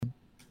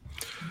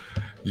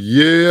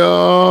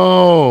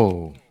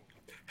Yo,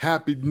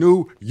 happy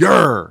New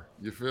Year.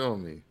 You feel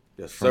me?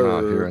 Yes, From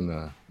out here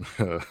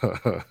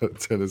sir. in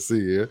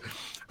Tennessee here.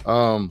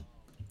 Um,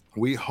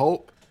 we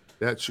hope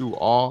that you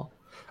all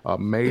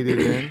made it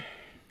in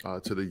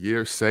to the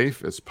year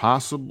safe as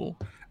possible,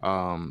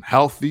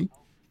 healthy.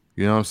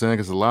 You know what I'm saying?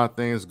 Because a lot of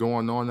things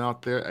going on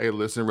out there. Hey,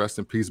 listen, rest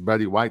in peace,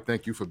 Betty White.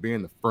 Thank you for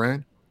being a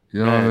friend.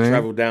 You know what Man, I mean?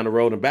 travel down the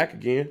road and back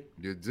again.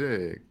 You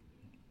dig.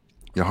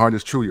 Your heart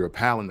is true. You're a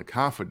pal and a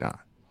confidant.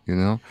 You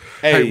know?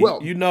 Hey, Hey,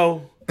 well,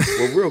 well,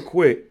 real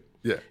quick,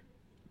 yeah.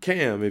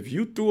 Cam, if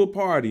you threw a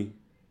party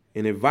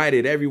and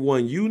invited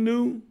everyone you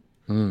knew,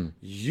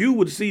 you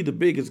would see the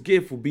biggest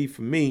gift would be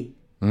for me.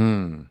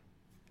 Mm.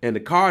 And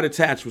the card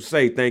attached would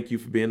say, "Thank you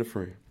for being a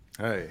friend."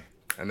 Hey,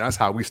 and that's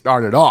how we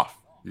started off.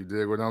 You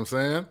dig what I'm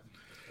saying?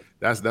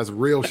 That's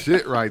real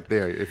shit right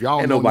there. If y'all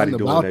Ain't don't know nobody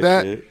nothing doing about that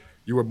that, shit.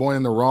 you were born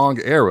in the wrong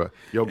era.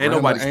 Your Ain't grandma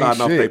nobody ain't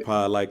starting off their shit.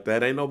 pod like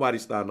that. Ain't nobody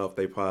starting off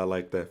their pod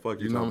like that. Fuck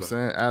you You know what I'm talking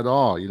about. saying? At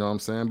all. You know what I'm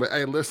saying? But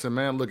hey, listen,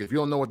 man. Look, if you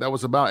don't know what that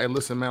was about, hey,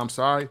 listen, man. I'm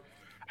sorry. I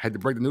had to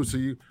break the news to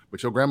you,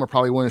 but your grandma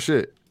probably wasn't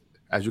shit.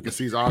 As you can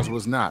see, ours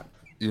was not.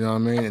 You know what I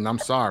mean? And I'm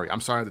sorry.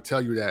 I'm sorry to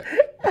tell you that.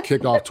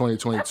 Kick off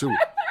 2022.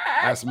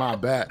 That's my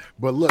bad.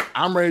 But look,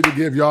 I'm ready to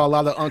give y'all a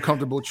lot of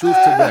uncomfortable truth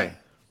today.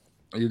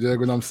 You dig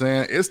what I'm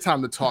saying? It's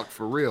time to talk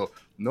for real.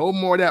 No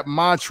more that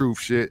my truth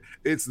shit.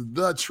 It's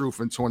the truth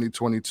in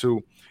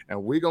 2022.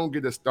 And we're going to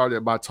get it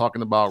started by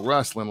talking about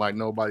wrestling like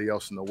nobody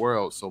else in the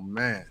world. So,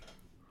 man,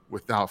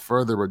 without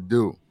further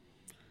ado,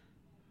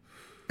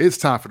 it's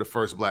time for the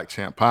First Black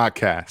Champ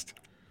podcast.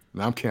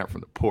 And I'm Cam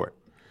from the Port.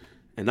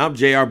 And I'm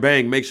JR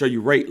Bang. Make sure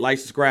you rate, like,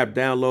 subscribe,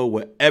 download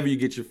wherever you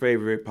get your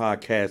favorite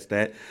podcast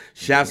at.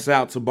 Shouts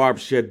out to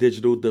Barbershare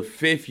Digital, the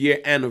 5th year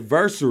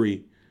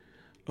anniversary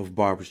of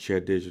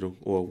Barbershare Digital,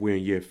 or we're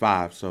in year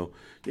 5. So,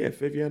 yeah,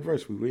 5th year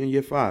anniversary. We're in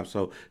year 5.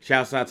 So,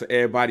 shouts out to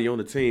everybody on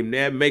the team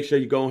there. Make sure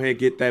you go ahead and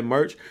get that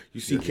merch.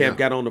 You see, Cam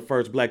got on the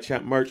First Black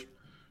Champ merch.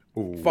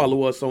 Ooh.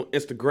 Follow us on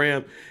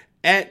Instagram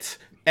at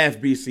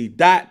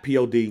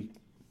FBC.pod.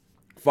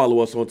 Follow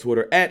us on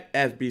Twitter at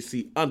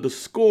FBC_POD.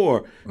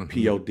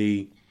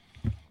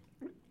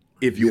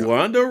 If you were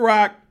under a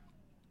rock,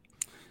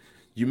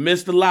 you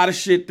missed a lot of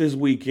shit this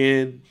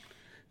weekend.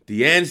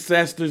 The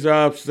ancestors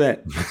are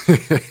upset.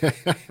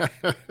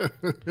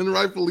 And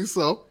rightfully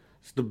so.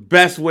 It's the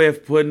best way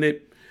of putting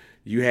it.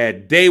 You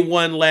had day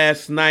one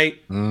last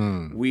night.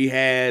 We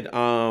had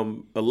a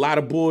lot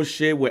of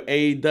bullshit where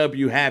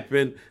AEW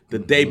happened the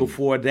day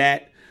before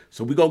that.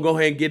 So we're going to go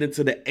ahead and get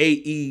into the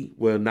AE,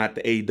 well, not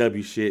the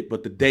AEW shit,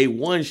 but the day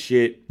one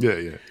shit.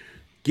 Yeah.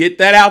 Get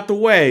that out the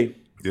way.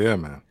 Yeah,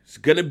 man. It's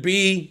going to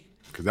be...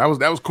 Because that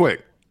was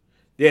quick.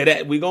 Yeah,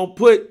 that we're going to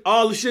put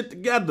all the shit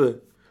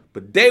together.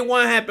 But day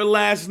one happened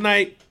last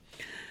night.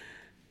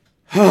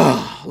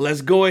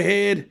 Let's go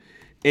ahead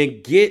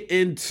and get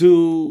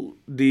into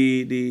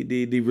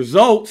the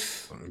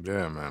results.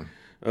 Yeah, man.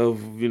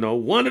 Of,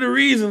 one of the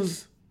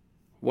reasons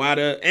why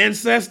the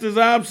ancestors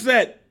are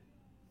upset.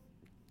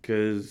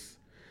 Because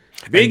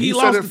Biggie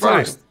lost the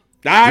first.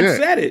 title. I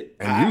said it.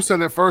 And you said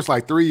it first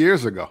like 3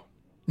 years ago.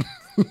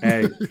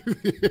 Hey,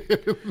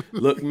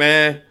 look,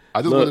 man.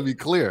 I just want to be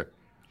clear.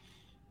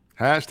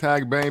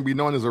 Hashtag Bang be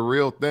known as a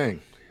real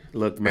thing.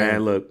 Look,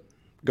 man. Look.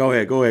 Go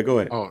ahead.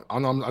 Oh,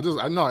 I'm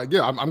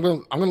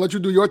gonna let you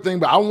do your thing,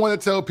 but I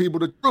want to tell people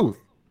the truth.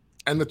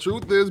 And the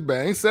truth is,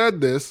 Bang said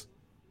this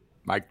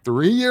like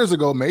 3 years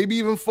ago, maybe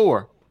even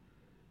 4,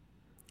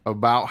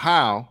 about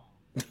how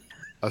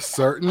a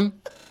certain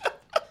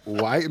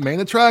white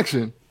main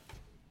attraction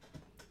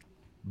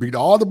beat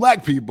all the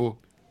black people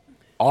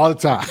all the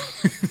time.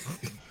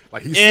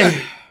 Like he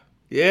said.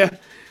 Yeah.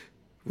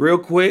 Real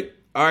quick,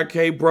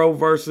 RK Bros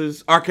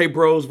versus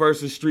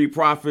Street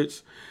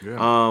Profits.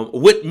 Yeah.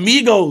 With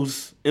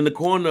Migos in the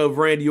corner of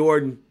Randy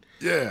Orton.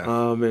 Yeah.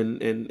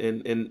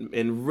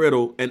 And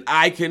Riddle. And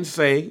I can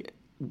say,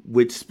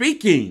 with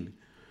speaking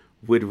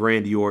with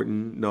Randy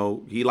Orton,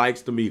 no, he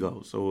likes the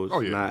Migos. So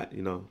it's not,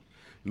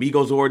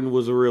 Migos Orton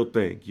was a real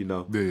thing,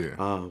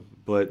 Yeah.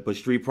 But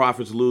Street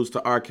Profits lose to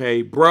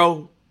RK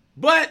Bro.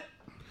 But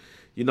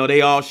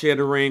they all share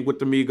the ring with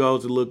the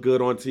Migos. It looked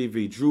good on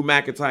TV. Drew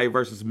McIntyre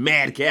versus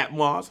Madcap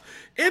Moss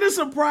in a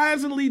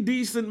surprisingly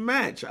decent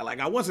match.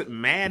 I wasn't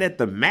mad at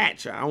the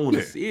match. I don't want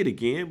to see it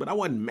again, but I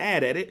wasn't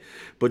mad at it.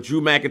 But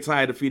Drew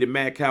McIntyre defeated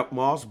Madcap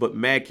Moss, but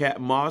Madcap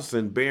Moss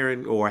and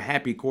Baron or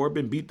Happy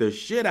Corbin beat the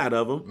shit out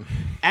of him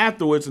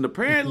afterwards. And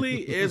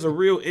apparently, there's a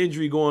real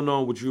injury going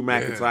on with Drew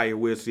McIntyre. Yeah.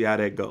 We'll see how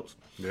that goes.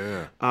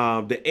 Yeah.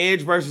 The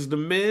Edge versus The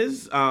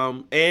Miz.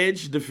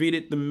 Edge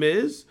defeated The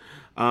Miz.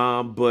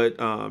 But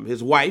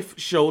his wife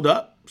showed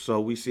up, so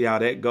we see how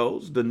that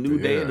goes. The New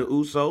Day and the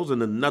Usos,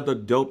 and another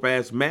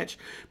dope-ass match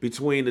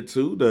between the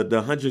two, the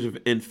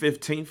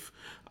 115th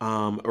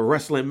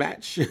wrestling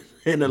match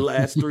in the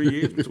last 3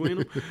 years between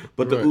them.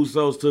 But the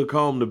Usos took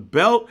home the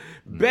belt.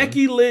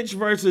 Becky Lynch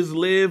versus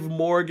Liv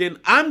Morgan.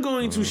 I'm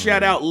going to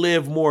shout out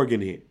Liv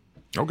Morgan here.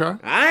 Okay.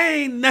 I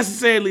ain't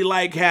necessarily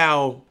like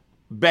how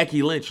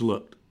Becky Lynch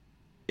looked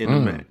in the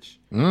match.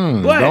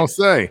 But don't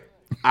say.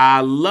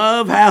 I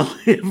love how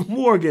Liv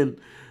Morgan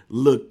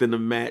looked in the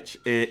match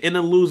and in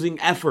a losing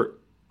effort.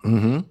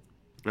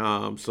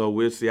 So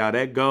we'll see how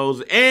that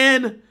goes.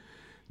 And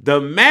the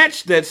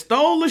match that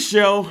stole the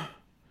show,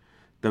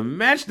 the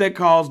match that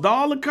caused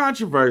all the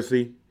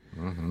controversy,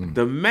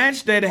 the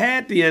match that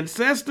had the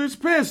ancestors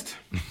pissed.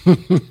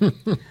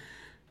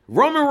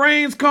 Roman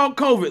Reigns caught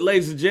COVID,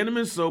 ladies and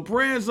gentlemen. So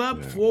prayers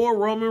up for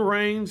Roman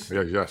Reigns.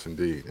 Yes,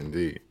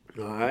 indeed.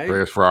 All right.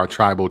 Prayers for our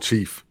tribal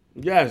chief.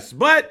 Yes,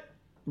 but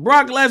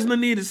Brock Lesnar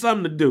needed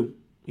something to do.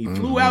 He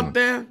flew out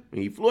there,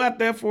 and he flew out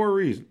there for a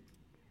reason.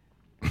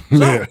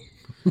 So,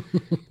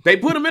 they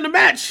put him in a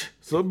match.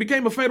 So it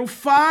became a fatal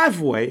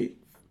 5-way.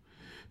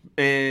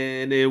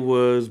 And it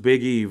was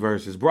Big E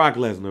versus Brock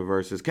Lesnar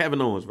versus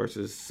Kevin Owens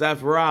versus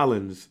Seth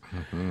Rollins.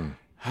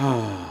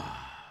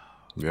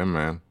 Yeah,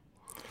 man.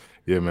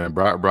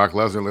 Brock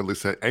Lesnar literally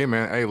said,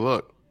 hey,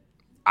 look,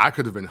 I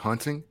could have been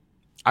hunting.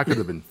 I could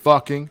have been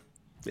fucking.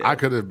 Yeah. I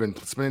could have been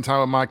spending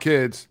time with my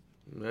kids.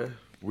 Yeah.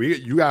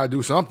 You got to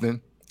do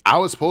something. I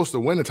was supposed to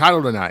win the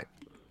title tonight.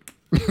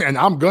 And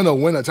I'm going to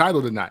win a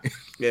title tonight.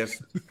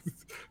 Yes.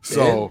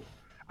 So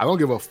I don't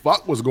give a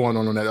fuck what's going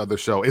on that other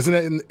show. Isn't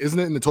it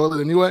in the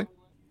toilet anyway?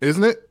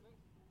 Isn't it?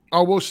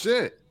 Oh, well,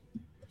 shit.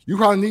 You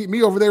probably need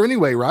me over there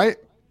anyway, right?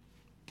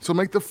 So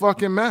make the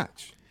fucking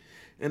match.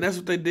 And that's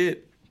what they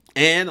did.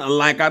 And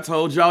like I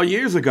told y'all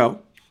years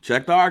ago,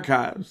 check the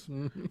archives.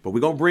 But we're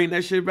going to bring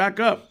that shit back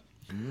up.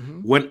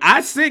 When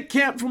I sent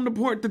Camp from the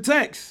port to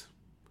text,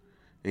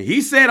 and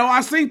he said, oh,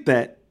 I seen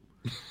that,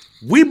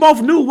 we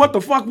both knew what the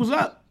fuck was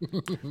up.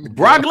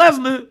 Brock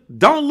Lesnar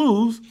don't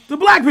lose to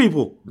black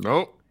people.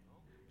 Nope.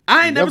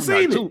 I ain't never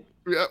seen it.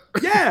 Yep.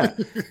 Yeah.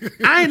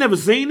 I ain't never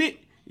seen it.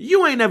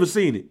 You ain't never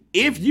seen it.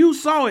 If you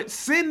saw it,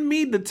 send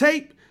me the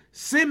tape.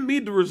 Send me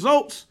the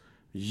results.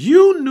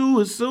 You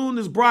knew as soon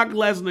as Brock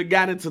Lesnar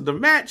got into the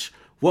match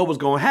what was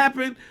going to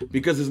happen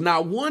because there's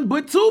not one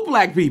but two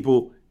black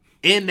people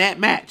in that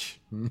match.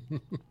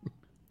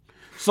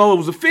 So it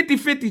was a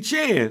 50-50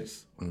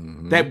 chance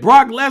that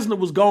Brock Lesnar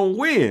was going to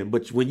win.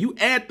 But when you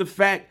add the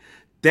fact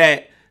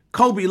that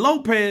Kobe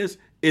Lopez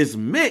is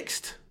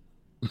mixed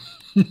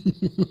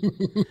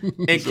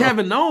and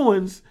Kevin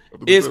Owens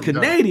is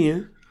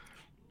Canadian,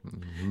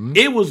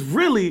 it was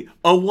really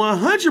a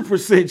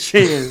 100%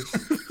 chance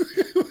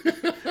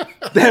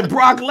that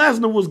Brock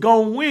Lesnar was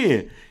going to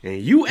win.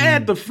 And you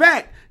add the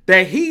fact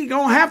that he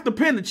going to have to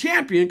pin the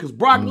champion because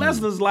Brock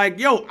Lesnar's like,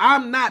 yo,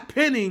 I'm not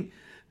pinning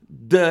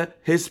the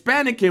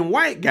Hispanic and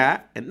white guy,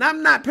 and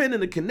I'm not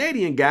pinning the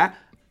Canadian guy.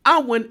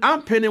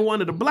 I'm pinning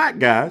one of the black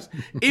guys.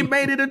 It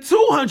made it a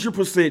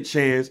 200%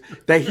 chance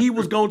that he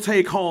was going to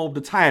take home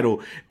the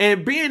title.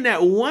 And being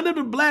that one of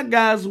the black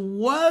guys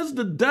was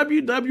the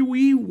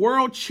WWE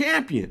World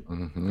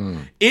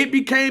Champion, it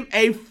became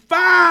a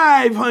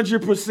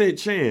 500%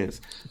 chance.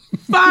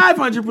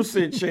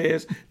 500%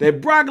 chance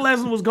that Brock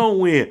Lesnar was going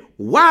to win.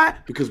 Why?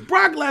 Because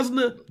Brock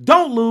Lesnar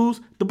don't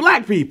lose the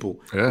black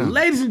people. Yeah.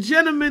 Ladies and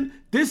gentlemen,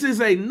 this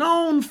is a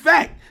known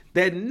fact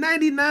that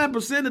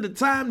 99% of the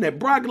time that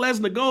Brock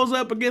Lesnar goes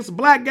up against a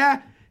black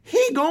guy,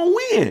 he gonna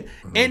win.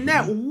 And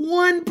that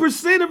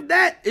 1% of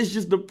that is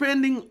just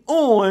depending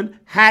on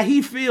how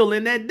he feel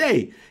in that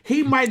day.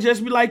 He might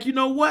just be like, you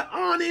know what? I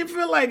don't even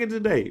feel like it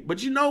today.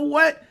 But you know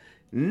what?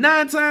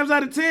 9 times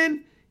out of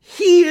 10,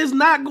 he is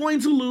not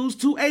going to lose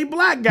to a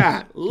black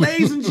guy.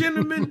 Ladies and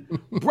gentlemen,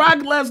 Brock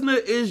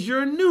Lesnar is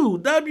your new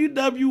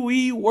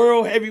WWE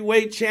World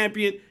Heavyweight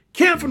Champion.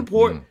 Camp from the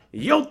port,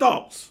 your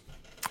thoughts?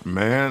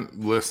 Man,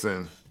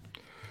 listen.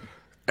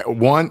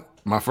 One,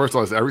 my first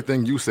thought is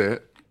everything you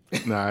said.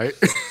 All right.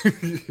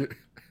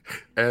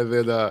 And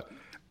then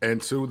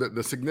and two,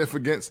 the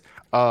significance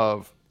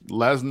of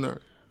Lesnar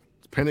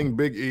pinning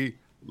Big E,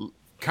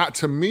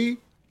 to me,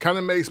 kind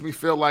of makes me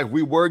feel like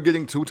we were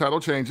getting 2 title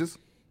changes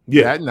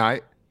that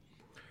night.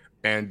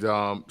 And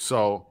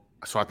so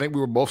I think we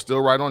were both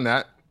still right on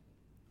that.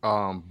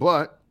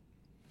 But,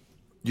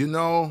 you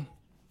know,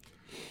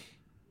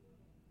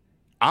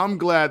 I'm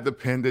glad the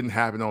pin didn't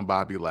happen on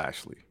Bobby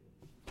Lashley.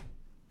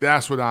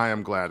 That's what I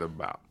am glad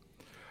about.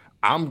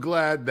 I'm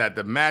glad that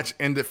the match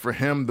ended for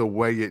him the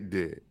way it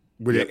did.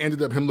 Where it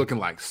ended up him looking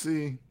like,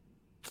 see,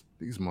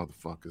 these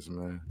motherfuckers,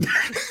 man.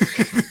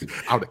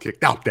 I would have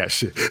kicked out that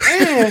shit.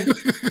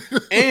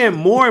 And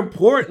more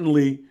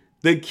importantly,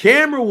 the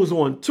camera was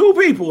on 2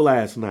 people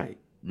last night.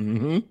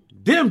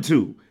 Them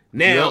 2.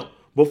 Now,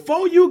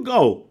 before you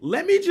go,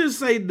 let me just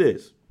say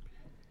this.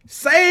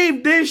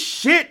 Save this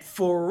shit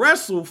for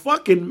Wrestle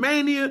fucking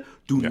Mania.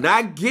 Do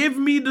not give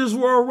me this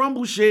Royal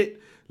Rumble shit.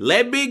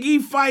 Let Big E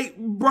fight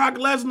Brock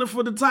Lesnar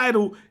for the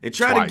title and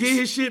try to get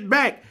his shit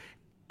back.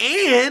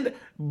 And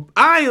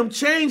I am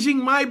changing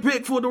my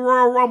pick for the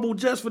Royal Rumble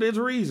just for this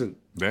reason.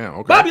 Damn,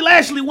 okay. Bobby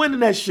Lashley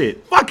winning that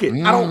shit. Fuck it.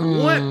 I don't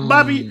want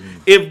Bobby.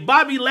 If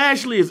Bobby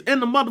Lashley is in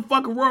the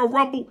motherfucking Royal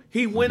Rumble,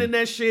 he winning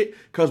that shit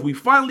because we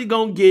finally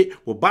gonna get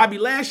what Bobby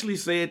Lashley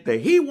said that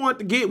he wanted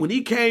to get when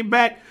he came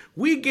back.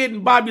 We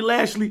getting Bobby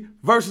Lashley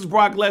versus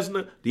Brock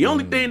Lesnar. The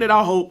only thing that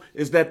I hope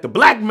is that the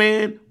black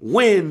man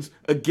wins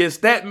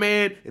against that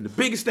man in the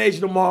biggest stage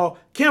of them all.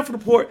 Camp for the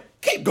port,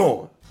 Keep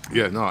going.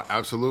 Yeah, no,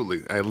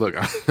 absolutely. Hey, look,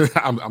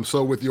 I'm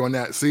so with you on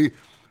that. See,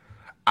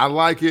 I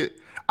like it.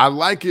 I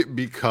like it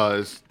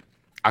because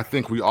I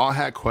think we all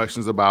had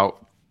questions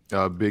about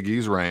Big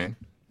E's reign.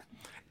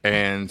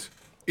 And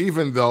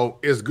even though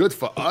it's good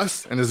for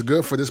us and it's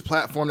good for this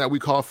platform that we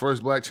call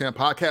First Black Champ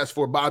Podcast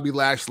for Bobby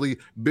Lashley,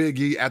 Big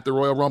E at the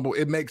Royal Rumble,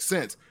 it makes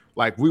sense.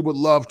 Like, we would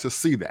love to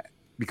see that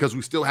because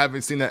we still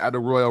haven't seen that at the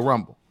Royal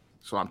Rumble.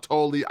 So I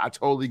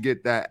totally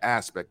get that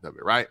aspect of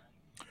it, right?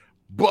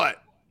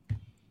 But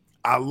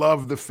I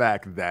love the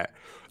fact that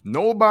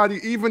nobody,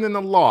 even in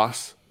the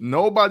loss,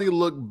 nobody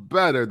looked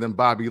better than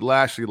Bobby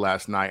Lashley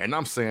last night. And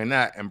I'm saying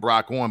that, and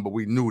Brock won, but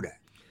we knew that.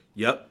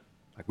 Yep.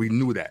 Like, we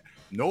knew that.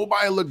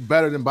 Nobody looked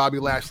better than Bobby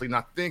Lashley. And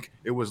I think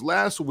it was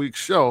last week's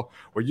show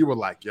where you were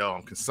like, yo,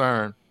 I'm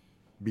concerned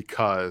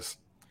because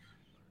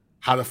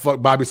how the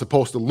fuck Bobby's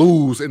supposed to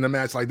lose in a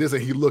match like this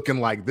and he looking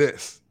like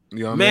this?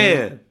 You know what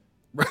I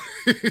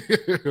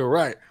mean?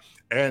 Right.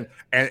 And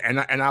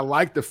I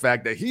like the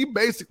fact that he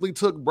basically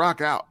took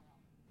Brock out.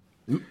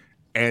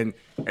 And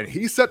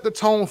he set the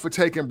tone for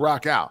taking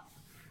Brock out.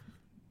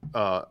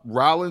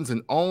 Rollins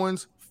and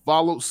Owens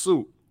followed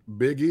suit.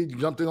 Big E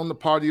jumped in on the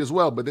party as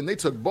well, but then they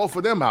took both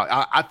of them out.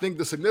 I think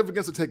the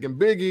significance of taking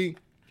Big E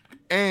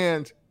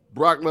and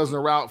Brock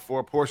Lesnar out for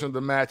a portion of the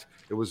match,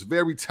 it was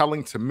very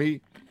telling to me.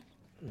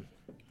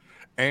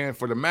 And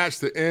for the match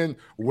to end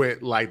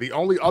with like the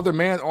only other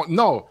man on,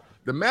 no,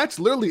 the match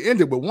literally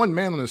ended with one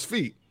man on his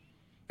feet,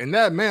 and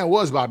that man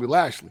was Bobby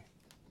Lashley.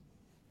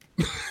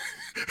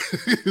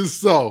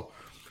 So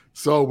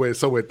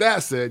with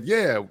that said,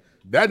 yeah,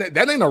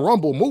 that ain't a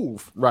Rumble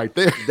move right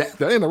there.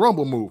 That ain't a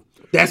Rumble move.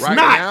 That's right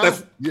not. Now,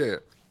 that's... Yeah.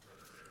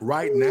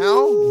 Right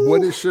now,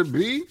 what it should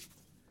be,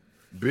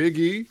 Big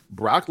E,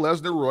 Brock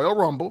Lesnar, Royal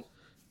Rumble.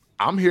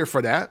 I'm here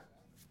for that.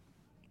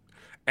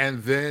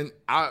 And then,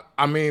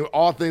 I mean,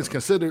 all things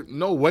considered,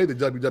 no way the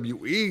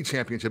WWE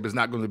Championship is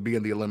not going to be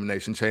in the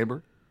Elimination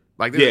Chamber.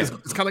 Like,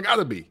 it's kind of got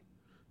to be.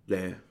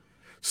 Yeah.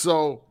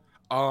 So,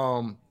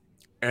 you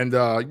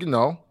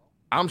know,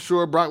 I'm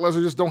sure Brock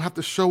Lesnar just don't have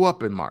to show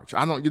up in March.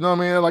 I don't, you know what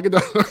I mean? Like,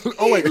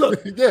 oh wait,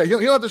 look, yeah, he'll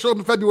have to show up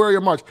in February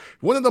or March.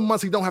 One of the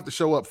months he don't have to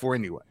show up for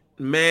anyway.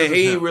 Man,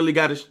 he ain't really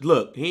got to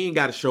look. He ain't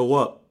got to show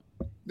up.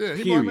 Yeah,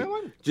 he period.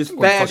 Man, just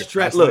fast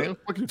track. Look,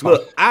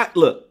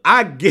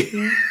 I get.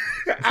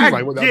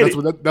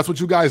 That's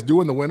what you guys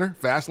do in the winter,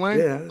 fast lane.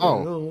 Yeah.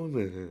 Oh,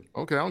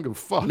 okay. I don't give a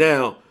fuck.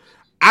 Now,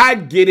 I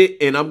get it,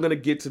 and I'm gonna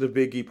get to the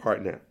Big E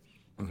part now,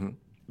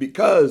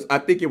 because I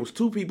think it was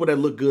two people that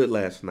looked good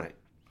last night.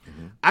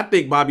 I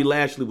think Bobby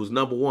Lashley was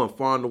number one,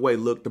 far and away,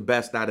 looked the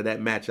best out of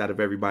that match, out of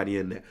everybody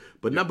in there.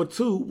 But number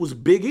two was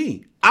Big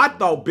E. I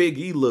thought Big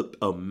E looked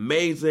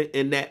amazing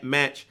in that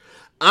match.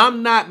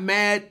 I'm not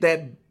mad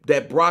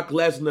that Brock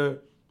Lesnar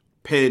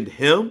pinned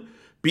him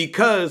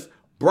because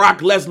Brock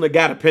Lesnar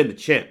got to pin the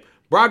champ.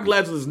 Brock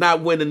Lesnar's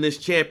not winning this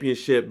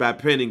championship by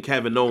pinning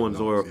Kevin Owens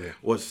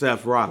or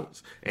Seth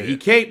Rollins. And he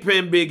can't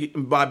pin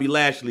Bobby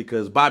Lashley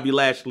because Bobby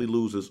Lashley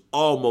loses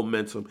all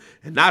momentum.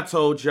 And I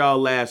told y'all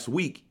last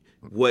week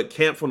what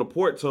Camp from the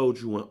Port told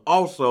you, and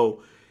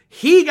also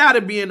he got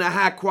to be in a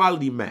high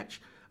quality match.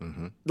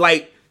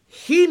 Like,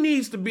 he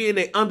needs to be in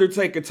an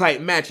Undertaker type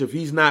match if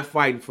he's not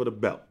fighting for the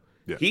belt.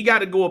 Yeah. He got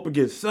to go up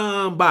against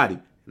somebody,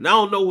 and I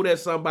don't know who that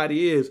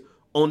somebody is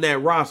on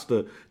that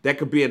roster that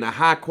could be in a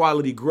high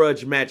quality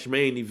grudge match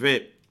main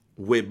event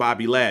with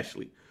Bobby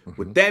Lashley.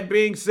 With that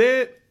being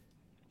said,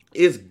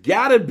 it's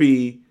got to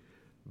be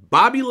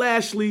Bobby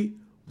Lashley,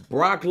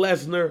 Brock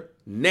Lesnar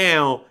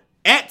now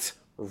at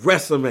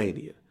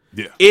WrestleMania.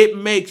 Yeah. It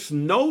makes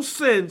no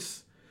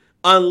sense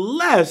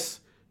unless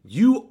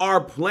you are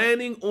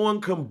planning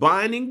on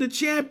combining the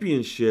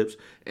championships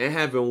and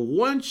having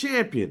one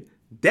champion.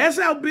 That's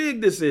how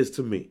big this is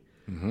to me.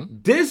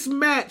 This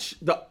match,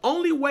 the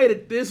only way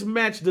that this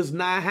match does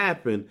not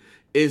happen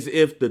is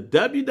if the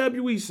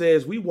WWE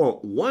says we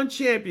want one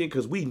champion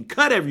because we can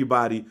cut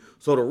everybody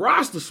so the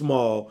roster's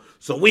small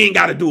so we ain't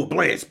got to do a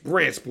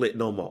brand split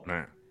no more.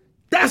 Man.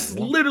 That's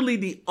literally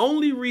the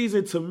only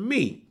reason to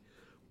me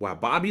why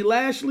Bobby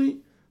Lashley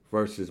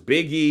versus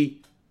Big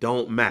E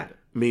don't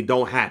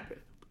happen.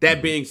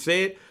 That being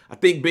said, I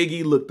think Big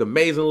E looked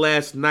amazing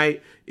last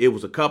night. It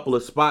was a couple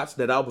of spots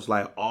that I was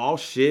like, oh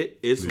shit,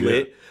 it's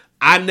lit.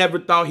 I never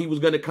thought he was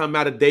going to come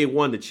out of day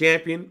one the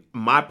champion.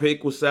 My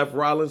pick was Seth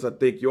Rollins. I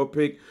think your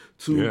pick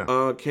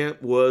to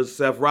Camp was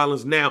Seth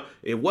Rollins. Now,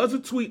 it was a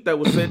tweet that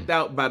was sent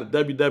out by the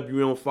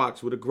WWE on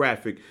Fox with a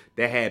graphic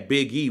that had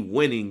Big E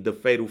winning the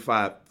Fatal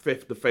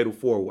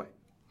 4-Way.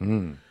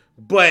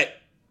 But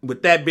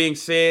with that being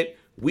said,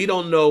 we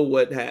don't know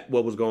what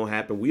was going to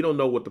happen. We don't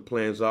know what the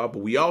plans are, but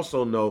we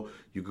also know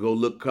you could go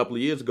look a couple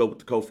of years ago with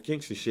the Kofi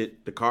Kingston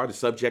shit. The card is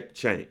subject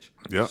to change.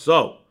 Yeah.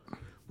 So,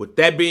 with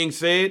that being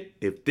said,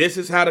 if this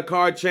is how the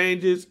card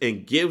changes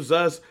and gives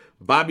us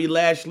Bobby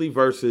Lashley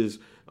versus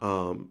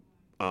Brock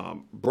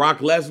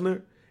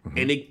Lesnar,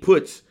 and it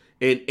puts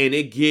and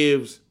it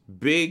gives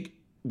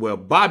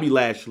Bobby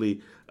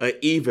Lashley an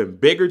even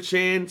bigger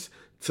chance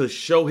to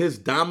show his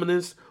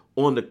dominance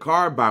on the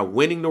card by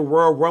winning the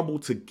Royal Rumble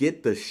to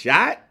get the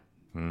shot,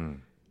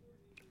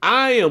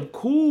 I am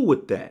cool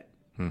with that.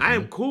 I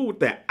am cool with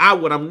that.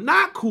 What I'm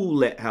not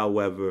cool at,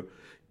 however,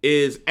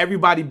 is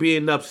everybody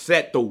being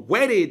upset the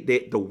way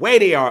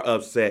they are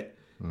upset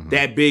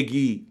that Big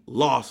E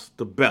lost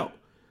the belt.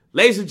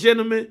 Ladies and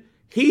gentlemen,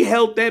 he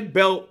held that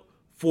belt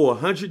for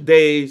 100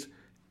 days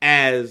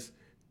as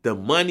the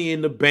Money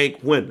in the Bank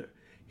winner.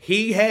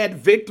 He had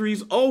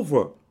victories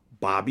over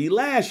Bobby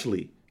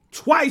Lashley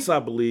twice, I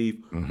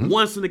believe,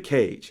 once in the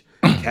cage.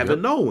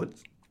 Kevin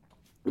Owens.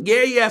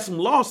 Yeah, he had some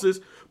losses,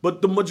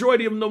 but the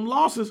majority of them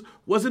losses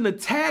was in a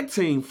tag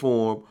team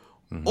form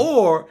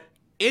or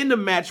in the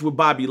match with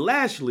Bobby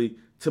Lashley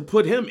to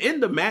put him in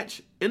the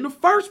match in the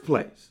first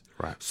place.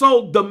 Right.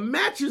 So the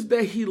matches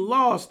that he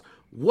lost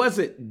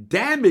wasn't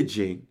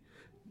damaging.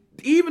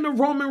 Even the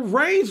Roman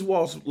Reigns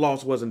loss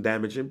wasn't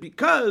damaging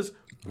because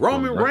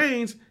Roman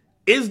Reigns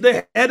is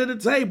the head of the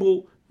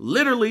table,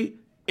 literally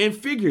and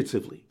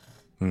figuratively.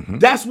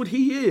 That's what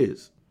he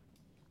is.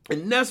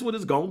 And that's what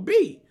it's going to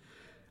be.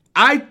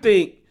 I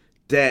think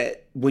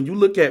that when you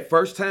look at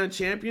first-time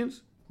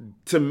champions,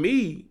 to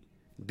me,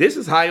 this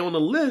is high on the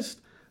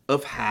list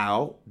of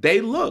how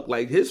they look.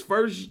 Like, his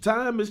first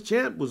time as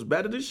champ was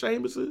better than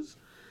Sheamus's.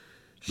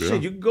 Yeah.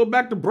 Shit, you can go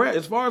back to Bret.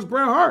 As far as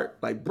Bret Hart,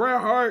 like,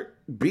 Bret Hart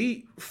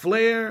beat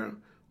Flair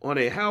on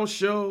a house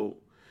show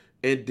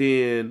and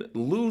then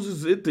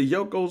loses it to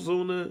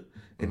Yokozuna,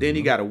 and then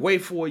he got to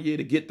wait for a year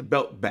to get the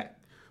belt back.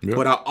 Yep.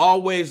 But I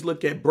always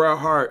look at Bret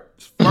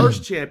Hart's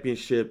first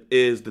championship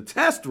is the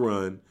test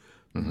run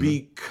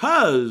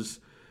because,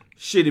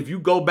 shit, if you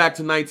go back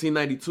to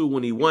 1992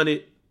 when he won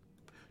it,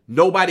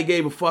 nobody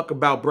gave a fuck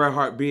about Bret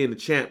Hart being the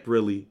champ,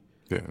 really.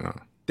 Yeah, no.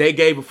 They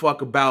gave a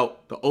fuck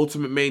about the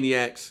Ultimate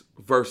Maniacs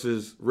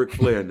versus Ric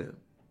Flair and them.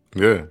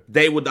 Yeah.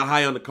 They were the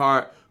high on the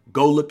card.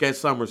 Go look at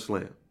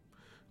SummerSlam.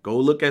 Go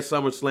look at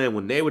SummerSlam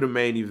when they were the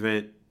main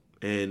event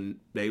and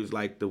they was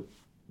like the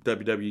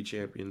WWE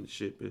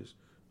Championship is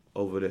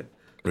over there.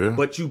 Yeah.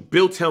 But you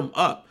built him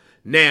up.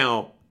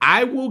 Now,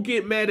 I will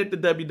get mad at the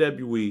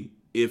WWE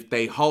if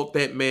they halt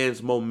that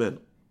man's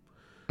momentum.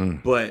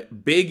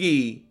 But Big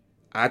E,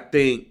 I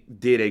think,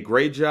 did a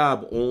great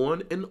job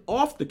on and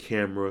off the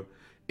camera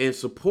in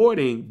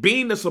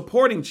being the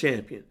supporting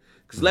champion.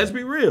 Because let's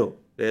be real,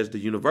 there's the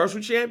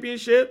Universal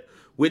Championship,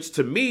 which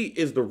to me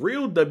is the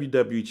real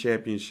WWE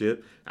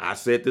Championship. I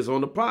said this on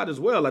the pod as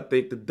well. I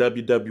think the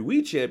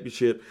WWE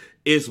Championship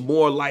is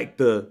more like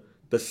the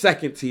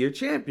second tier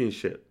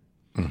championship.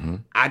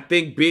 I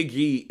think Big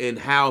E and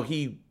how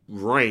he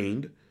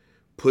reigned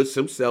puts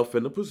himself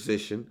in a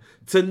position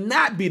to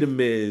not be the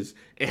Miz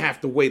and have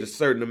to wait a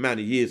certain amount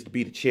of years to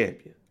be the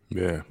champion.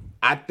 Yeah.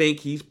 I think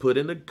he's put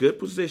in a good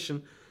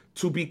position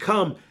to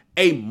become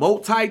a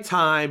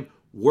multi-time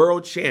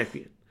world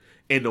champion.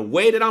 And the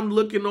way that I'm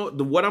looking on,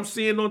 what I'm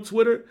seeing on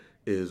Twitter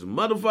is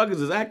motherfuckers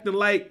is acting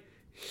like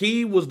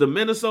he was the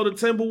Minnesota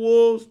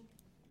Timberwolves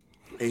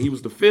and he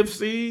was the 5th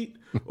seed.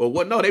 Or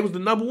what? No, they was the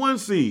number 1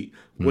 seed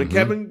when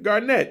Kevin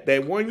Garnett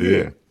that 1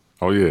 year. Yeah.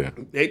 Oh yeah.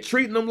 They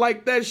treating them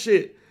like that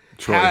shit.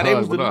 Troy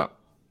Hunt, what up?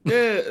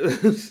 Yeah,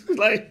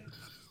 like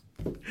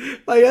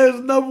that's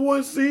number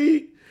 1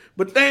 seed,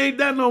 but they ain't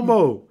that no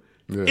more.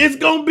 Yeah. It's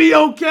gonna be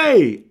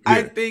okay. Yeah.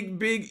 I think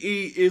Big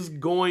E is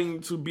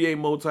going to be a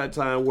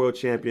multi-time world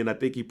champion. I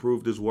think he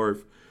proved his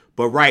worth.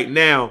 But right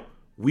now,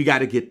 we got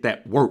to get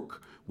that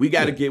work. We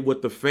got to get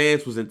what the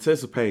fans was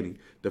anticipating.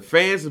 The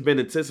fans have been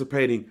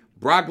anticipating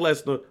Brock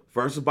Lesnar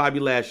versus Bobby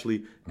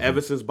Lashley ever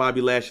since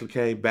Bobby Lashley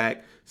came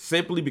back,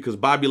 simply because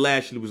Bobby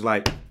Lashley was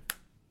like,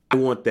 I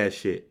want that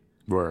shit.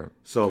 Right.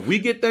 So if we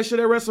get that shit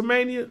at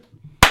WrestleMania.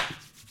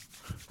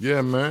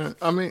 Yeah, man.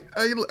 I mean,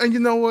 and you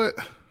know what,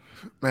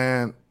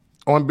 man,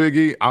 on Big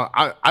E,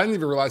 I didn't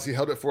even realize he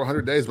held it for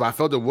 100 days, but I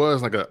felt it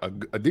was like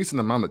a decent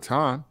amount of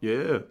time.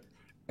 Yeah.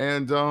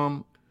 And,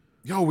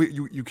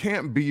 you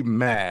can't be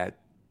mad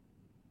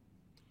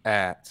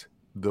at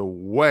the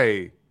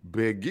way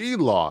Big E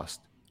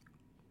lost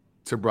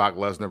to Brock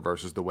Lesnar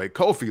versus the way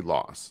Kofi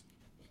lost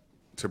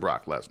to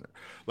Brock Lesnar.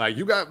 Like,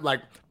 you got,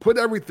 like, put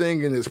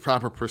everything in its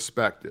proper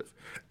perspective.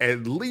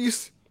 At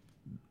least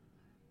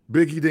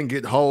Big E didn't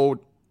get hold.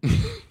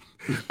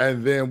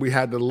 And then we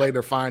had to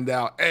later find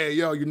out, hey,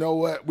 yo, you know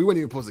what? We weren't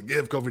even supposed to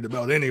give Kofi the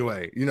belt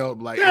anyway. You know,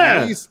 like,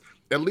 at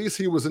least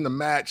he was in the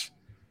match.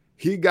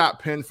 He got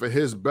pinned for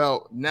his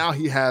belt. Now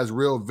he has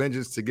real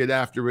vengeance to get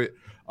after it.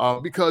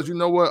 Because you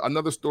know what?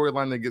 Another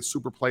storyline that gets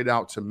super played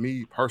out to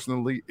me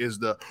personally is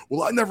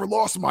I never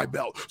lost my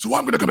belt, so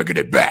I'm going to come and get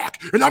it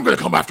back, and I'm going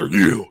to come after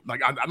you.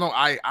 Like,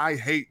 I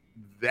hate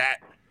that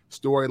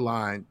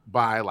storyline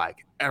by,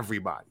 like,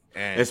 everybody.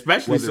 And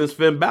especially since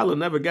Finn Balor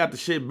never got the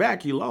shit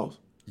back he lost.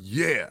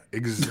 Yeah,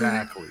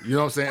 exactly. You know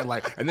what I'm saying?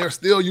 Like, and they're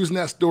still using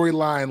that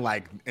storyline.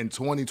 Like, in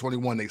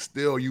 2021, they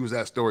still use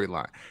that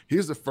storyline.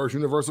 He's the first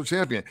Universal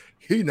Champion.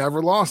 He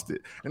never lost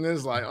it. And then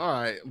it's like, all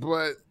right,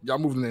 but y'all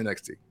moving to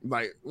NXT.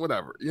 Like,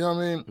 whatever. You know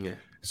what I mean? Yeah.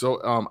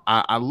 So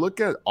I look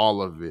at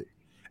all of it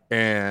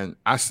and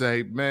I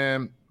say,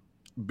 man,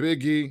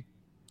 Big E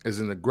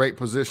is in a great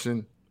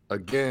position.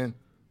 Again,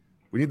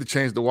 we need to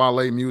change the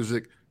Wale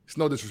music. It's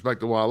no disrespect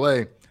to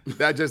Wale,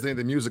 that just ain't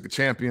the music of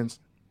champions.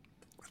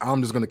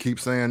 I'm just gonna keep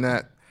saying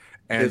that.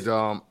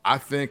 And I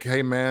think,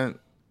 hey man,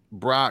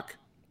 Brock,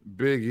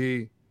 Big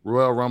E,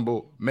 Royal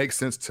Rumble makes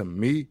sense to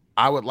me.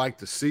 I would like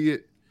to see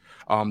it.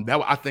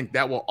 I think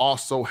that will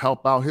also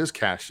help out his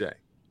cachet.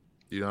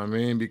 You know what I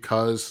mean?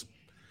 Because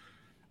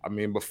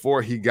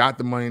before he got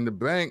the Money in the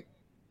Bank,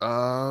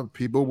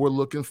 people were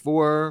looking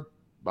for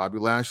Bobby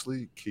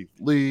Lashley, Keith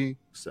Lee,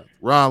 Seth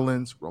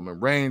Rollins, Roman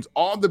Reigns,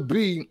 all to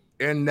be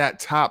in that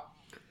top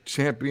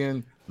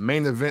champion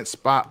main event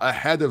spot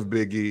ahead of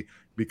Big E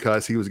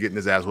because he was getting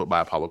his ass whipped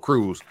by Apollo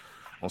Crews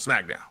on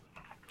SmackDown.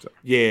 So.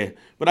 Yeah,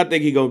 but I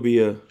think he's going to be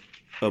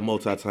a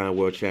multi-time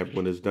world champion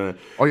when it's done.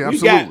 Oh, yeah,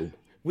 absolutely.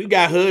 We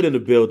got Hood in the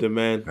building,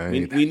 man.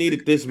 We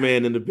needed this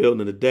man in the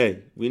building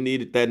today. We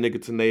needed that nigga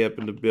Tanae up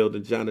in the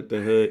building.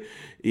 Jonathan Hood,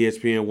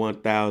 ESPN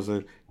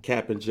 1000,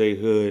 Captain J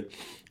Hood,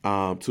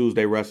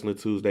 Tuesday Wrestling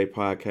Tuesday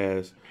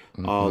podcast,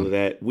 all of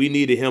that. We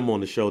needed him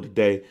on the show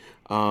today.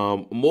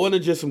 More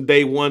than just some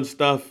day one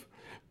stuff,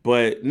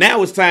 but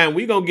now it's time.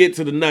 We're going to get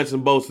to the nuts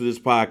and bolts of this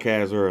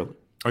podcast early.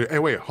 Oh, hey,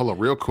 wait, hold on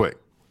real quick.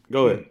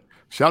 Go ahead.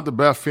 Shout out to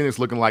Beth Phoenix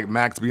looking like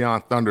Max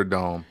Beyond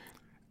Thunderdome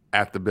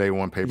at the Day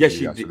One pay-per-view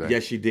yesterday.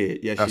 Yes, she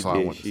did. That's all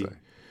I want to say.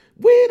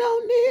 We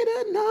don't need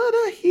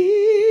another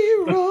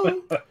hero.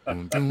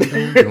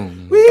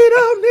 We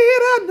don't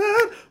need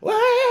another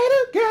way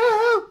to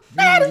go.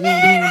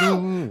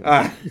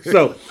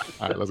 All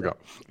right, let's go.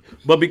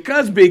 But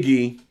because Big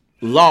E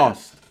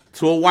lost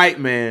to a white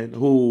man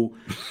who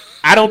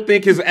I don't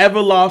think has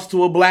ever lost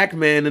to a black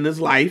man in his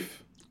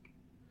life,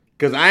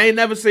 because I ain't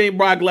never seen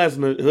Brock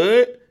Lesnar,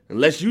 Hood,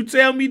 unless you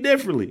tell me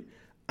differently.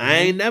 I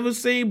ain't never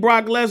seen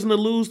Brock Lesnar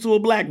lose to a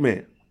black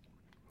man.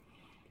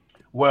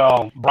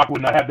 Well, Brock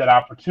would not have that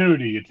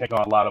opportunity to take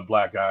on a lot of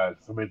black guys.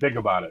 I mean, think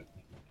about it,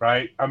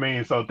 right? I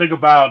mean, so think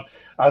about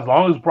as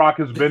long as Brock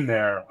has been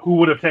there, who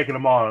would have taken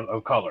him on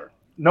of color?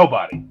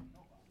 Nobody.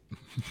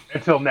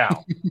 Until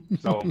now.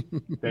 So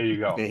there you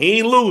go. And he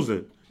ain't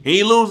losing. He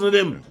ain't losing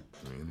them.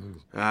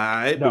 All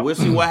right, but we'll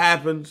see what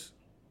happens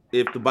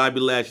if the Bobby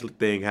Lashley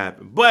thing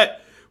happens.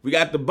 But we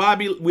had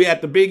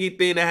the Big E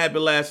thing that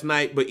happened last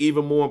night, but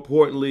even more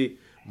importantly,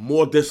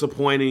 more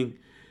disappointing,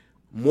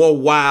 more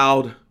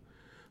wild.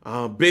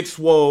 Big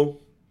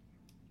Swole,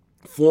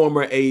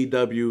 former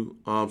AEW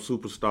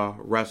superstar,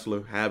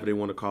 wrestler, however they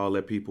want to call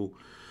that people,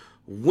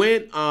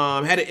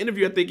 had an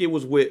interview, I think it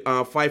was with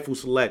Fightful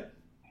Select,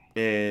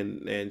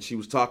 and she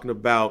was talking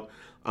about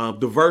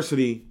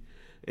diversity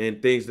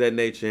and things of that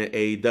nature in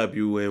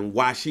AEW and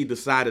why she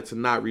decided to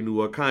not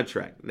renew her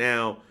contract.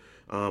 Now,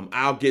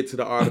 I'll get to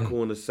the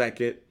article in a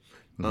second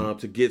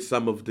to get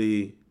some of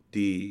the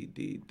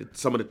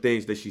some of the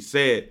things that she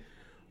said.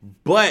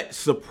 But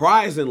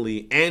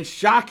surprisingly and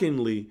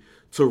shockingly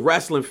to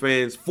wrestling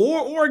fans,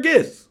 for or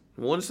against,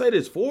 I want to say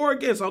this, for or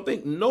against, I don't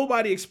think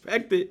nobody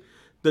expected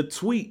the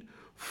tweet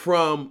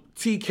from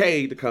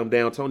TK to come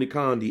down, Tony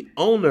Khan, the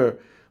owner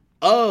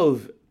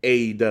of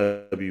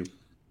AEW.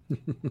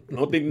 I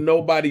don't think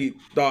nobody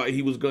thought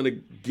he was going to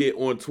get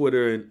on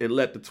Twitter and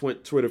let the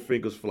Twitter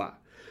fingers fly.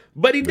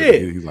 But he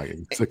did. He's like,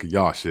 sick of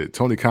y'all shit.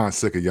 Tony Khan's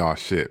sick of y'all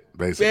shit,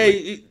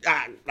 basically.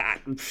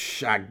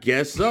 I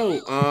guess so.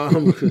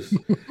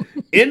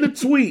 In the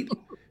tweet,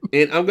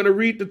 and I'm going to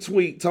read the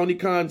tweet, Tony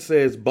Khan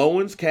says,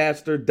 Bowens,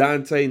 Caster,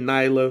 Dante,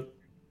 Nyla,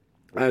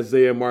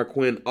 Isaiah,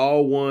 Marquin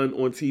all won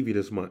on TV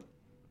this month.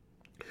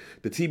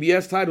 The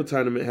TBS title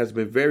tournament has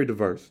been very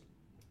diverse.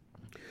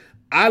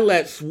 I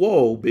let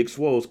Big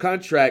Swole's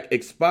contract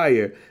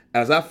expire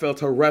as I felt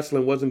her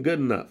wrestling wasn't good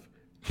enough.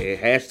 And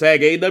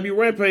hashtag AEW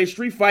Rampage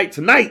Street Fight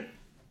tonight.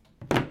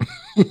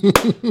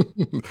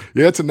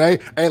 Yeah,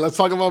 tonight. Hey, let's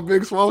talk about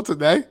Big Swole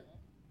today.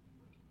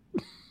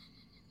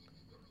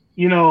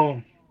 You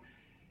know,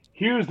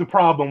 here's the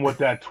problem with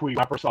that tweet.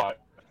 I first saw it.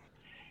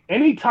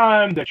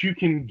 Anytime that you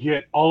can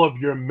get all of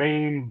your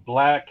main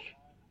black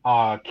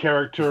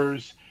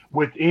characters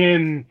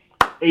within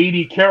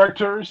 80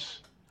 characters,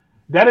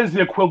 that is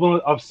the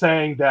equivalent of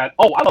saying that,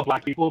 oh, I love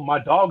black people. My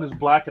dog is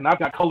black, and I've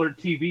got colored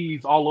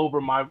TVs all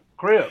over my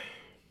crib.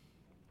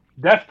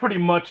 That's pretty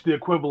much the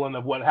equivalent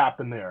of what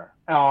happened there.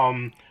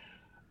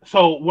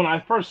 So when I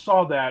first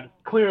saw that,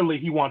 clearly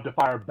he wanted to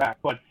fire back.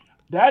 But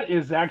that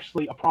is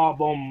actually a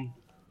problem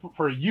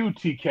for you,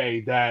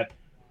 TK, that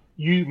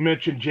you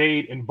mentioned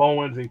Jade and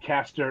Bowens and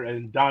Caster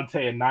and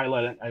Dante and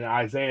Nyla and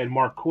Isaiah and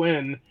Mark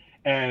Quinn,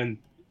 and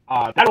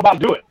that'll about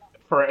do it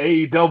for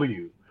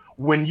AEW.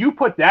 When you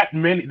put that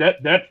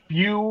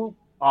few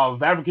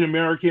of African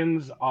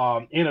Americans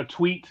in a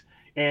tweet,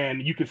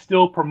 and you can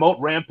still promote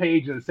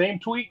Rampage in the same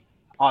tweet,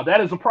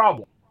 that is a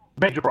problem,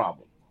 major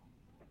problem.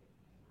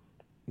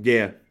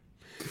 Yeah,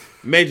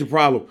 major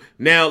problem.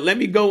 Now let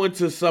me go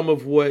into some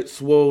of what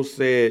Swole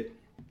said.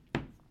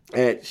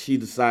 She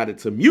decided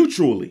to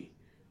mutually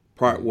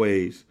part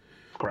ways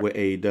with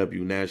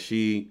AEW. Now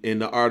she, in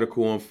the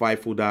article on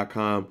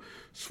Fightful.com,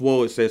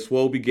 it says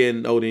Swole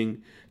began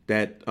noting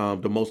that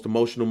the most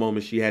emotional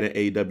moment she had in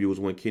AEW was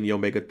when Kenny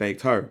Omega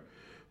thanked her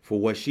for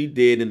what she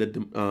did in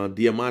the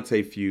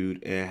Diamante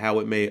feud and how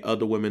it made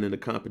other women in the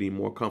company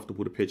more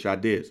comfortable to pitch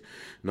ideas.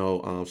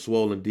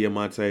 Swole and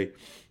Diamante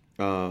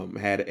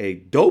had a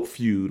dope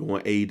feud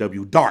on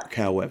AEW Dark,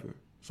 however,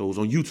 so it was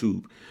on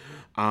YouTube.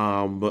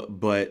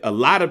 But a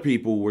lot of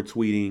people were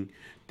tweeting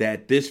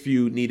that this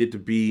feud needed to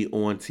be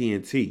on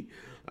TNT.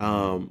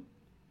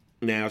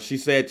 Now, she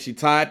said she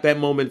tied that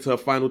moment to a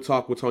final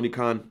talk with Tony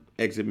Khan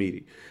exit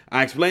meeting.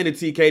 I explained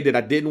to TK that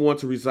I didn't want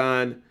to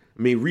resign,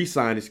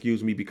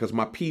 because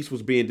my peace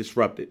was being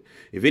disrupted.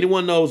 If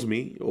anyone knows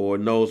me or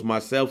knows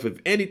myself, if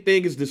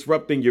anything is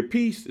disrupting your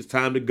peace, it's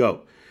time to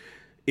go.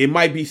 It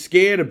might be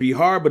scared or be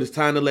hard, but it's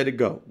time to let it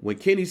go. When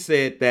Kenny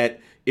said that,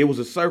 it was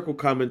a circle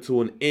coming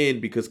to an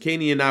end because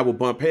Kenny and I will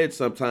bump heads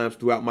sometimes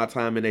throughout my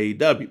time in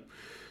AEW.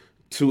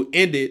 To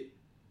end it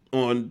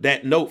on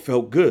that note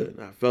felt good.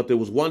 I felt it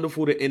was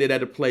wonderful to end it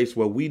at a place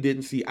where we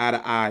didn't see eye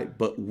to eye,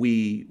 but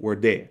we were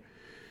there.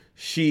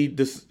 She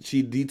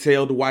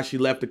detailed why she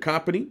left the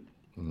company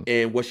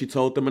and what she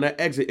told them in that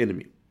exit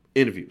interview.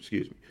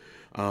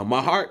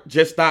 My heart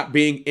just stopped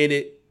being in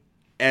it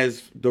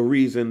as the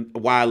reason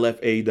why I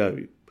left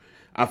AEW.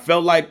 I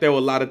felt like there were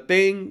a lot of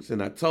things,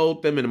 and I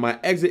told them in my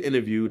exit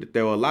interview that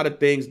there were a lot of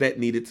things that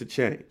needed to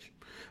change.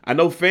 I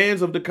know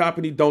fans of the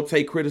company don't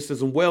take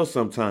criticism well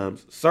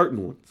sometimes,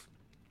 certain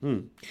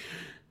ones.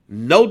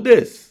 Know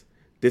this.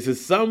 This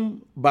is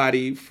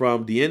somebody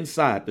from the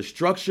inside. The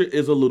structure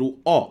is a little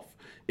off.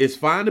 It's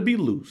fine to be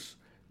loose,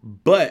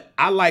 but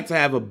I like to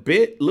have a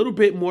little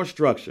bit more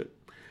structure.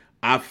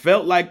 I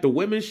felt like the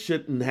women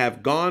shouldn't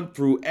have gone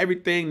through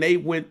everything they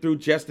went through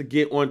just to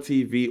get on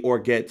TV or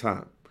get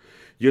time.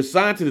 You're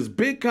signed to this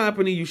big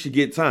company, you should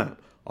get time.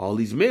 All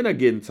these men are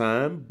getting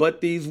time,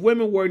 but these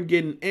women weren't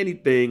getting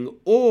anything,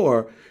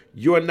 or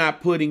you're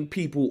not putting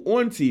people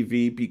on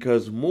TV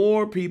because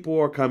more people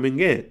are coming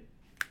in.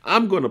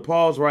 I'm going to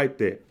pause right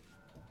there.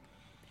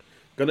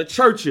 Going to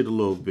church it a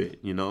little bit.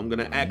 I'm going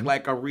to act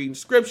like I'm reading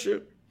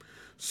scripture.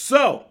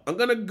 So I'm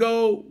going to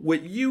go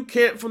with you,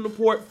 Kent, from the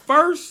port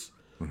first.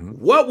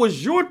 What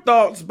was your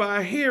thoughts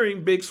by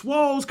hearing Big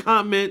Swole's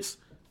comments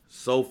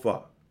so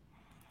far?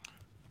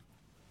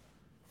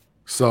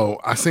 So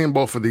I seen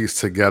both of these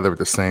together at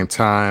the same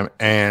time.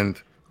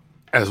 And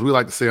as we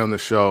like to say on the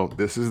show,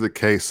 this is the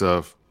case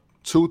of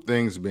two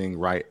things being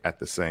right at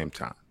the same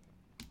time,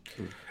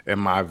 in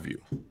my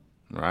view.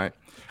 Right?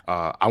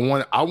 I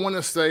want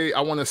to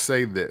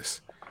say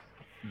this.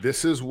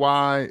 This is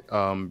why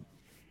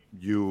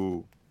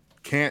you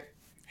can't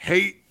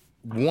hate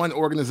one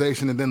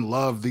organization and then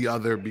love the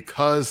other,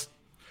 because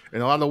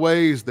in a lot of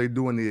ways they're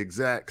doing the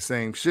exact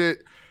same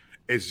shit.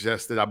 It's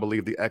just that I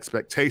believe the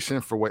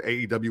expectation for what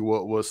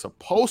AEW was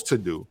supposed to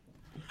do,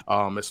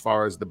 as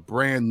far as the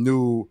brand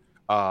new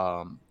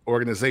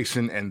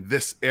organization and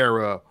this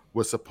era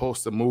was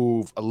supposed to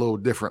move a little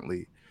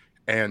differently.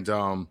 And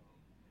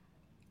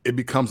it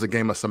becomes a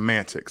game of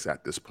semantics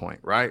at this point,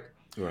 right?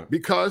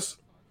 Because,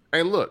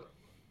 hey, look,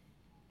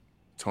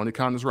 Tony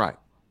Khan is right.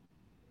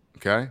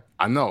 Okay?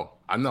 I know,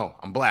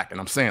 I'm black, and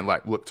I'm saying,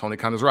 like, look, Tony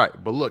Khan is right.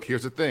 But look,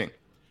 here's the thing.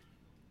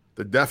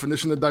 The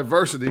definition of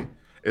diversity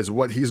is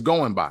what he's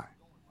going by.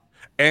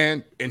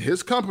 And in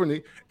his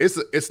company,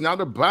 it's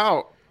not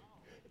about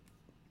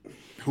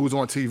who's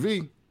on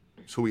TV,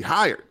 it's who he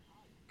hired.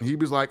 And he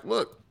was like,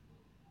 look,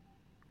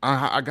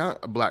 I got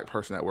a black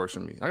person that works for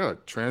me. I got a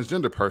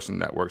transgender person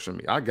that works for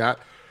me. I got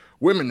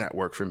women that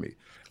work for me.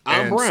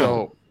 I'm brown.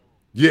 So,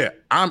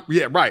 I'm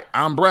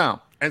brown.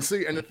 And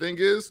see, and the thing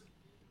is,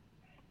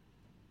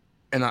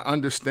 and I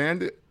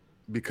understand it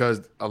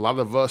because a lot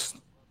of us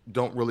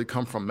don't really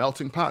come from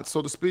melting pots,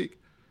 so to speak.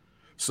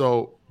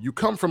 So you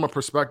come from a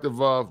perspective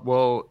of,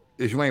 well,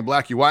 if you ain't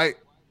black, you white,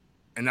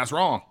 and that's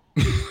wrong.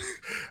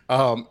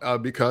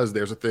 Because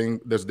there's a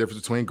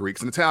difference between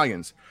Greeks and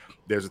Italians.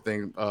 There's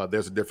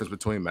a difference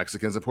between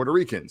Mexicans and Puerto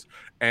Ricans.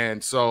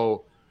 And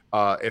so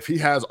if he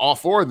has all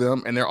four of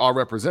them and they're all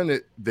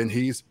represented, then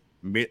he's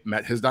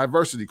met his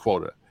diversity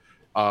quota.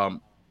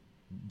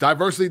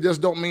 Diversity just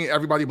don't mean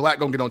everybody black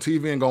gonna get on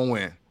TV and gonna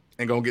win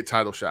and gonna get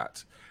title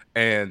shots.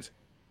 And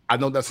I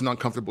know that's an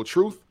uncomfortable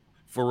truth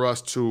for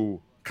us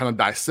to kind of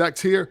dissect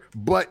here,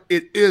 but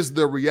it is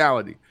the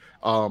reality.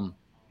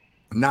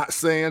 Not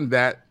saying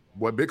that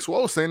what Big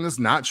Swole is saying is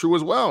not true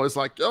as well. It's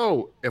like,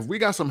 yo, if we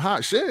got some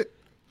hot shit,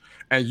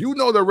 and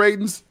the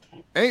ratings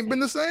ain't been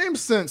the same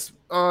since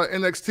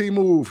NXT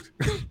moved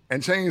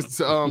and changed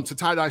to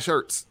tie-dye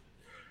shirts,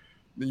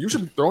 then you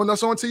should be throwing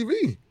us on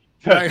TV.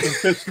 Like,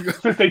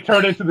 since they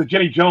turned into the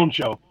Jenny Jones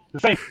show. The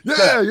same.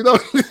 Yeah, you know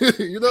what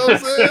I'm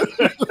saying?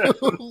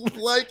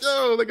 Like,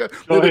 yo,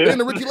 they're in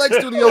the Ricky Lake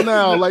studio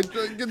now, like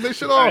getting this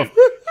shit off.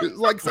 It's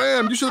like,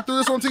 fam, you should have threw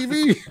this on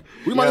TV.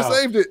 We might have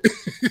saved it.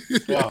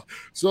 Yeah.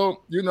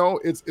 So,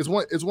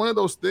 it's one of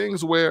those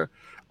things where,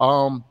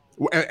 and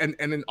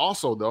then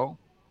also though,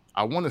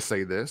 I want to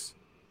say this.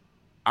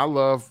 I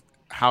love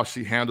how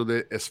she handled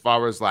it as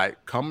far as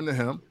like coming to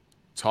him,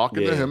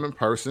 talking to him in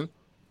person,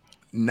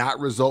 not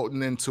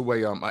resulting into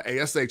a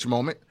ASH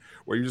moment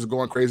where you're just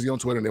going crazy on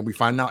Twitter, and then we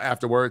find out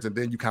afterwards, and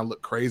then you kind of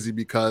look crazy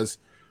because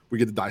we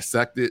get to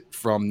dissect it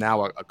from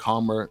now a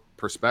calmer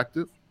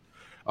perspective.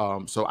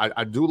 So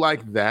I do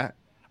like that.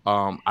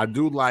 I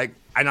do like,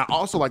 and I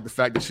also like the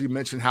fact that she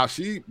mentioned how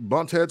she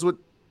bumped heads with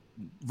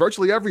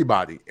virtually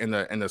everybody in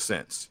a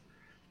sense.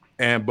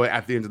 But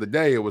at the end of the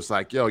day, it was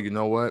like, yo, you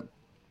know what?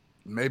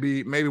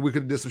 Maybe we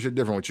could have did some shit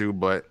different with you,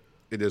 but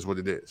it is what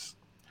it is.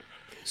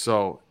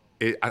 So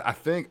I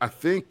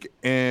think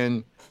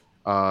in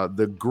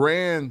the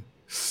grand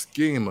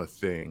scheme of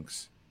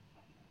things,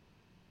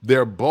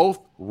 they're both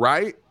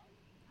right.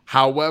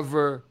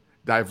 However,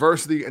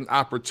 diversity and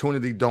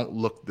opportunity don't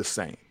look the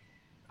same.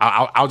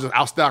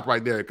 I'll stop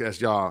right there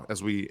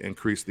as we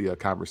increase the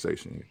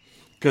conversation here.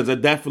 Because they're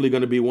definitely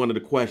going to be one of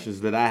the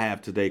questions that I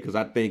have today, because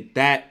I think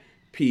that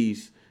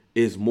piece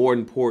is more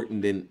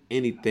important than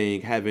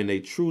anything, having a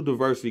true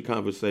diversity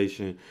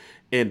conversation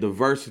and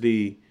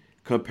diversity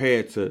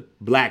compared to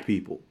black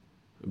people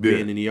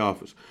being in the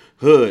office.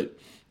 Hood,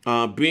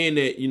 being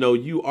that,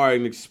 you are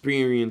an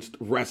experienced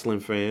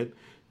wrestling fan,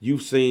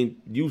 you've seen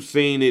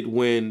it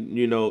when,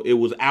 it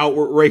was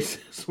outward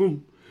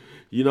racism.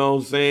 You know what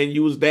I'm saying?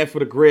 You was there for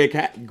the Greg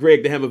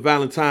to have a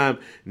Valentine,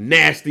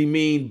 nasty,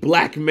 mean,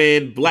 black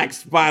man, black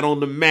spot on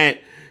the mat,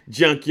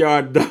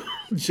 junkyard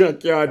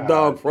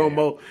dog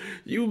promo.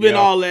 You've been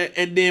all that.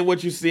 And then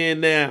what you seeing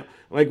now,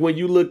 like when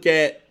you look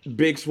at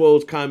Big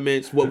Swole's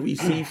comments, what we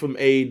see from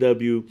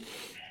AEW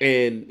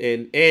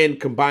and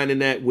combining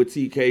that with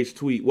TK's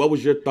tweet, what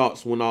was your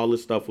thoughts when all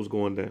this stuff was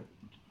going down?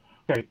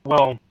 Okay,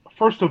 well,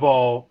 first of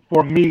all,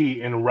 for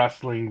me in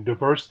wrestling,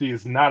 diversity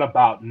is not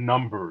about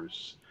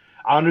numbers.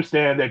 I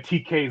understand that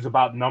TK is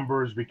about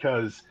numbers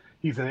because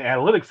he's an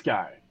analytics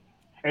guy.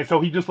 And so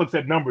he just looks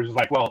at numbers. It's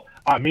like, well,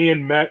 me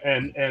and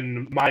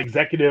my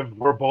executive,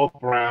 we're both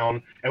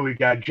brown, and we've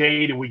got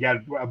Jade, and we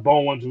got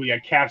Bowens, and we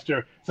got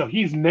Caster. So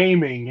he's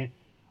naming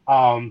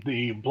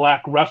the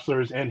black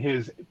wrestlers in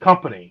his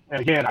company.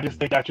 And again, I just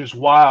think that's just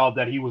wild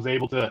that he was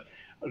able to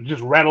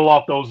just rattle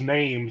off those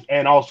names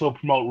and also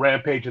promote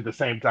Rampage at the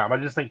same time. I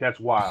just think that's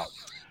wild.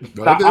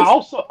 But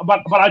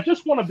I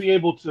just want to be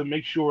able to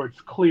make sure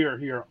it's clear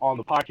here on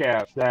the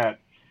podcast that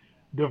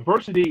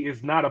diversity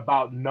is not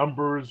about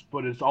numbers,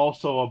 but it's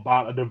also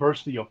about a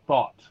diversity of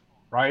thought,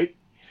 right?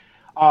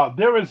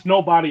 There is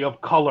nobody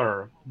of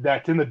color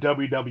that's in the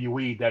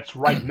WWE that's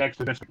right next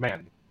to Vince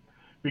McMahon,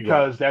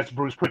 because that's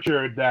Bruce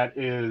Pritchard, that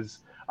is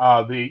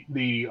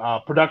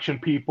the production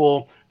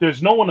people.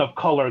 There's no one of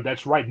color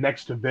that's right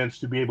next to Vince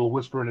to be able to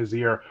whisper in his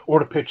ear or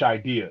to pitch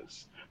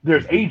ideas.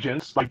 There's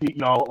agents like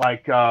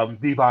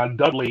Devon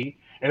Dudley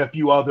and a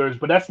few others,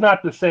 but that's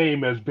not the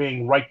same as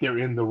being right there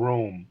in the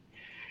room.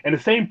 And the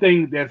same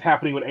thing that's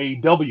happening with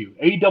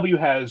AEW. AEW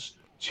has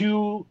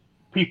two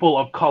people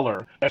of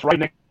color that's right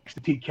next to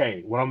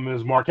TK. One of them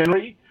is Mark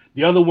Henry.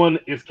 The other one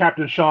is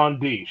Captain Sean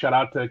D. Shout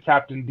out to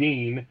Captain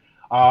Dean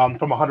from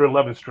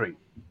 111th Street.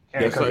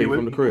 And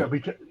from the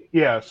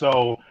crib.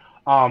 So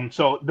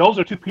those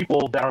are two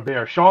people that are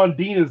there. Sean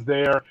Dean is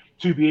there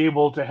to be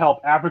able to help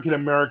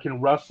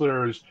African-American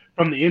wrestlers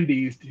from the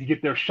indies to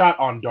get their shot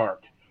on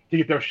Dark, to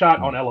get their shot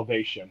on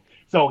Elevation.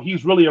 So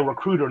he's really a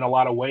recruiter in a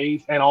lot of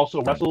ways and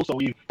also wrestles. So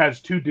he has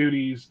two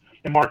duties.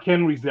 And Mark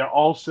Henry's there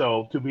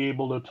also to be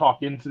able to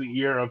talk into the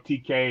ear of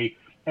TK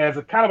as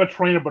a kind of a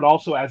trainer, but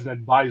also as an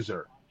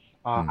advisor.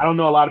 I don't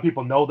know a lot of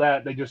people know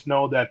that. They just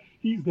know that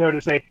he's there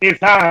to say, it's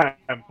time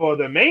for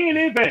the main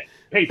event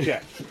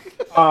paycheck.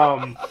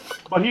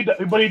 But he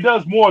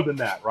does more than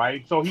that,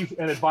 right? So he's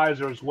an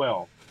advisor as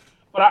well.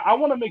 But I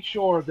want to make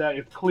sure that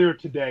it's clear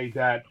today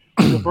that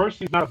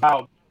diversity is not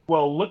about,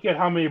 well, look at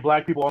how many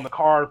black people on the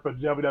card for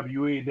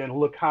WWE, and then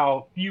look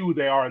how few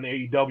they are in the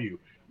AEW.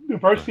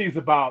 Diversity is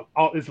about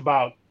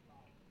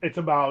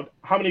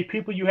how many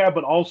people you have,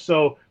 but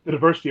also the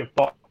diversity of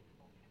thought.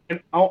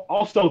 And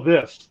also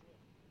this.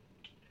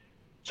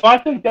 So I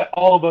think that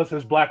all of us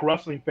as black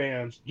wrestling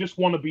fans just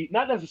want to be,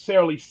 not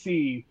necessarily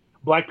see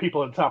black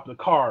people at the top of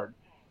the card,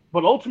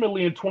 but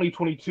ultimately in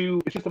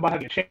 2022, it's just about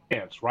having a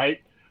chance, right?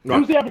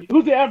 Who's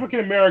the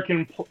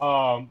African-American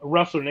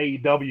wrestler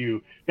in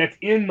AEW that's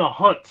in the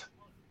hunt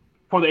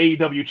for the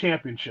AEW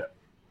championship?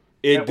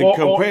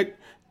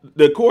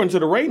 According to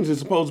the ratings, it's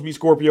supposed to be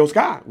Scorpio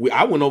Sky.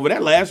 I went over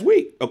that last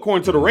week.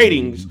 According to the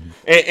ratings,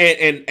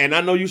 and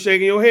I know you're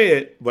shaking your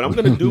head, but I'm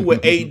going to do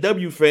what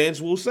AEW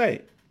fans will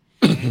say.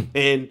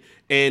 And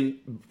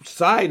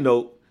side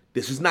note,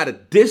 this is not a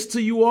diss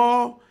to you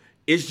all.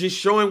 It's just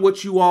showing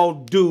what you all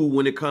do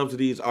when it comes to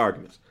these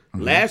arguments.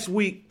 Last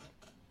week,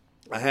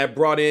 I had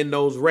brought in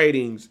those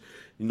ratings.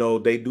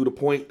 They do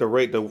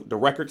the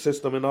record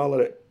system and all of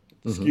that.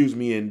 Excuse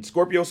me. And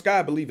Scorpio Sky,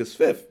 I believe, is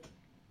 5th.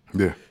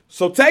 Yeah.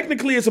 So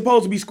technically, it's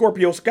supposed to be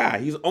Scorpio Sky.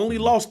 He's only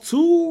lost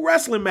 2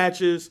 wrestling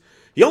matches.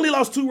 He only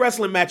lost 2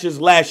 wrestling matches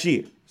last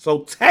year. So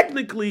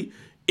technically,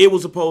 it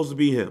was supposed to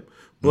be him.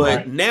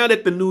 But now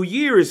that the new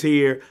year is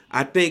here,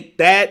 I think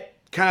that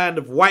kind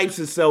of wipes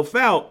itself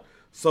out.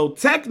 So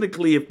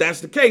technically, if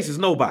that's the case, it's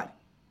nobody.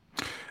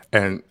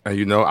 And I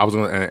was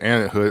going to,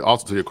 and Hood,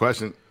 also to your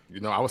question,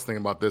 I was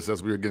thinking about this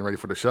as we were getting ready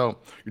for the show.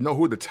 You know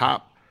who the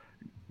top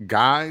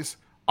guys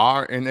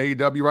are in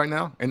AEW right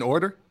now in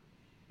order?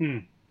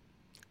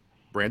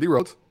 Brandy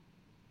Rhodes,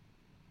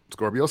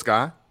 Scorpio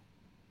Sky,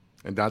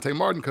 and Dante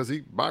Martin because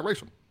he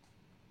biracial.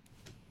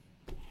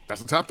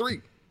 That's the top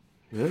 3.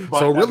 Yeah.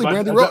 So really,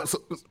 Brandy Rhodes.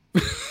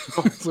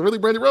 So really,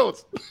 Brandy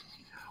Rhodes.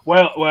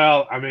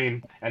 Well, I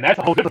mean, and that's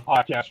a whole different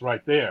podcast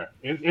right there.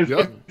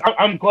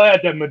 I'm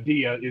glad that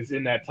Medea is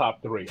in that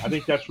top 3. I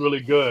think that's really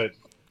good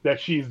that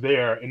she's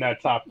there in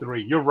that top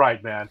 3. You're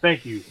right, man.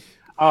 Thank you.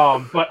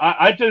 But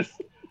I just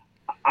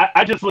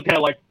look at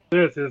it like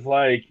this: is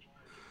like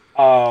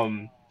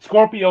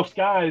Scorpio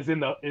Sky is in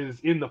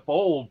the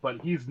fold,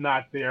 but he's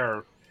not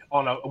there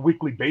on a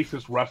weekly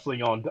basis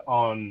wrestling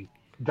on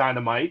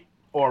Dynamite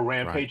or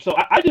Rampage. Right.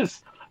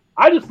 So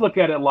I just look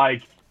at it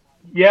like,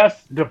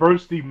 yes,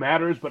 diversity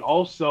matters, but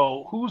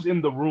also who's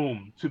in the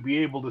room to be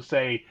able to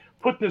say,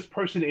 put this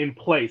person in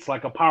place,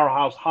 like a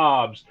Powerhouse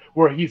Hobbs,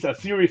 where he's a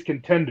serious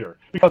contender.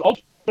 Because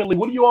ultimately,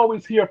 what do you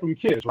always hear from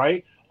kids,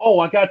 right? Oh,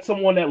 I got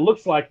someone that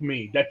looks like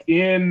me, that's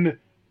in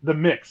the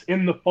mix,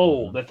 in the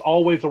fold, that's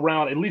always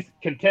around, at least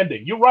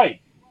contending. You're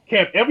right.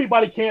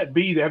 Everybody can't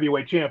be the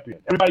heavyweight champion.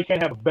 Everybody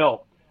can't have a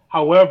belt.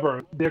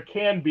 However, there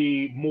can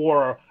be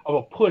more of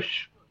a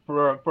push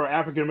for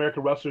African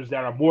American wrestlers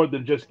that are more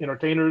than just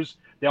entertainers.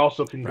 They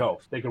also can go.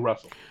 They can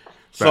wrestle.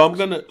 So I'm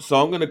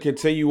gonna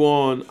continue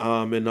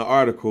on in the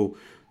article.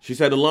 She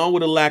said, along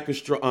with a lack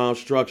of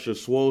structure,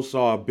 Swole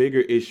saw a bigger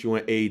issue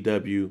in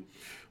AEW,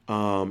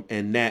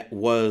 and that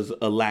was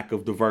a lack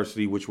of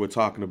diversity, which we're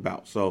talking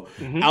about. So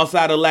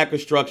outside of lack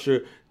of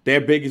structure, their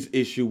biggest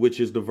issue,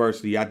 which is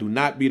diversity. I do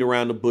not beat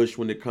around the bush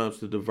when it comes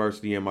to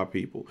diversity in my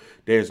people.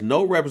 There's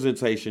no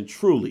representation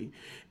truly.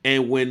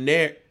 And when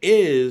there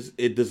is,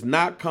 it does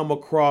not come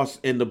across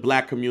in the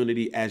black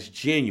community as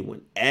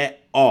genuine at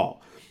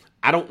all.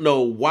 I don't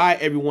know why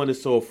everyone is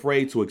so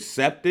afraid to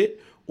accept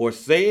it or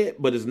say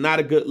it, but it's not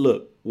a good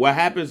look. What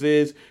happens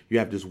is you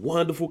have this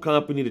wonderful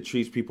company that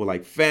treats people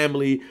like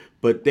family,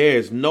 but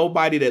there's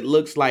nobody that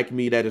looks like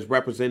me that is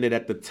represented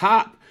at the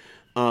top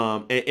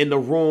and in the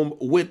room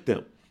with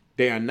them.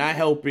 They are not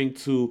helping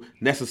to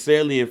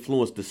necessarily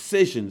influence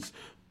decisions,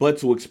 but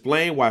to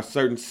explain why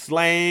certain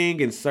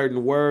slang and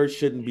certain words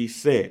shouldn't be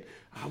said.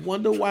 I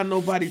wonder why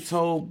nobody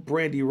told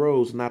Brandy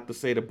Rhodes not to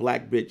say the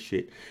black bitch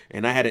shit.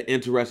 And I had an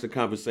interesting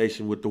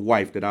conversation with the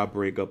wife that I'll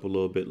bring up a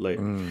little bit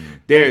later.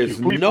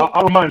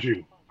 I'll remind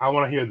you. I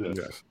want to hear this.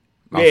 Yes.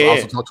 I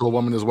also talked to a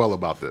woman as well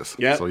about this.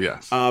 Yep. So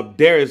yes.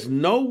 There is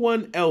no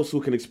one else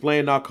who can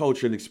explain our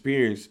culture and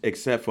experience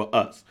except for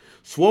us.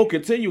 Swole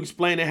continue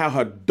explaining how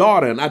her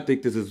daughter, and I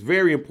think this is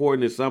very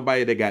important as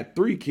somebody that got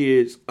 3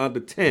 kids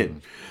under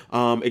 10,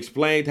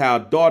 explained how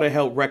her daughter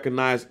helped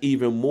recognize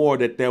even more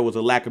that there was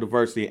a lack of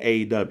diversity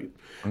in AEW.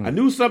 I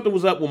knew something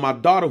was up with my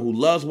daughter, who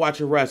loves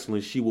watching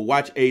wrestling. She would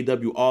watch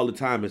AEW all the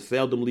time and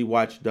seldomly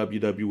watch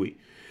WWE.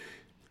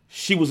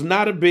 She was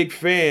not a big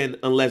fan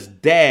unless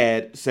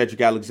Dad,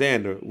 Cedric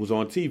Alexander, was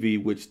on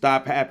TV, which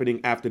stopped happening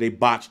after they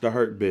botched the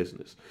Hurt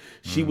Business.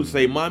 She would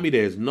say, Mommy,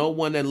 there's no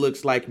one that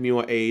looks like me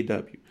on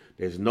AEW.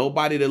 There's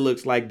nobody that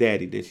looks like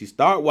Daddy. Then she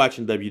started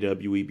watching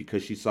WWE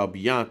because she saw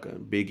Bianca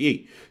and Big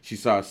E. She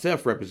saw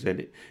herself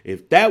represented.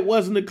 If that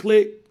wasn't a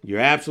click, you're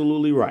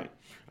absolutely right.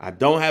 I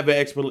don't have an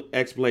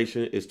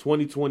explanation. It's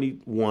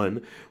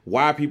 2021.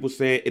 Why are people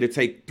saying it'll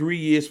take 3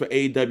 years for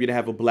AEW to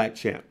have a black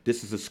champ?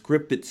 This is a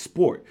scripted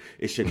sport.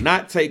 It should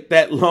not take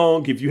that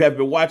long if you have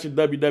been watching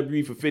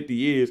WWE for 50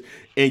 years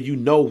and you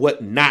know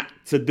what not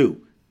to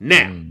do.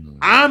 Now,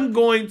 I'm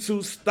going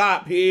to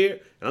stop here,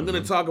 and I'm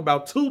going to talk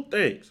about 2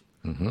 things.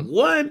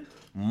 One,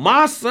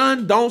 my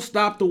son don't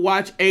stop to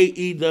watch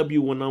AEW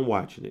when I'm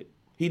watching it.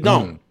 He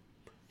don't.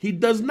 He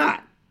does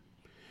not.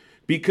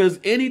 Because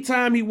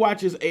anytime he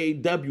watches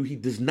AEW, he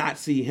does not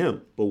see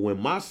him. But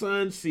when my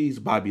son sees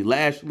Bobby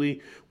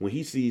Lashley, when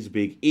he sees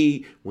Big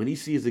E, when he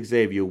sees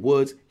Xavier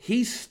Woods,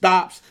 he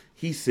stops,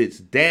 he sits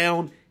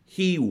down,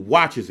 he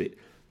watches it.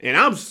 And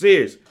I'm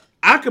serious.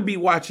 I could be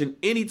watching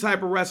any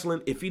type of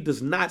wrestling. If he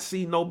does not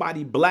see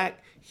nobody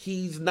black,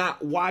 he's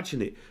not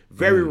watching it.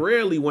 Very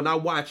rarely when I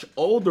watch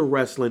older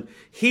wrestling,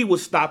 he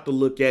would stop to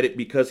look at it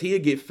because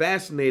he'd get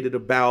fascinated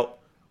about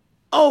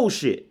old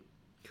shit.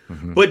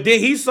 But then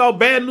he saw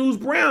Bad News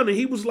Brown and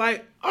he was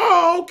like,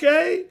 oh,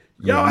 okay.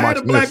 Y'all had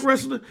a black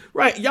wrestler.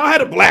 Right. Y'all had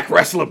a black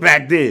wrestler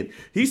back then.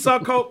 He saw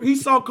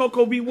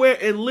Coco Beware,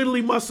 and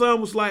literally my son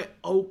was like,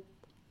 oh,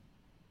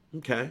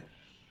 okay.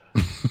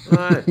 All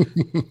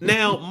right.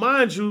 Now,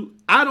 mind you,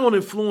 I don't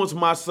influence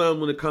my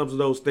son when it comes to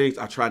those things.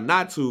 I try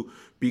not to,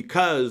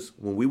 because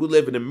when we were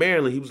living in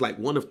Maryland, he was like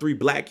one of 3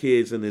 black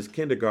kids in his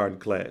kindergarten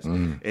class.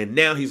 And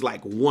now he's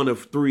like one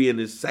of 3 in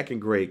his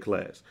 2nd grade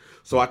class.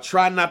 So I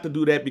try not to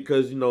do that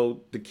because, you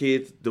know, the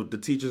kids, the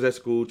teachers at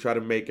school try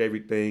to make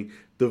everything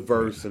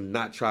diverse and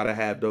not try to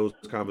have those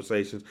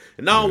conversations.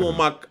 And I don't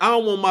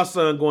want my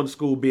son going to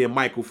school being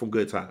Michael from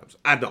Good Times.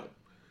 I don't.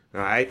 All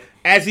right.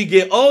 As he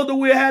get older,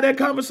 we'll have that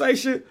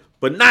conversation,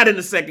 but not in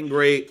the 2nd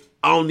grade.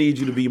 I don't need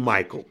you to be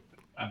Michael.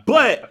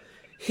 But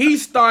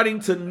he's starting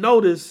to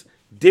notice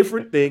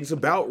different things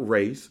about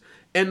race.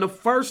 And the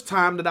first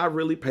time that I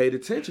really paid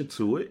attention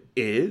to it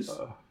is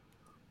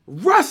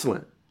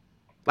wrestling.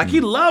 Like,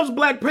 he loves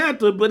Black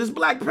Panther, but it's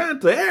Black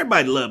Panther.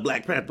 Everybody loves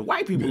Black Panther.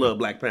 White people love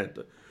Black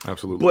Panther.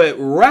 Absolutely. But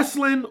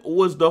wrestling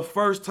was the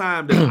first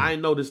time that I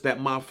noticed that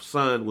my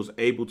son was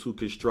able to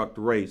construct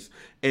race.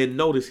 And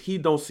notice he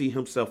don't see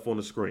himself on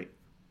the screen.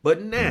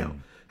 But now,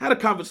 I had a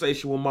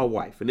conversation with my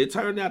wife, and it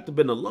turned out to have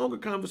been a longer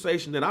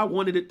conversation than I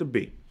wanted it to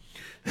be.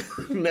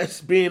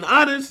 That's being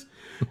honest,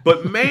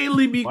 but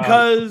mainly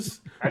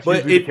because... That's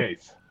usually the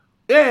case.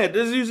 Yeah,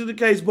 this is usually the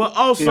case. But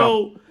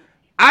also...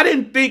 I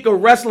didn't think a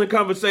wrestling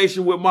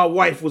conversation with my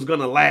wife was going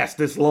to last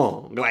this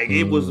long. Like,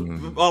 it was a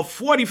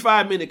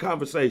 45-minute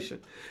conversation.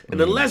 And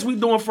unless we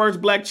doing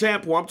First Black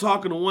Champ, or I'm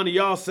talking to one of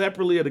y'all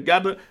separately or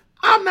together,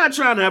 I'm not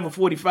trying to have a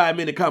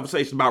 45-minute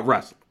conversation about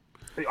wrestling.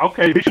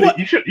 Okay,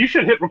 you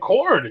should hit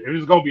record if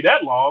it's going to be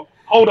that long.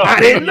 Hold up.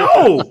 I didn't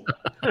know.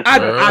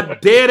 I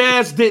dead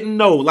ass didn't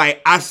know. Like,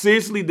 I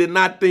seriously did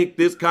not think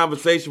this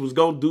conversation was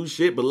going to do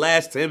shit but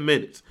last 10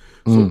 minutes.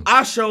 So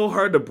I showed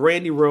her the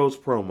Brandy Rose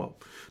promo.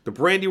 The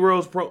Brandy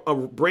Rose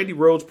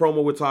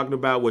promo we're talking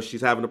about, where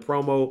she's having a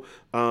promo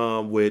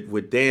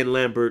with Dan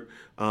Lambert,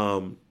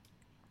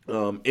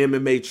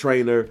 MMA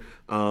trainer,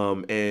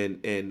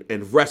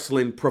 and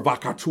wrestling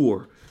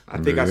provocateur. I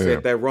think I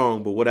said that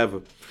wrong, but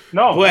whatever.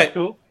 No, but, that's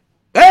cool.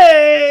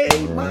 Hey,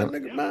 my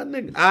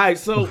nigga. All right,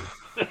 so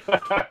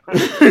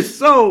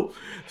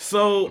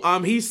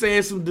he's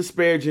saying some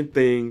disparaging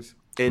things,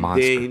 and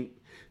then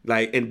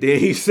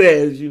he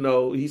says,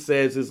 he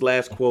says his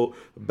last quote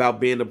about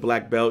being a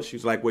black belt.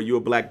 She's like, well, you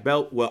a black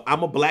belt? Well,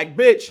 I'm a black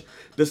bitch.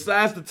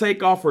 Decides to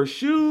take off her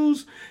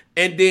shoes.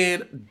 And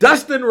then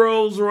Dustin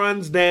Rhodes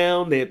runs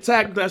down. They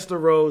attack Dustin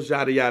Rhodes,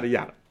 yada, yada,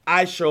 yada.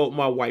 I showed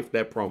my wife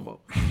that promo.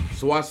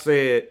 So I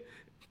said,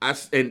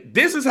 and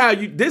this is how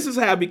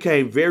it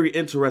became very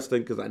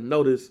interesting, because I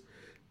noticed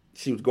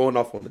she was going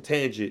off on a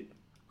tangent,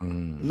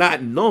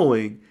 not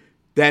knowing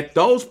that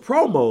those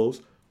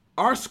promos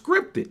are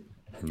scripted.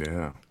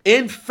 Yeah.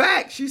 In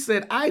fact, she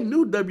said, I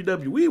knew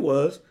WWE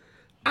was.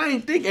 I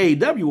didn't think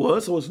AEW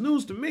was, so it's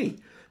news to me.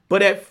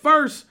 But at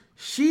first,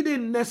 she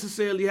didn't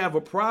necessarily have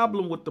a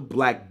problem with the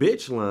black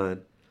bitch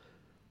line,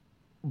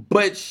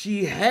 but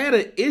she had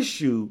an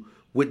issue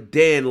with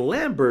Dan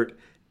Lambert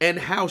and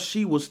how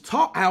he was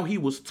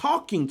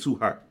talking to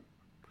her.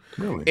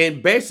 Really?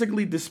 And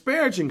basically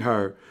disparaging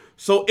her.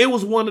 So it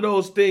was one of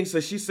those things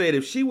that she said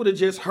if she would have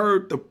just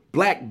heard the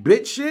black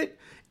bitch shit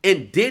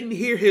and didn't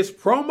hear his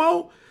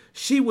promo,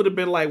 she would have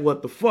been like,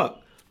 what the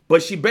fuck?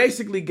 But she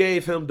basically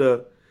gave him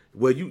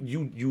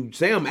you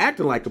say I'm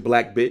acting like a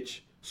black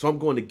bitch, so I'm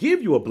going to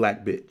give you a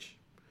black bitch.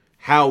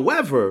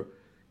 However,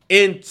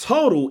 in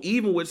total,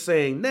 even with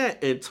saying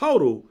that, in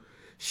total,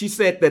 she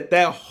said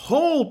that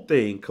whole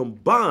thing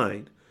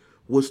combined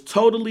was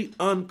totally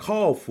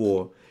uncalled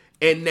for.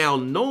 And now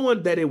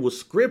knowing that it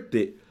was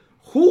scripted,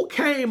 who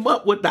came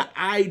up with the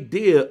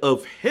idea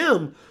of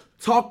him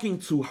talking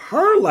to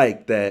her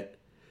like that?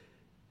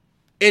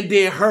 And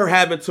then her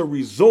having to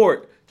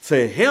resort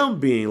to him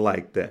being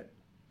like that.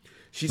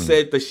 She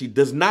said that she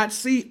does not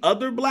see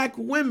other black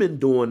women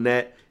doing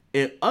that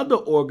in other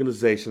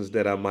organizations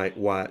that I might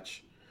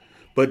watch.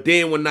 But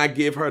then when I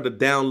give her the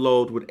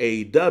download with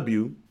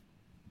AEW,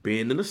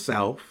 being in the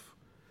South,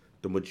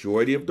 the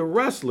majority of the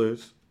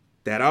wrestlers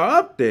that are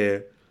up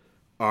there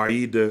are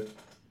either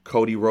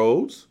Cody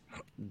Rhodes,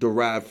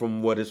 derived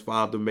from what his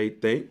father may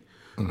think,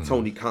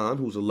 Tony Khan,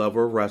 who's a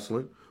lover of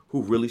wrestling,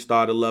 who really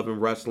started loving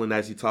wrestling,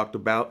 as he talked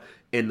about,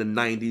 in the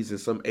 90s and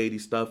some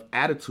 80s stuff,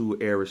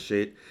 Attitude Era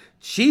shit.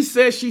 She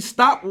says she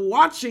stopped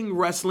watching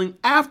wrestling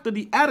after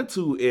the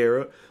Attitude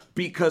Era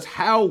because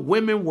how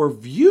women were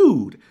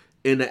viewed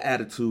in the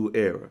Attitude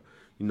Era.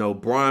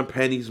 Braun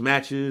Penny's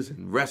matches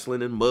and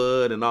wrestling in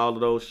mud and all of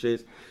those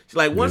shits. She's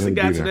like, once it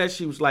got to that,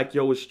 she was like,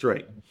 yo, it's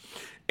straight.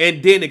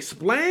 And then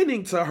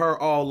explaining to her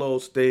all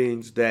those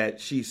things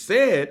that she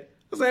said, I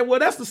was like, well,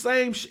 that's the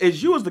same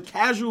as you as the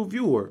casual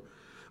viewer.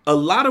 A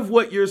lot of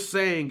what you're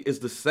saying is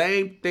the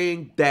same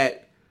thing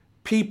that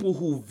people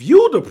who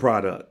view the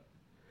product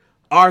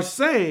are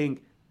saying,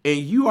 and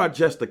you are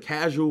just a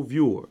casual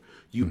viewer.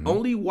 You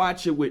only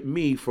watch it with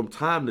me from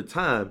time to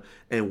time,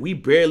 and we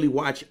barely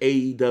watch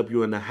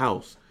AEW in the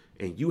house.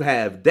 And you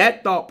have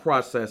that thought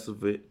process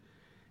of it,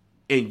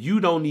 and you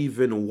don't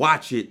even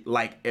watch it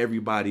like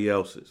everybody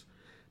else's.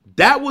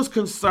 That was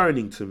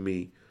concerning to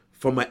me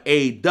from an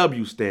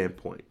AEW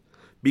standpoint.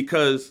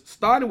 Because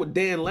starting with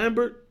Dan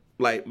Lambert,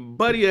 like,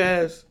 buddy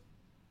ass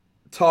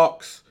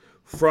talks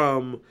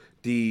from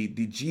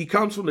he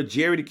comes from the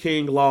Jerry the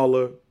King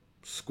Lawler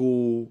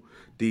school,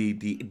 the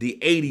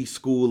 80s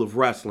school of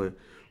wrestling,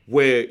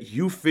 where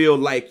you feel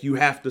like you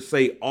have to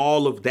say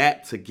all of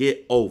that to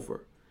get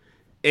over.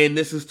 And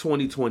this is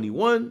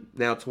 2021,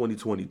 now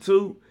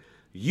 2022.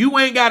 You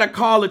ain't got to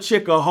call a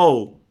chick a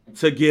hoe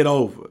to get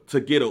over, to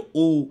get a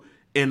ooh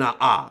and a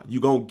ah. You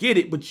gonna get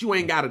it, but you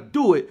ain't got to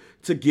do it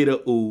to get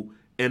a ooh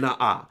and a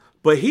ah.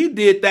 But he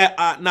did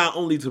that not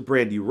only to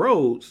Brandy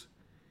Rhodes,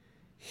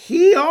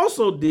 he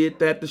also did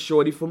that to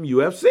Shorty from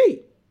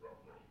UFC.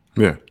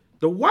 Yeah.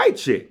 The white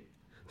chick.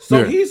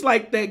 So he's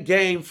like that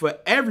game for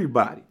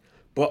everybody.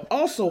 But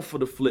also for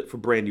the flip for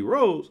Brandy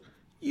Rhodes,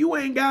 You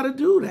ain't got to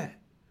do that.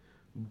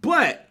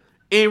 But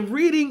in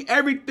reading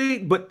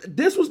everything, but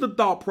this was the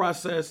thought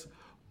process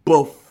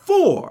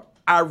before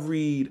I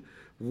read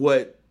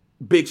what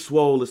Big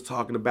Swole is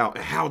talking about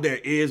and how there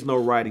is no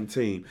writing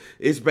team.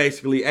 It's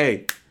basically,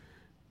 hey,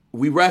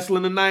 we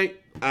wrestling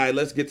tonight. All right,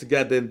 let's get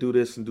together and do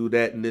this and do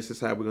that, and this is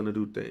how we're going to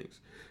do things.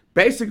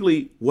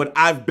 Basically, what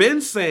I've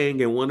been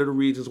saying, and one of the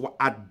reasons why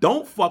I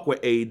don't fuck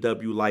with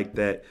AEW like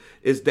that,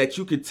 is that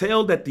you can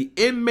tell that the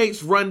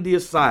inmates run the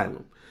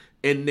asylum,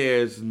 and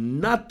there's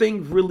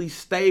nothing really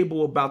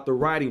stable about the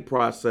writing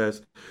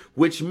process,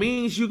 which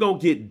means you're going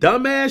to get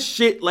dumbass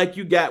shit like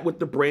you got with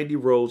the Brandy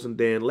Rose and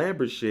Dan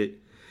Lambert shit,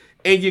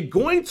 and you're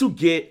going to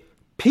get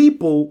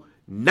people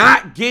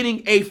not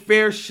getting a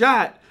fair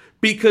shot,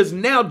 because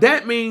now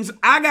that means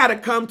I got to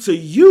come to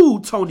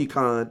you, Tony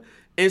Khan,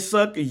 and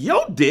suck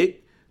your dick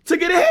to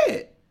get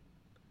ahead.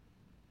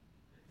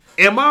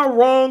 Am I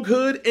wrong,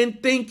 Hood, in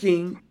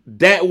thinking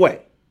that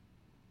way?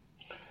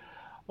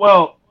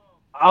 Well,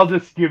 I'll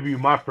just give you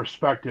my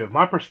perspective.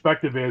 My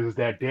perspective is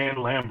that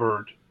Dan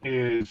Lambert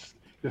is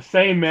the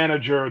same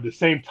manager, the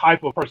same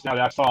type of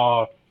personality I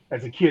saw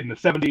as a kid in the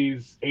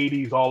 70s,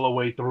 80s, all the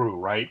way through,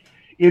 right?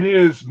 It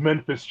is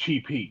Memphis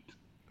Cheap Heat,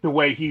 the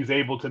way he's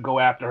able to go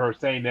after her,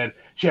 saying that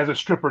she has a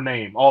stripper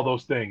name, all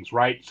those things,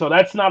 right? So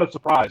that's not a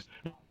surprise,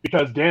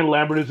 because Dan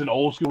Lambert is an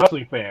old school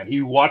wrestling fan.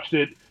 He watched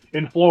it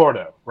in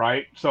Florida,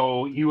 right?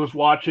 So he was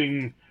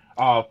watching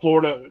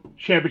Florida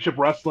Championship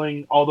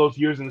Wrestling all those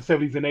years in the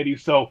 70s and 80s.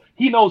 So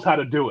he knows how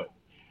to do it.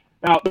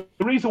 Now, the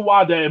reason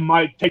why that it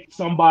might take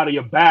somebody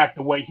aback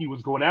the way he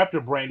was going after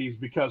Brandy is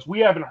because we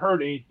haven't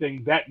heard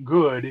anything that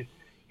good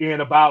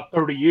in about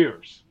 30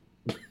 years.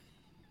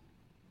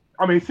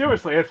 I mean,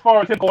 seriously, as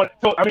far as him going,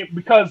 so I mean,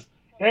 because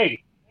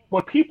hey,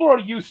 what people are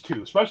used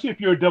to, especially if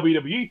you're a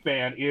WWE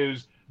fan,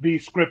 is the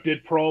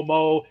scripted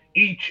promo,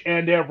 each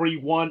and every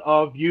one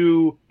of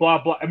you,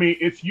 blah blah. I mean,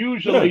 it's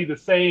usually the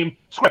same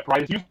script,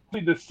 right? It's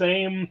usually the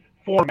same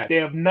format. They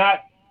have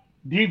not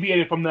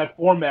deviated from that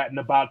format in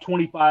about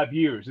 25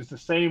 years. It's the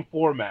same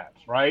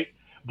formats, right?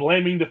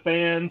 Blaming the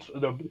fans,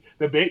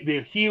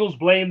 the heels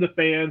blame the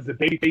fans, the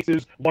baby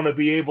faces want to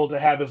be able to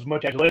have as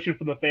much adulation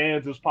from the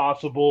fans as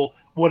possible,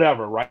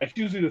 whatever, right? It's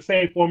usually the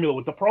same formula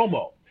with the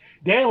promo.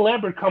 Dan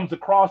Lambert comes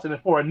across, and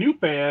for a new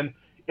fan,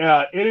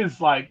 it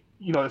is like,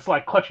 you know, it's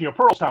like clutching your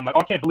pearls time. Like,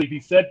 oh, I can't believe he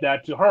said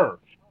that to her.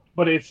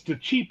 But it's the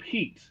cheap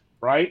heat,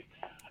 right?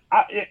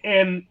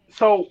 And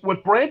so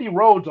with Brandy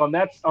Rhodes on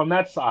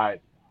that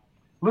side,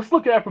 let's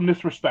look at it from this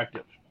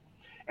perspective.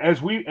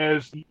 As we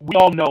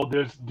all know,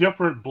 there's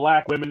different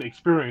black women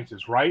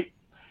experiences, right?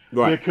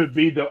 Right. There could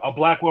be a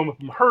black woman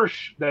from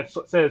Hirsch that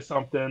says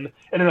something,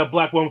 and then a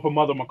black woman from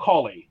Mother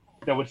McCauley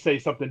that would say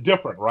something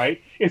different,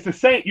 right? It's the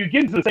same. You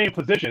get into the same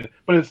position,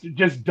 but it's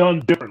just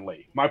done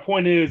differently. My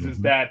point is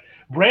that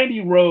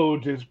Brandy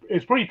Rhodes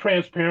is pretty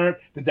transparent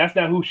that that's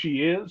not who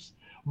she is,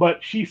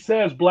 but she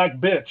says black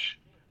bitch,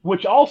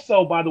 which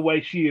also, by the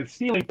way, she is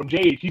stealing from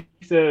Jade. She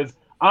says,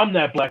 I'm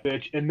that black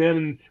bitch, and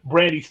then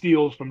Brandy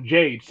steals from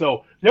Jade.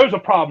 So there's a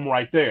problem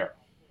right there,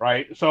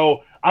 right?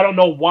 So I don't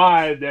know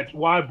why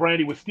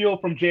Brandy would steal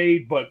from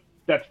Jade, but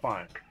that's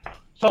fine.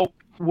 So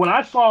when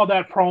I saw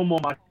that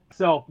promo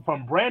myself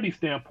from Brandy's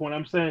standpoint,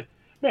 I'm saying,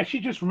 man, she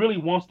just really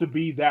wants to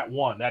be that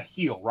one, that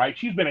heel, right?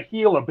 She's been a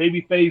heel or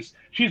baby face.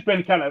 She's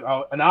been kind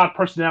of an odd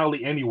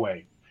personality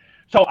anyway.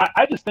 So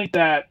I just think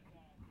that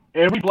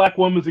every black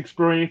woman's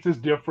experience is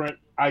different.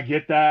 I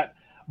get that.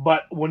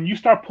 But when you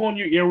start pulling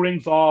your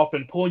earrings off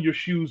and pulling your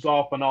shoes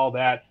off and all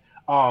that,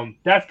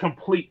 that's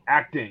complete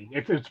acting.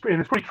 It's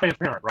pretty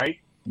transparent, right?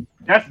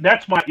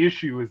 That's my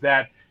issue, is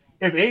that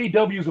if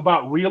AEW is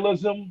about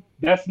realism,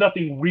 that's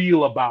nothing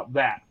real about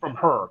that from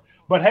her.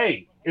 But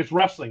hey, it's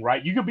wrestling,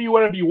 right? You can be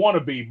whatever you want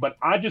to be, but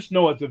I just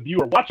know as a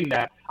viewer watching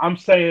that, I'm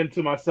saying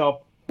to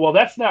myself, well,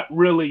 that's not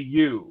really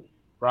you,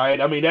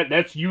 right? I mean,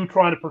 that's you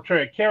trying to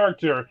portray a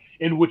character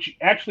in which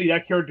actually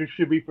that character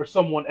should be for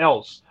someone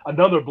else,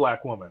 another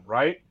black woman,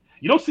 right?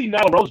 You don't see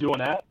Nyla Rose doing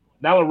that.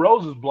 Nyla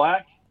Rose is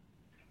black.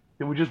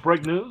 Did we just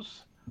break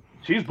news?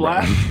 She's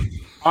black.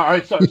 All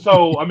right, so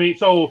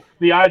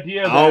the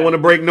idea that I don't want to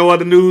break no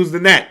other news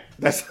than that.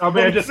 I'm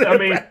just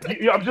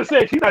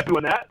saying she's not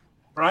doing that,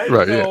 right?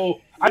 Right. So yeah.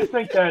 I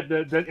think that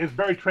it's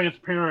very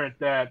transparent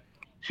that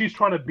she's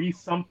trying to be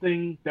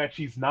something that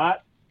she's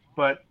not,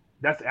 but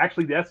that's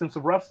actually the essence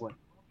of wrestling.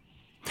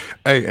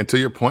 Hey, and to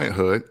your point,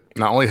 Hood,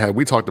 not only have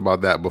we talked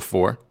about that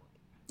before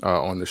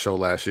on the show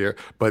last year,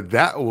 but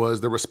that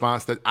was the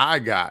response that I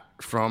got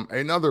from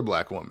another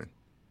black woman.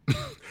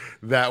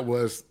 That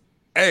was,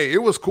 hey,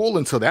 it was cool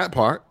until that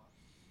part.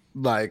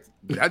 Like,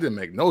 that didn't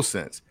make no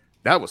sense.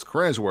 That was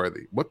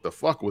cringeworthy. What the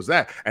fuck was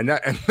that? And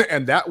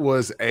that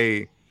was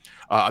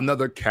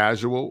another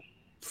casual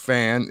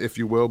fan, if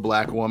you will,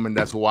 black woman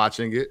that's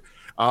watching it.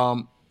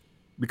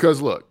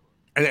 Because look,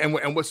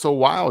 and what's so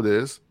wild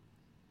is,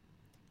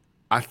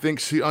 I think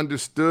she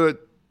understood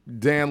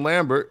Dan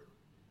Lambert,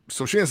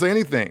 so she didn't say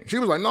anything. She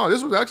was like, no,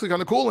 this was actually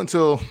kind of cool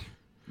until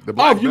the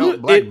black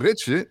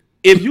bitch shit.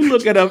 if you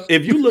look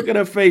at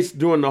her face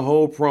during the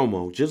whole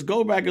promo, just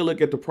go back and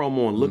look at the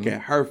promo and look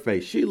at her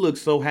face. She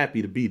looks so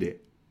happy to be there.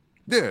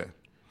 Yeah.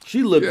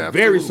 She looked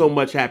so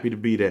much happy to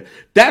be there.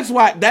 That's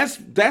why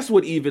that's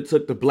what even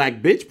took the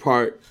black bitch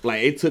part.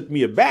 Like, it took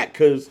me aback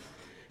because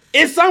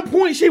at some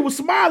point she was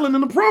smiling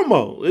in the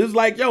promo. It's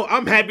like, yo,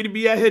 I'm happy to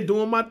be out here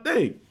doing my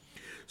thing.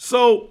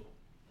 So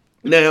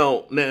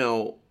now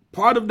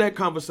part of that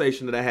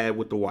conversation that I had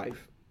with the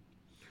wife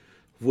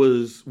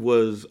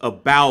was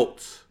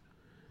about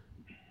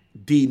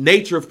the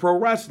nature of pro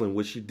wrestling,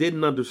 which she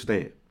didn't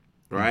understand,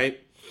 right?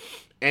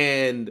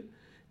 And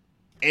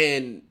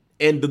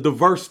the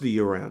diversity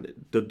around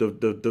it,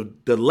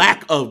 the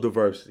lack of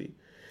diversity.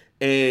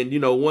 And, you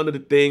know, one of the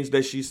things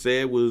that she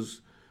said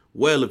was,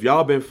 well, if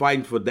y'all been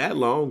fighting for that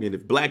long, and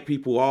if black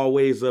people are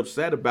always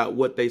upset about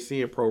what they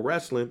see in pro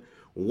wrestling,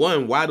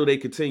 one, why do they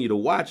continue to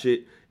watch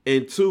it?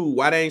 And two,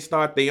 why they ain't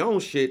start their own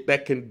shit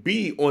that can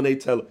be on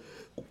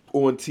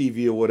on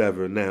TV or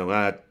whatever? Now,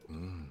 I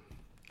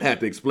have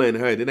to explain to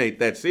her that it ain't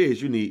that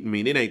serious. It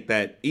ain't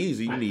that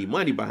easy. You need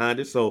money behind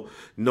it. So,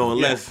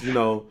 unless,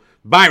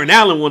 Byron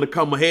Allen want to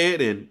come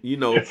ahead and,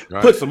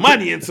 put some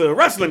money into a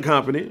wrestling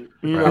company.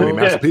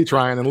 Master P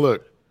trying and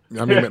look.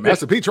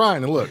 Master P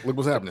trying and look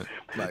what's happening.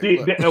 Like,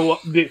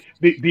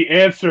 the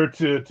answer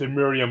to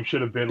Miriam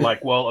should have been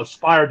like, well,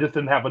 Aspire just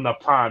didn't have enough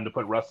time to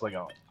put wrestling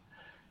on.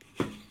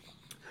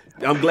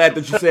 I'm glad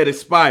that you said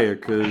Aspire,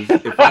 because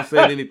if I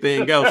said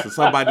anything else and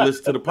somebody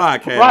listened to the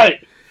podcast,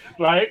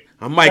 right,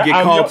 I might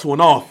get called to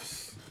an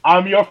office.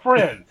 I'm your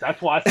friend. That's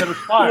why I said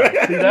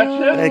Aspire. See that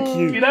shit? Thank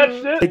you. See that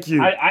shit? Thank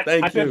you.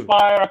 I said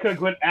Aspire. I could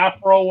have went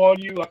Afro on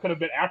you. I could have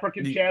been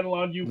African Channel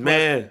on you.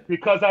 Man.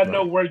 Because I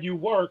know where you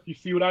work. You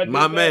see what I did?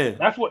 My man.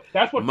 That's what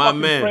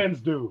fucking friends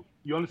do.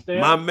 You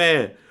understand? My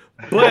man.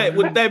 But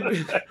with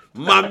that,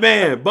 my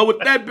man. But with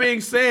that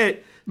being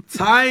said,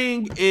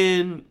 tying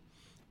in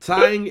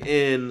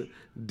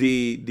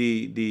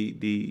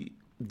the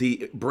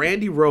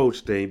Brandy Rhodes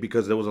thing,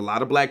 because there was a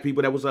lot of black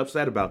people that was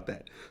upset about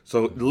that.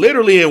 So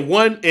literally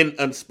in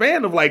a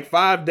span of like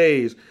 5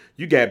 days,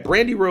 you got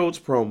Brandy Rhodes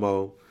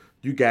promo,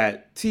 you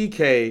got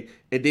TK,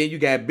 and then you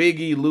got Big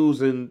E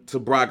losing to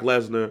Brock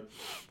Lesnar.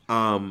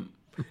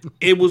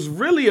 It was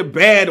really a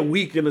bad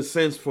week in a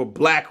sense for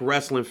black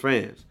wrestling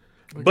fans.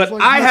 But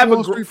I have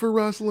a group for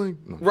wrestling,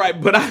 right?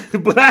 But I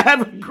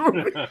have a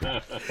group,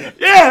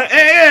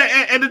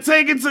 yeah, and to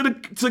take it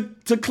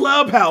to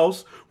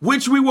Clubhouse,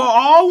 which we were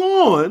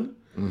all on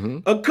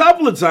a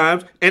couple of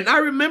times, and I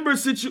remember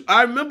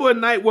a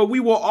night where we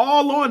were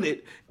all on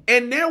it,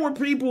 and there were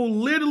people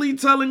literally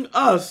telling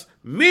us,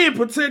 me in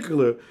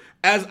particular,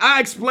 as I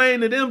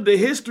explained to them the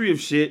history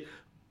of shit.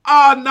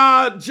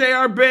 Nah,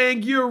 JR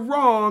Bang, you're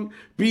wrong,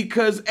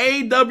 because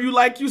AEW,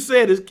 like you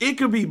said, it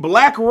could be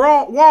Black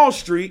Wall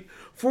Street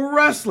for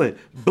wrestling.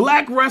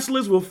 Black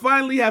wrestlers will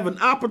finally have an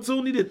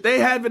opportunity that they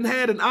haven't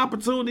had an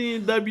opportunity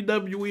in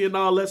WWE and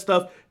all that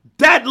stuff.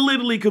 That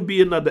literally could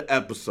be another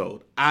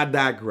episode. I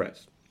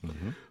digress.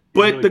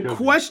 But really the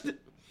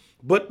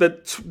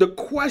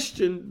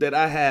question that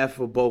I have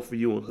for both of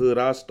you and Hood,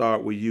 I'll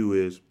start with you,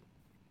 is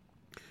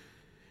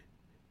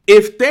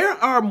if there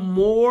are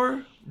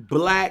more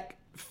black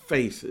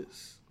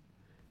faces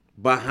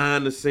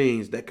behind the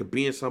scenes that could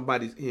be in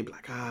somebody's head,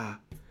 like,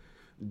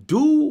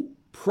 do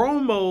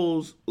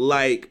promos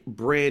like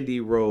Brandy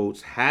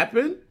Rhodes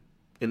happen?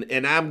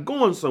 And I'm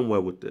going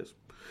somewhere with this.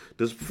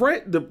 Does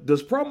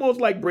promos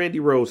like Brandy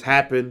Rhodes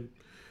happen?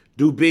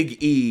 Do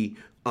Big E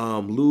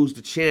lose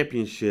the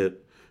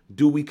championship?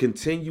 Do we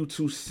continue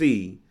to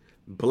see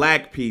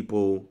black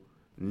people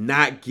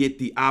not get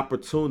the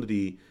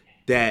opportunity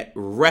that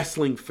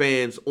wrestling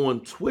fans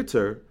on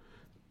Twitter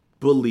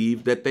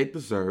believe that they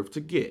deserve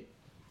to get?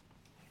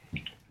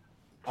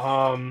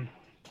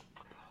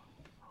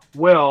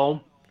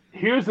 Well,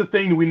 here's the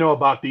thing that we know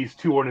about these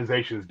two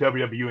organizations,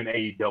 WWE and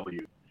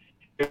AEW,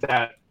 is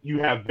that you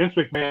have Vince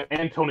McMahon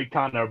and Tony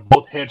Khan are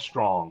both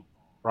headstrong,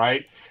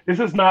 right? This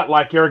is not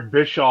like Eric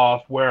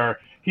Bischoff, where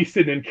he's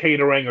sitting in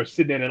catering or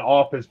sitting in an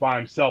office by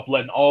himself,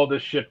 letting all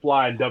this shit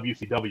fly in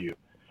WCW.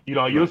 You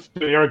listen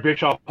to Eric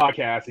Bischoff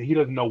podcast, and he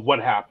doesn't know what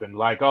happened.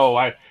 Like,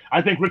 I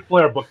think Ric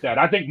Flair booked that.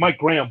 I think Mike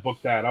Graham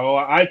booked that. Oh,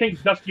 I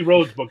think Dusty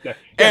Rhodes booked that.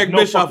 Eric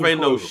Bischoff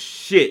ain't no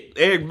shit.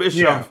 Eric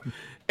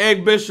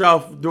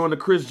Bischoff during the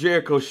Chris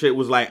Jericho shit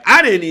was like,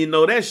 I didn't even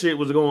know that shit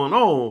was going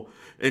on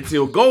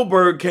until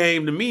Goldberg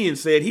came to me and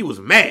said he was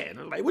mad.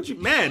 I'm like, what you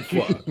mad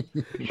for?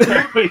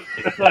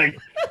 Like,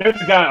 this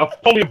guy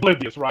totally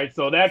oblivious, right?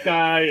 So that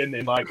guy and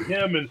then like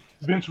him and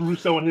Vince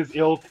Russo and his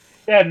ilk,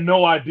 they had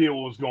no idea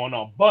what was going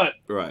on. But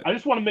I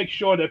just want to make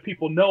sure that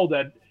people know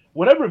that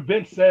whatever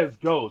Vince says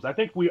goes. I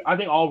think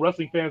all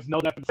wrestling fans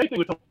know that. But same thing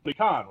with Tony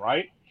Khan,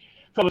 right?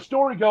 So the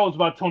story goes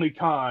about Tony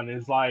Khan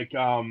is like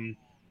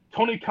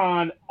Tony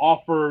Khan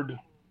offered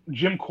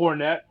Jim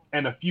Cornette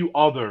and a few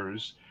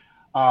others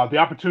the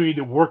opportunity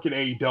to work at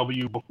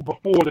AEW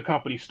before the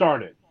company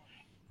started.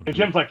 And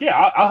Jim's like, yeah,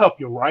 I'll help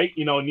you, right?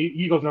 And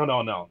he goes,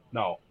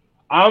 no.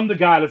 I'm the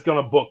guy that's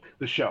going to book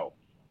the show.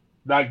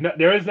 Like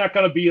there is not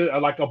going to be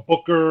like a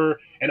booker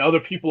and other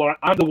people are.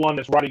 I'm the one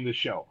that's writing the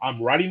show.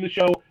 I'm writing the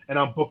show and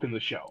I'm booking the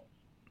show.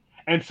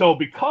 And so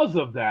because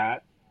of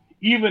that,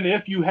 even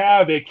if you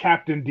have a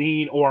Captain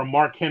Dean or a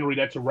Mark Henry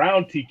that's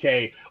around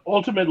TK,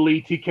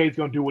 ultimately TK is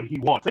going to do what he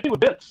wants. Same thing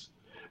with Vince.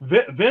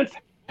 Vince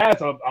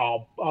has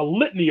a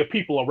litany of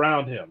people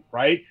around him,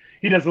 right?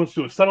 He doesn't listen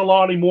to his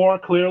son-in-law anymore,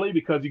 clearly,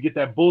 because you get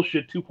that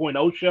bullshit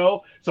 2.0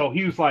 show. So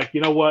he was like, you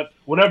know what?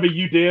 Whatever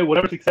you did,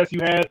 whatever success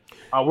you had,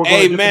 we're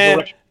going to man,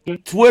 direction.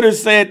 Twitter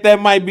said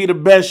that might be the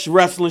best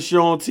wrestling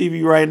show on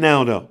TV right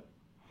now, though.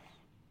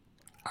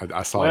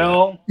 I saw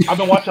that. I've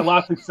been watching a lot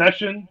of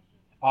Succession,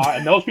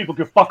 and those people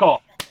can fuck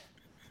off.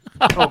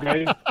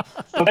 Okay?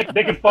 So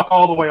they can fuck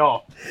all the way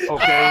off.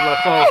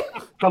 Okay?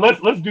 So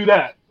let's do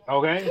that.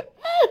 Okay?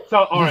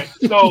 So, all right.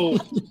 So...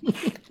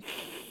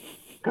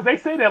 Because they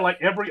say that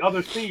like every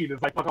other scene is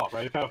like fuck off,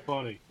 right? It's kind of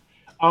funny.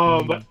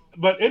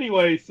 But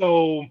anyway,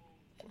 so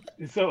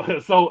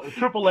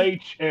Triple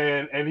H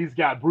and he's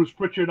got Bruce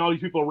Pritchard and all these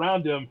people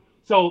around him.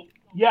 So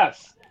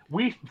yes,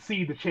 we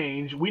see the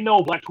change. We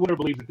know Black Twitter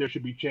believes that there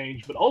should be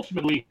change, but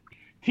ultimately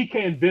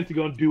TK and Vince are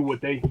going to do what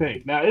they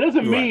think. Now it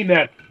doesn't mean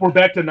that we're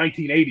back to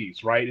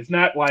 1980s, right? It's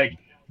not like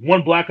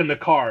one black on the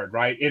card,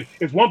 right?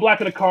 It's one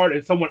black on the card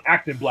and someone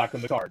acting black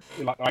on the card.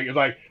 It's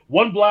like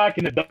one black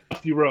and then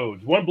Dusty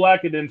Rhodes, one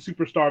black and then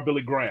superstar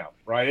Billy Graham,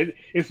 right?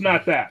 It's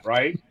not that,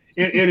 right?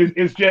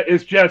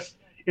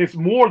 It's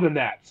more than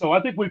that. So I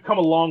think we've come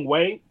a long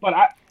way. But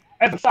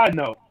as a side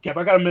note, Kev,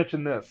 I got to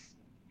mention this.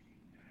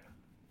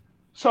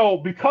 So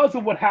because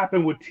of what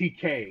happened with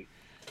TK,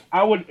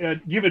 I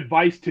would give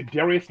advice to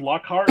Darius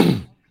Lockhart.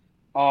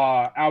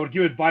 I would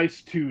give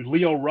advice to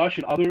Leo Rush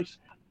and others.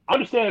 I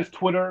understand it's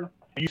Twitter.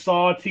 You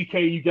saw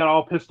TK, you got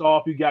all pissed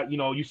off.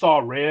 You saw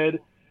red,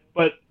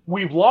 but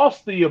we've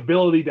lost the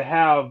ability to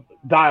have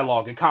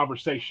dialogue and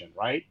conversation,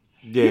 right?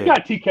 Yeah. You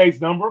got TK's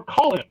number,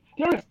 call him.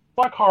 Darius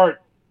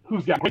Lockhart,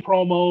 who's got great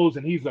promos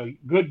and he's a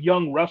good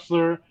young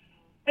wrestler.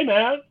 Hey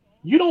man,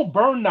 you don't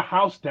burn the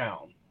house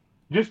down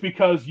just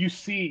because you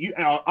see.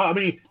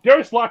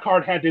 Darius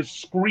Lockhart had this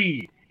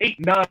screed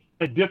 8-9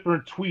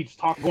 different tweets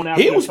going out.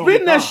 He was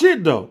spitting that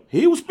shit though.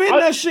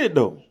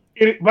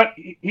 But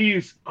he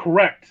is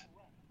correct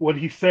what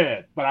he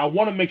said, but I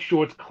want to make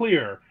sure it's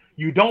clear.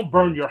 You don't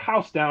burn your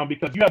house down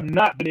because you have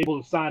not been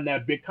able to sign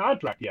that big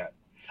contract yet.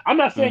 I'm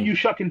not saying you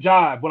shuck and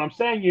jive. What I'm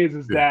saying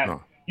is that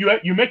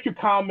you make your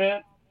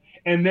comment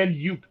and then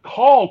you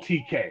call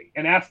TK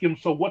and ask him,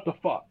 so what the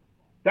fuck?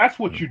 That's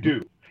what you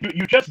do.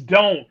 You just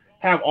don't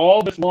have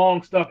all this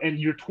long stuff and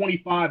you're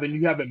 25 and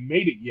you haven't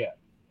made it yet.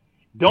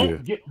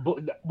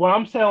 What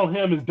I'm telling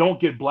him is don't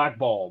get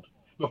blackballed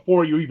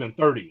before you're even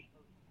 30.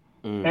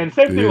 And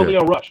same thing with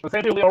Leo Rush.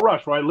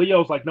 Right?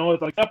 Leo's like, no,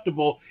 it's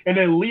unacceptable. And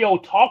then Leo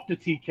talked to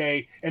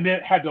TK and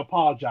then had to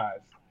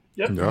apologize.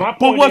 My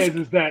point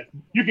is that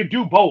you can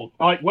do both.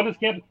 Like, what is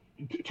Camp?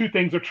 Two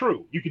things are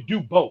true. You can do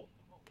both.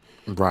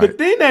 Right. The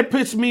thing that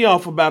pissed me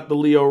off about the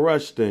Leo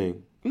Rush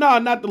thing,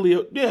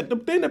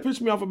 the thing that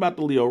pissed me off about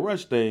the Leo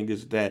Rush thing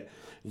is that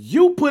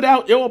you put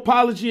out your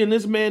apology and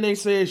this man ain't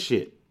said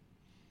shit.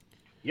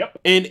 Yep.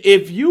 And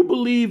if you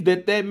believe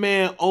that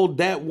man owed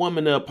that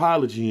woman an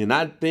apology, and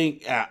I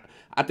think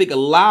a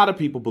lot of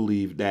people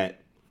believe that,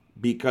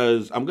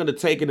 because I'm going to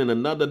take it in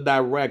another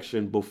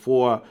direction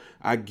before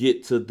I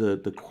get to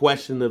the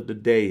question of the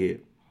day here.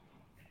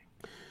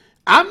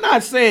 I'm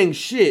not saying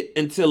shit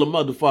until a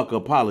motherfucker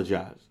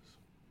apologizes.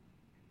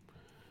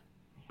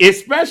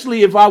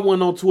 Especially if I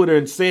went on Twitter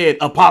and said,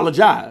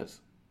 apologize.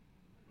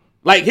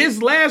 Like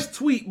his last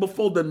tweet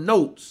before the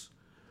notes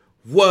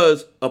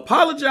was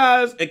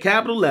apologize in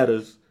capital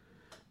letters,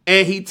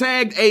 and he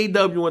tagged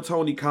AEW and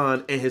Tony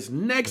Khan, and his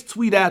next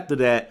tweet after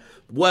that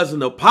was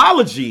an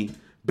apology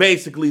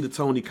basically to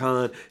Tony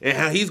Khan and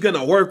how he's going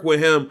to work with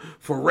him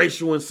for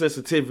racial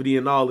insensitivity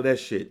and all of that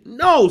shit.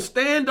 No,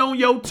 stand on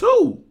your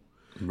two.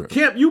 Right.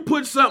 Kemp, you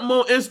put something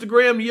on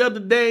Instagram the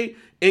other day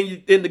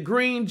in the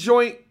green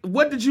joint.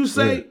 What did you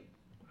say?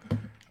 Yeah.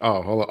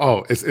 Oh, hold on.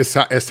 Oh,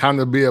 it's time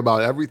to be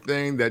about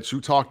everything that you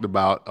talked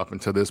about up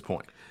until this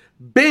point.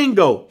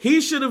 Bingo.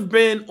 He should have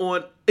been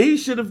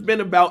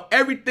about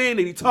everything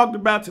that he talked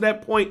about to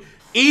that point.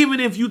 Even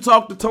if you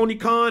talk to Tony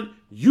Khan,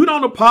 you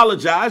don't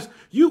apologize.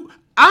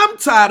 I'm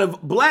tired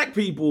of black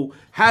people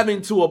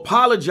having to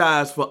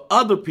apologize for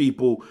other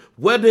people,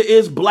 whether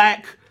it's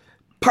black,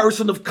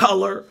 person of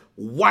color,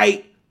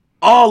 white,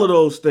 all of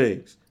those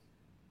things.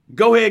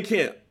 Go ahead,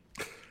 Kemp.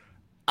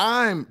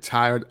 I'm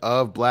tired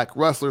of black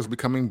wrestlers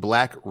becoming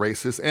black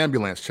racist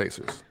ambulance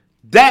chasers.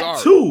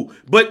 Too,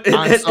 but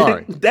I'm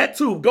sorry. That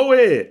too. Go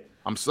ahead.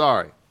 I'm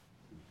sorry.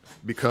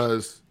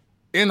 Because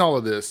in all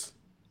of this,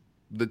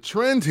 the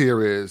trend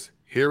here is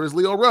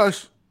Leo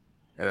Rush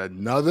at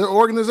another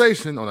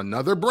organization on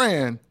another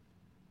brand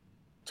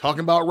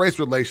talking about race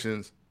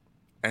relations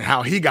and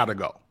how he got to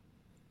go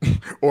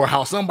or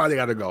how somebody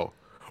got to go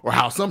or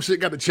how some shit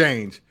got to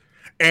change.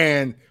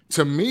 And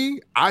to me,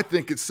 I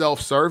think it's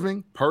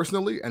self-serving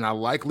personally, and I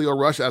like Leo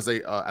Rush as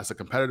a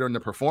competitor and a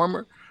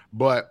performer.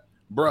 But,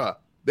 bruh,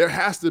 there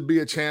has to be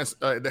a chance.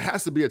 There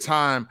has to be a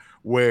time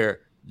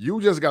where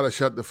you just got to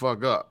shut the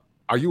fuck up.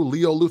 Are you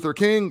Leo Luther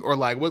King or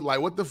like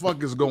what the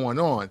fuck is going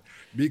on?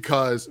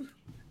 Because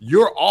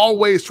you're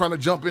always trying to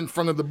jump in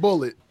front of the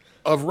bullet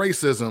of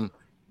racism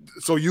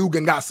so you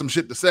can got some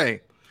shit to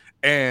say.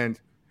 And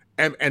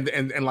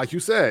like you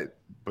said,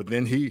 but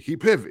then he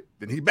pivot,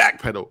 then he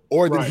backpedal,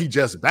 or then he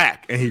just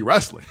back and he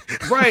wrestling.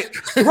 Right.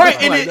 And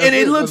like,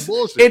 it looks,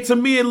 and to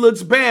me it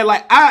looks bad.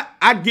 Like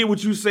I get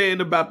what you're saying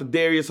about the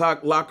Darius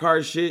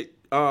Lockhart shit,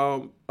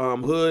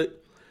 Hood.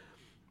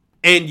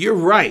 And you're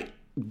right.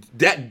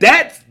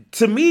 That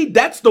to me,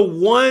 that's the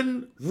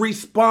one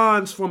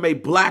response from a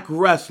black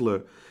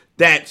wrestler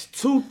that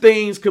two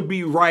things could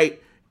be right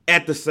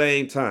at the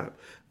same time.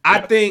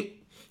 I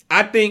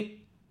think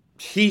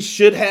he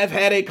should have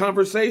had a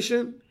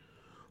conversation,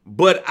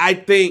 but I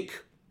think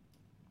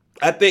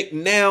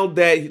now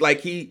that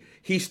like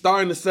he's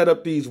starting to set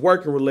up these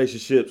working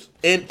relationships,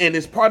 and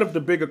it's part of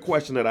the bigger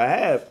question that I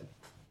have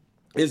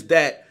is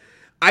that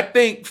I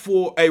think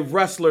for a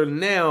wrestler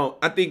now,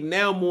 I think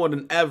now more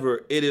than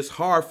ever, it is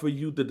hard for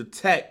you to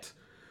detect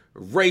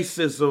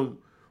racism,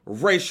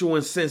 racial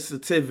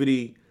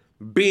insensitivity,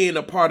 being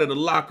a part of the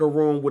locker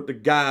room with the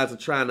guys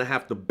and trying to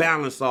have to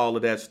balance all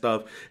of that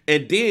stuff.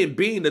 And then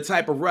being the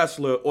type of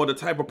wrestler or the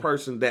type of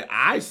person that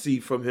I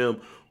see from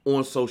him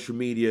on social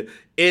media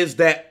is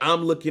that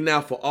I'm looking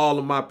out for all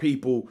of my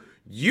people.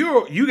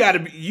 You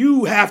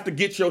have to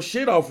get your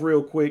shit off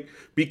real quick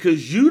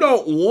because you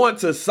don't want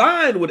to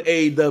sign with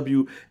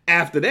AEW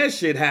after that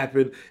shit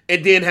happened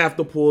and then have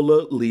to pull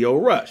a Leo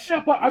Rush.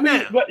 Yeah, but I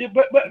mean, but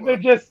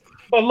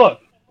look,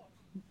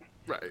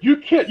 right. You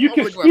can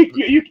speak.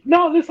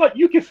 It's like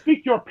you can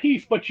speak your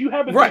piece, but you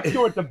haven't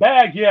secured the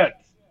bag yet.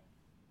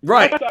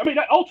 Right. I mean,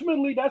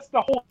 ultimately, that's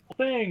the whole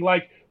thing.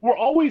 Like, we're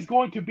always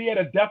going to be at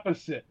a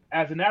deficit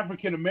as an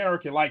African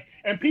American. Like,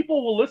 and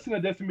people will listen to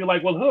this and be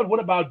like, "Well, Hood,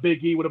 what about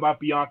Big E? What about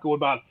Bianca? What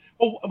about?"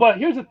 But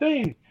here's the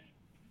thing: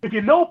 if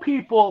you know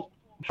people,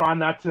 I'm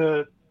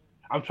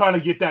trying to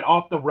get that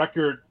off the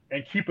record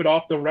and keep it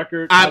off the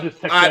record.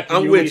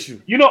 I'm with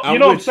you. You know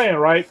what I'm saying,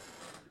 right?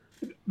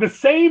 The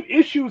same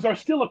issues are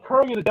still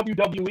occurring in the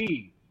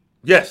WWE.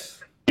 Yes.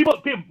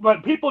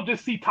 People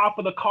just see top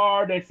of the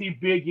card. They see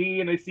Big E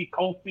and they see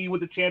Kofi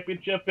with the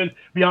championship and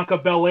Bianca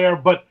Belair.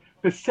 But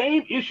the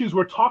same issues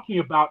we're talking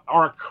about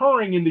are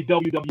occurring in the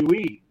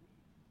WWE.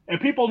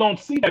 And people don't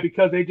see that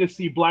because they just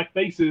see black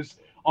faces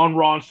on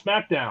Raw and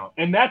SmackDown.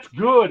 And that's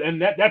good. And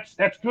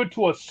that's good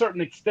to a certain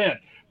extent.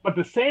 But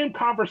the same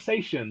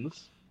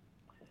conversations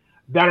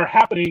that are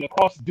happening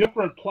across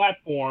different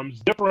platforms,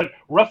 different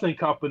wrestling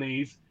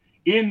companies,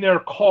 in their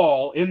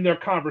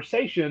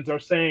conversations are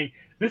saying,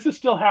 this is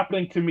still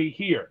happening to me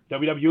here,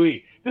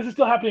 WWE. This is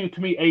still happening to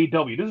me,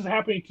 AEW. This is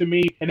happening to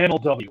me in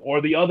MLW or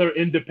the other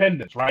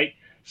independents, right?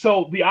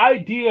 So the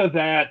idea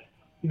that,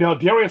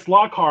 Darius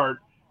Lockhart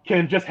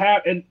can just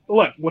have, and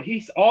look,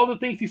 all the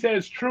things he said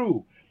is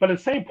true. But at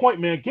the same point,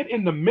 man, get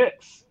in the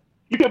mix.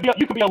 You can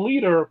be a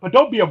leader, but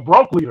don't be a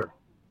broke leader.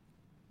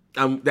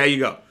 There you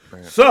go.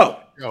 Man. So.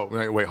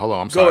 Wait, hold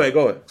on. I'm sorry.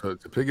 Go ahead. To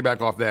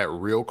piggyback off that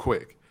real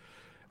quick.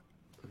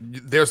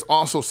 There's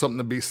also something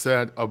to be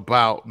said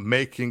about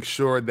making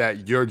sure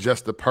that you're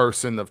just a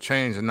person of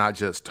change and not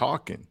just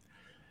talking.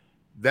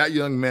 That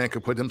young man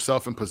could put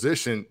himself in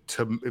position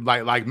to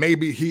like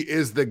maybe he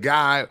is the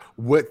guy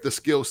with the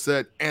skill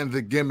set and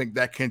the gimmick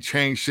that can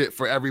change shit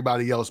for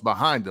everybody else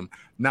behind him,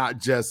 not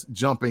just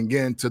jumping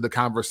into the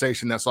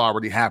conversation that's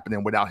already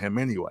happening without him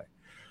anyway.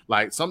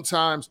 Like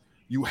sometimes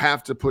you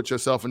have to put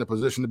yourself in a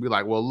position to be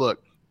like, well,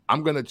 look,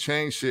 I'm going to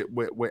change shit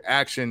with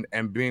action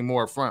and being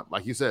more upfront.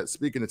 Like you said,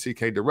 speaking to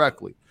TK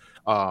directly,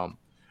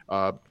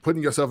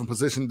 putting yourself in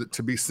position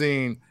to be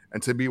seen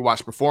and to be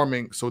watched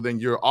performing. So then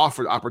you're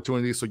offered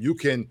opportunities so you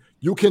can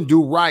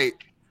do right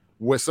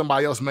where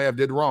somebody else may have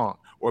did wrong.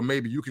 Or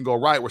maybe you can go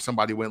right where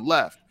somebody went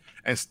left.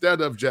 Instead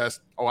of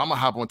just, I'm going to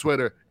hop on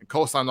Twitter and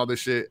co-sign all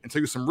this shit and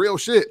tell you some real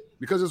shit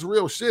because it's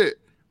real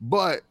shit.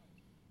 But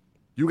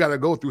you got to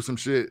go through some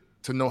shit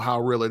to know how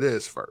real it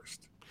is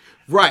first.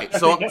 Right.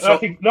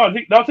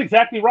 That's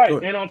exactly right.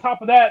 And on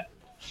top of that,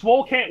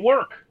 Swole can't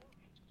work.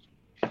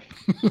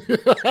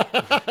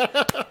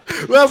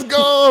 Let's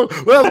go.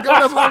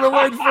 That's what I've been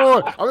waiting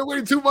for. I've been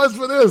waiting 2 months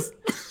for this.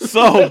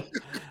 So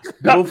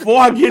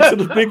before I get to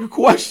the bigger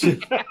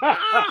question,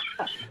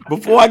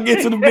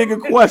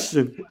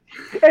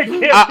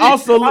 I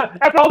also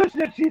after all this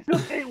shit, she still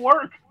can't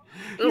work.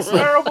 It's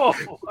terrible.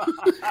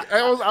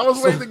 I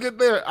was waiting to get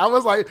there. I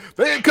was like,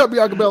 they didn't cut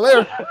Bianca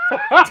Belair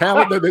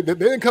talent. They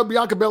didn't cut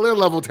Bianca Belair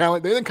level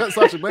talent. They didn't cut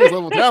Sasha Banks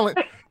level talent.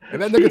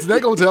 And that nigga today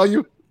gonna tell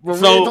you. But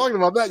we ain't talking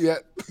about that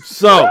yet.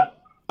 So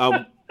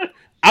I'm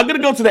gonna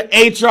go to the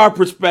HR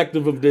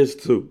perspective of this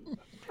too.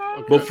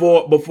 Okay.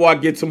 Before I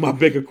get to my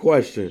bigger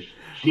question.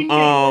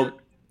 And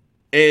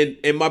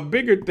my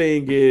bigger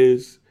thing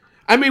is,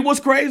 I mean, what's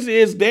crazy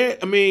is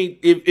that, I mean,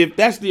 if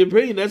that's the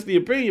opinion, that's the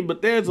opinion.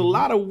 But there's a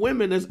lot of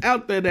women that's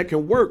out there that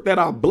can work that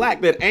are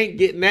black that ain't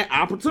getting that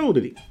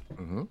opportunity.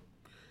 Mm-hmm.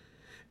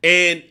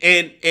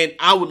 And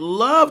I would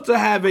love to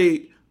have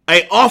a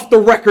a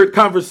off-the-record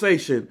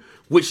conversation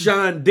with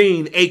Sean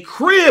Dean, a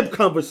crib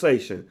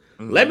conversation.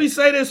 Let me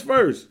say this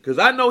first, because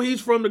I know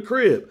he's from the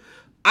crib.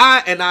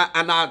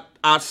 I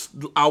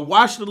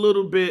watched a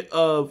little bit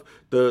of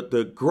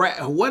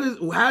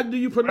how do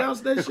you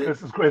pronounce that shit?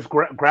 It's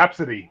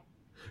Grapsody.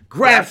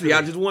 Grapsody.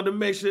 I just wanted to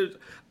make sure.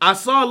 I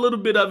saw a little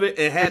bit of it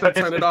and had to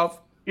turn it off.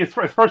 It's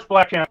first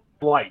Black Channel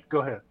Light. Go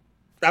ahead.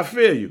 I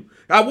feel you.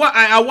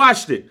 I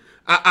watched it.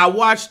 I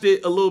watched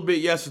it a little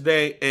bit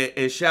yesterday,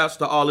 and shouts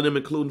to all of them,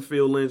 including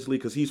Phil Lindsley,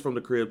 because he's from the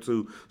crib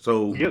too.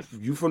 So yes.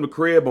 You from the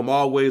crib, I'm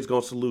always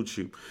gonna salute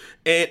you.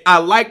 And I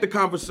like the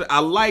conversation. I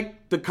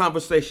like the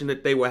conversation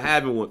that they were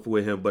having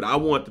with him, but I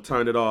want to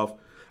turn it off.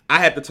 I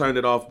had to turn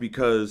it off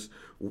because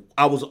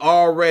I was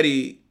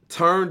already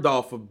turned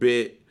off a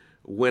bit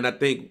when I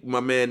think my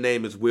man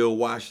name is Will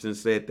Washington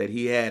said that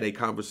he had a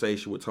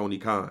conversation with Tony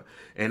Khan,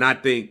 and I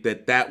think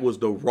that was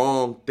the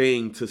wrong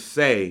thing to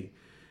say,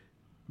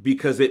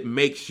 because it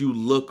makes you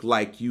look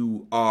like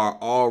you are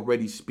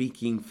already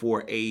speaking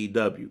for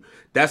AEW.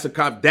 That's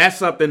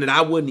something that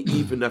I wouldn't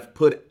even have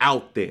put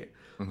out there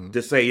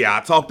to say, yeah, I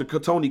talked to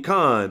Tony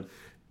Khan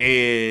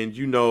and,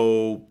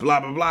 blah,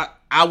 blah, blah.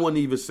 I wouldn't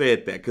even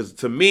said that, because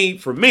for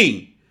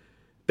me,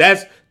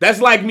 that's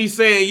like me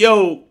saying,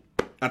 yo,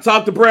 I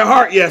talked to Bret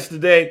Hart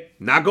yesterday.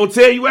 Not gonna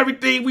tell you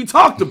everything we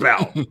talked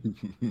about.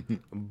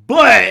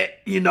 But,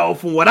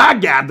 from what I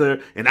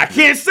gather, and I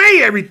can't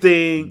say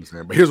everything.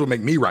 But here's what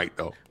make me right,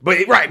 though.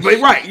 But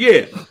right,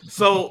 yeah.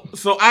 So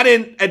I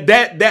didn't, at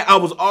that I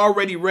was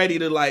already ready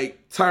to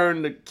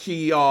turn the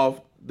key off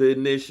the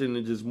ignition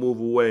and just move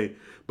away.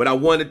 But I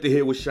wanted to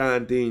hear what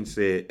Sean Dean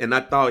said, and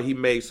I thought he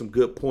made some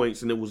good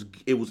points, and it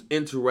was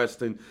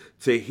interesting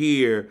to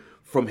hear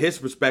from his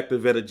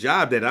perspective at a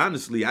job that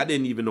honestly I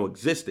didn't even know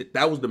existed.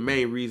 That was the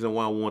main reason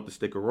why I wanted to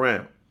stick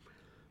around.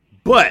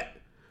 But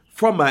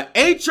from an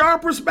HR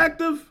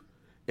perspective,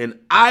 and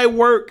I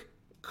work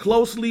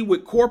closely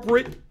with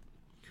corporate,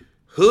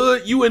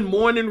 Hood, you in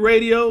morning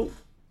radio,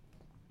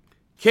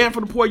 Camp for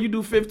the Poor, you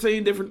do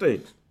 15 different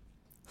things.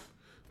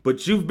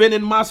 But you've been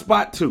in my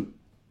spot too.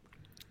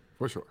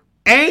 For sure.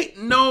 Ain't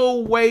no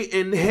way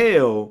in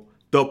hell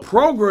the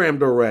program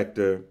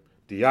director,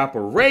 the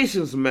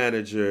operations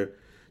manager,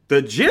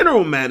 the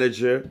general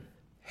manager,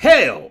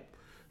 hell,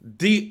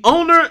 the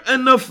owner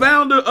and the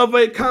founder of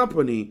a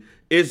company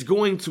is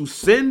going to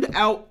send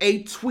out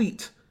a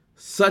tweet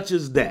such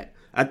as that.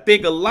 I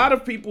think a lot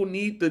of people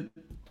need to,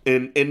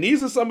 and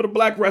these are some of the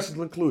black wrestlers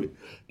included,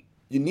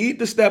 you need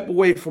to step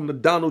away from the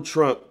Donald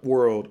Trump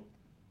world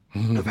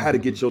of how to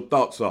get your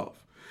thoughts off.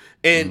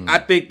 And I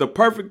think the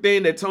perfect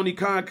thing that Tony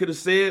Khan could have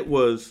said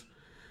was,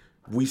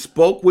 we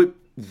spoke with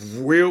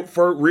real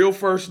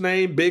first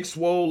name, Big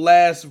Swole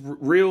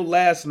real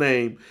last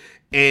name,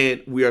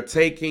 and we are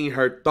taking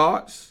her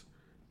thoughts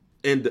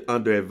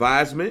under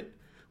advisement.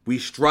 We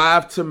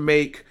strive to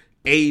make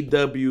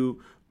AEW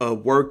a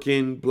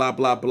working blah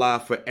blah blah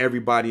for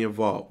everybody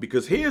involved.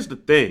 Because here's the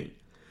thing,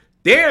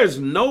 there's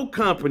no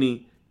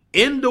company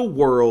in the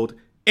world,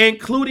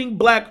 including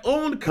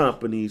black-owned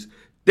companies,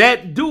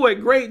 that do a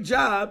great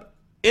job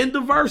in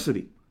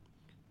diversity.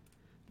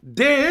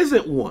 There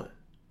isn't one.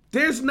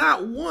 There's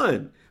not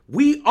one.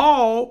 We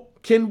all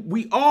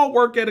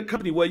work at a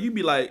company where you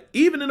be like,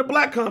 even in a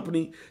black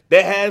company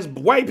that has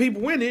white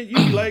people in it, you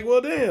be like,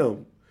 well,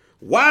 damn,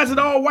 why is it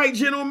all white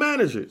general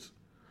managers?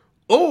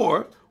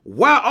 Or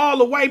why all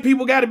the white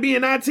people got to be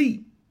in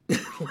IT?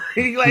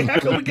 Like, how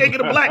come we can't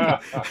get a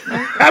black?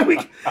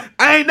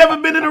 I ain't never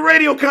been in a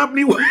radio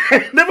company. I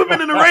ain't never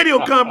been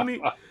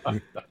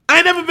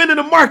in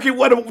a market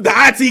where the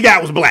IT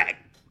guy was black.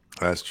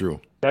 That's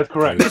true. That's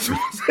correct. That's what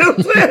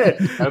I'm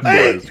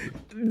saying.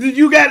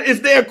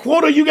 Is there a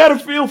quota you got to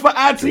fill for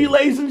IT,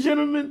 ladies and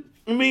gentlemen?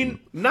 I mean,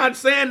 not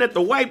saying that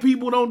the white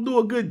people don't do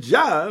a good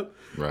job,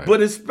 right,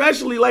 but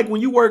especially like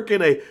when you work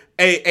in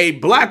a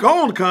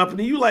black-owned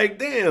company, you like,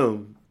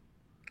 damn,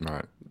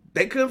 right,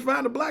 they couldn't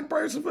find a black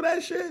person for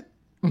that shit.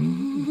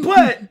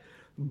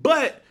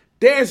 But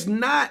there's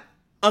not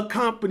a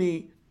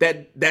company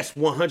that's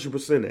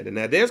 100% that. And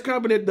now there's a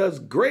company that does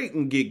great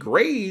and get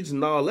grades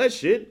and all that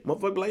shit.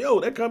 Motherfucker be like, yo,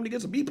 that company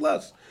gets a B+.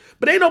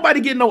 But ain't nobody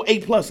getting no A+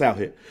 out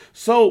here.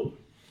 So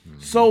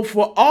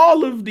for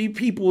all of the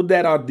people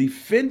that are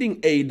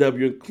defending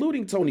AEW,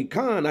 including Tony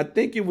Khan, I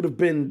think it would have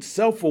been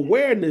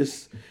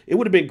self-awareness. It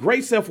would have been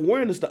great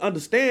self-awareness to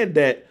understand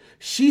that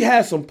she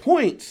has some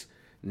points,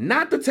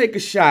 not to take a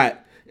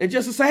shot and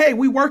just to say, hey,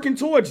 we working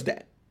towards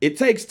that. It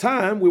takes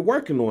time. We're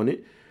working on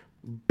it.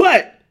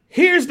 But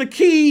here's the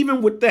key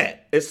even with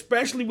that,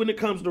 especially when it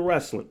comes to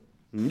wrestling.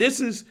 And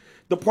this is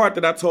the part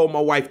that I told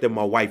my wife that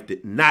my wife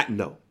did not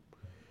know.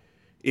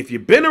 If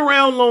you've been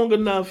around long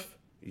enough,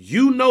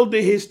 you know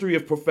the history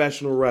of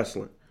professional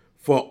wrestling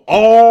for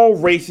all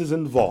races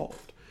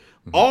involved.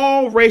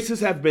 All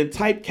races have been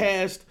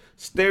typecast,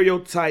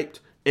 stereotyped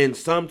in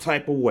some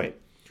type of way.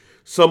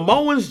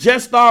 Samoans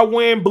just started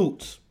wearing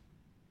boots.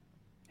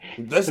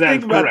 Let's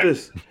think about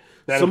this.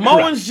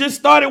 Samoans just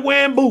started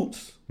wearing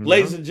boots,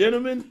 ladies and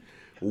gentlemen.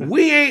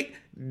 The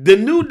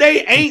New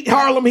Day ain't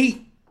Harlem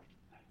Heat.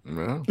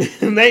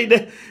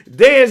 Yeah.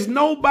 There's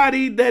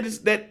nobody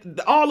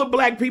that all the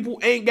black people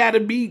ain't got to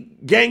be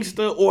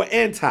gangster or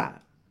anti,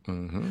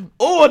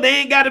 or they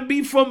ain't got to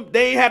be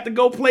they ain't have to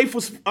go play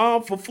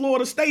for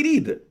Florida State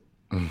either.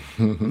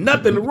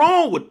 Nothing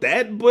wrong with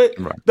that, but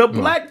the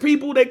black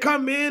people that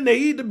come in, they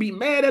either be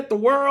mad at the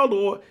world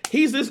or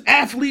he's this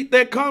athlete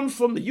that comes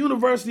from the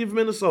University of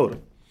Minnesota.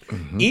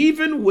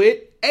 Even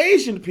with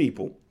Asian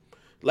people,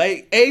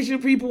 like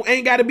Asian people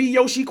ain't got to be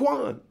Yoshi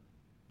Kwan.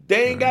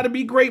 They ain't got to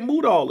be Great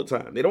Muta all the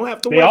time. They don't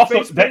have to wear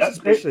face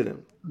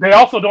suspicion. They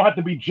also don't have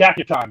to be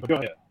jacket time. But go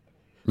ahead.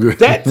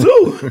 That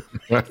too.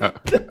 I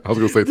was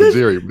gonna say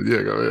Tajiri, but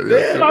yeah, go ahead.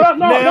 Yeah.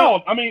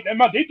 No. I mean,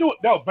 they do it.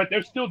 No, but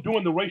they're still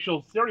doing the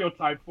racial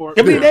stereotype for.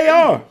 I mean, they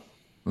are.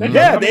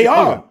 They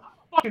are.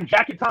 Fucking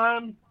jacket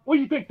time. What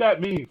do you think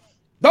that means?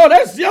 No,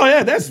 that's.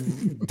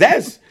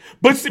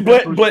 But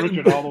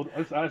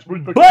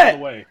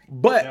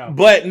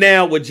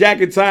now with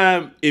Jacket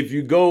Time, if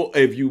you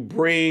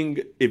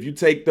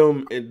take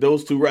them and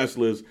those two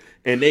wrestlers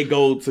and they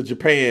go to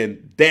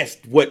Japan, that's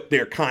what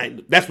they're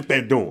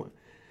doing.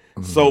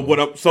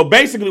 So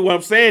basically what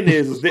I'm saying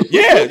is that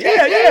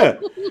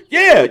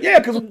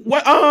because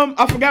what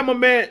I forgot my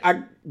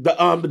man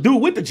the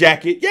dude with the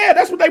jacket,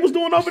 that's what they was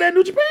doing over there in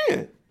New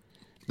Japan.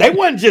 They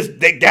wasn't just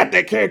they got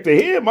that character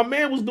here. My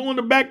man was doing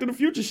the Back to the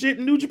Future shit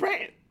in New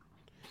Japan.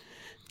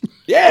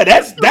 Yeah,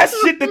 that's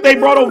shit that they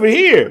brought over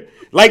here.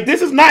 Like,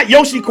 this is not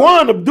Yoshi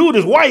Kwan. The dude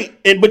is white,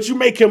 but you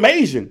make him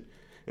Asian,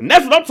 and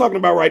that's what I'm talking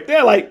about right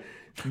there. Like,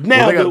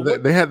 now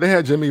they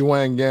had Jimmy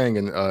Wang Yang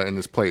in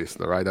this place,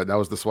 right? That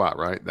was the swap,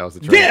 right? That was the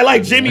trade. Yeah,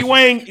 like Jimmy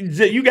Wang.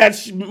 You got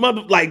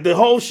like the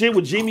whole shit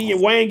with Jimmy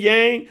and Wang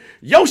Yang.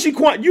 Yoshi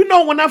Kwan. You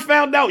know when I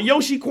found out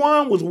Yoshi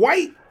Kwan was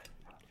white?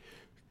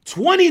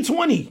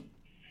 2020.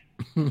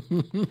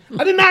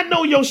 I did not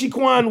know Yoshi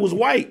Kwan was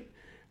white.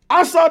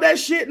 I saw that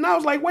shit and I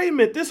was like, wait a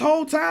minute, this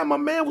whole time my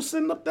man was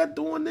sitting up there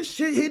doing this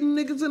shit, hitting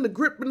niggas in the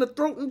grip in the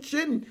throat and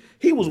shit, and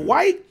he was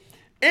white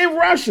and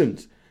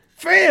Russians.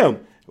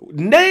 Fam,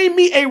 name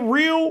me a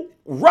real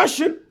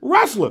Russian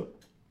wrestler.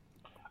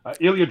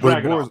 Ilya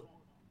Dragunov.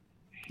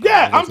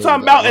 Yeah, I'm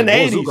talking about in the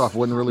 80s. Zukov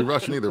wasn't really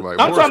Russian either, right?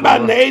 I'm talking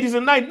about in the 80s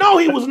and 90s. No,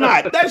 he was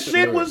not. That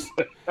shit was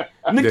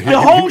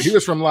he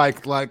was from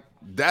like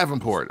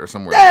Davenport or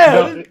somewhere.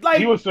 Yeah,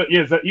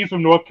 he's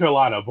from North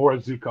Carolina,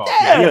 Boris Zukov.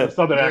 Yeah, he has a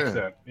southern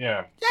accent.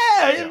 Yeah,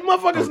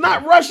 motherfucker's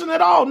not Russian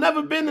at all.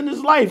 Never been in his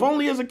life,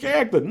 only as a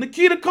character.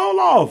 Nikita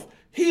Koloff,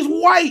 he's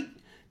white.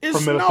 It's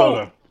from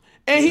Minnesota.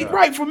 And he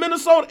from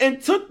Minnesota and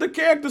took the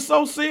character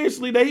so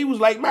seriously that he was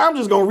like, man, I'm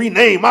just gonna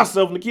rename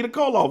myself Nikita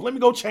Koloff. Let me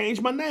go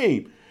change my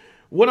name.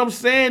 What I'm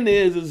saying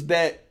is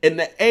that in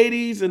the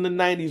 80s and the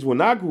 90s, when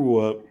I grew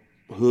up,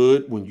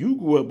 when you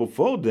grew up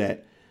before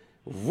that,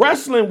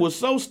 wrestling was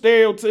so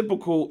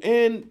stereotypical,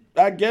 and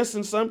I guess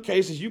in some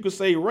cases you could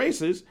say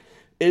racist,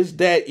 is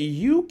that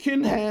you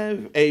can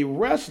have a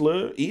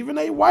wrestler, even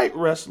a white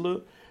wrestler,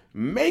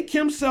 make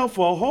himself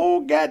a whole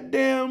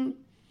goddamn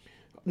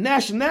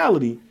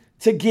nationality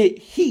to get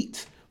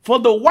heat for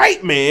the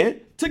white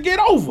man to get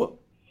over.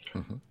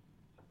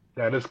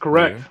 That is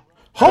correct. Yeah.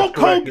 Hulk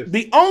Hogan,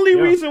 the only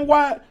reason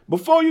why,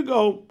 before you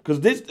go, because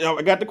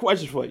I got the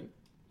question for you,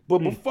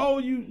 but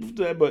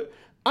but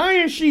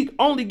Iron Sheik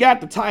only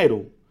got the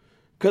title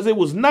because it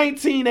was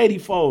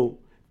 1984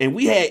 and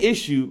we had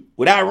issue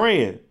with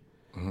Iran.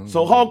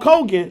 So Hulk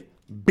Hogan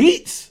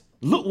beats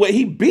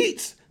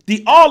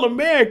the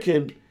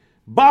All-American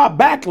Bob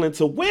Backlund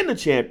to win the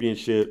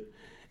championship,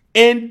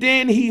 and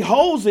then he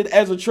holds it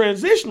as a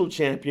transitional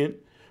champion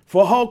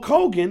for Hulk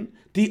Hogan,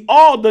 the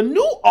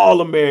new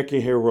All-American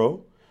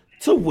hero,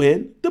 to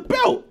win the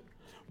belt.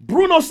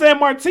 Bruno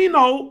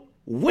Sammartino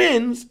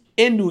wins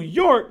in New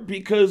York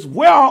because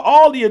where are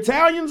all the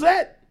Italians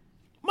at?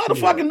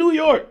 Motherfucking New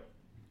York.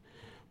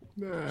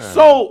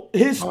 So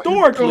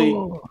historically,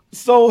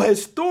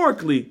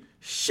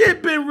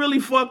 shit been really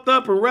fucked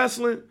up in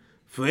wrestling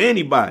for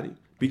anybody.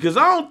 Because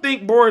I don't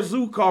think Boris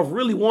Zukov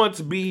really wanted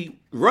to be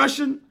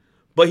Russian,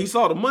 but he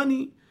saw the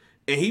money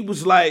and he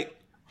was like,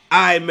 all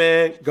right,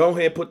 man, go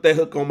ahead and put that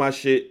hook on my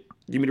shit.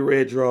 Give me the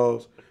red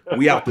draws.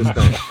 We out this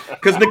thing.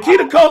 Because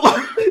Nikita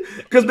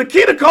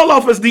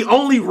Koloff is the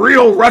only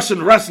real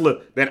Russian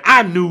wrestler that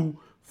I knew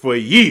for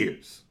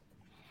years.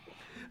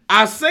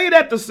 I say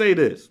that to say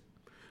this.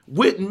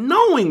 With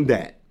knowing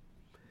that,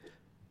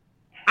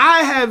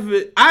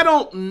 I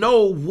don't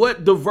know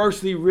what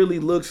diversity really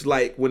looks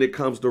like when it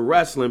comes to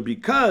wrestling,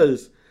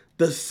 because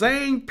the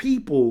same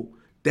people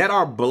that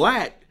are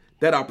black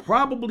that are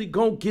probably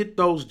gonna get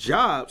those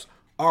jobs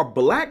are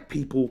black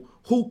people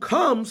who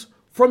comes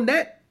from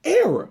that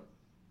era.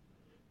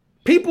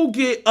 People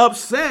get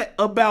upset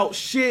about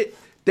shit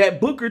that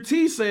Booker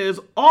T says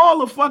all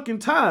the fucking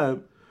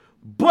time,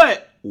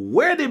 but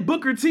where did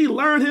Booker T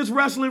learn his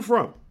wrestling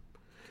from?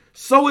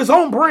 So it's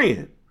on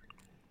brand.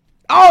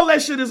 All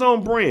that shit is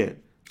on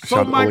brand.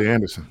 Shout out to Ole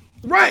Anderson.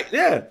 Right,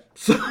 yeah.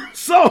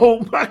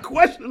 So my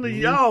question to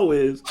y'all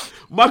is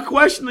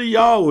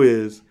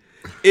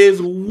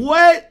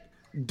what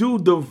do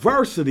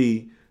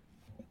diversity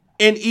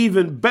and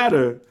even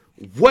better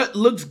what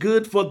looks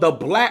good for the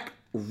black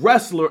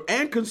wrestler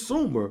and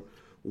consumer,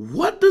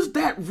 what does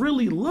that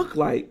really look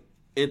like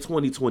in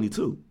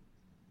 2022?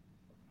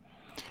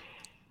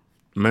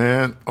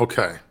 Man,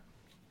 okay.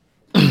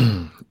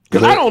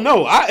 Because I don't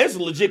know. It's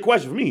a legit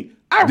question for me.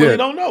 I really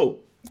don't know.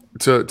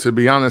 To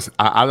be honest,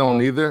 I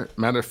don't either.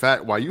 Matter of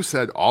fact, while you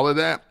said all of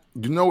that,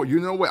 you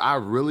know what I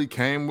really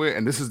came with,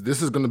 and this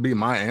is going to be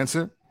my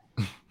answer.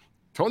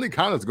 Tony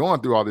Khan is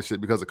going through all this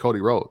shit because of Cody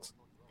Rhodes.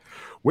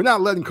 We're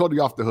not letting Cody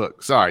off the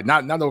hook. Sorry,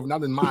 not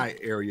in my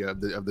area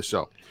of the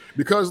show.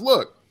 Because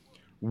look,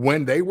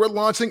 when they were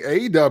launching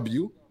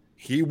AEW,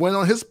 he went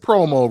on his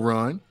promo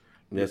run.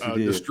 Yes, he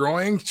did.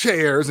 Destroying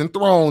chairs and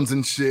thrones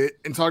and shit,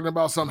 and talking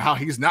about somehow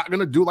he's not going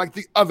to do like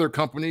the other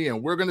company,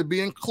 and we're going to be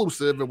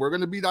inclusive, and we're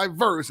going to be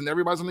diverse, and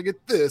everybody's going to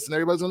get this, and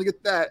everybody's going to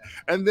get that.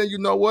 And then you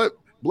know what?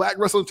 Black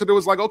Wrestling Twitter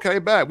was like, okay,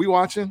 bad, we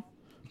watching.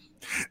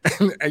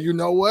 And you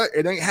know what?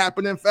 It ain't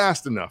happening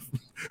fast enough.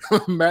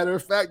 Matter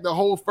of fact, the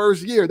whole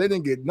first year, they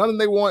didn't get nothing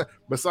they want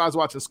besides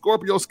watching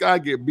Scorpio Sky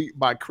get beat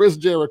by Chris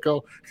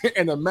Jericho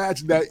in a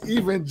match that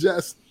even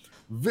just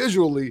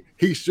visually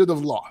he should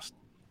have lost.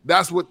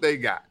 That's what they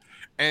got.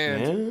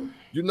 And,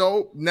 you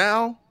know,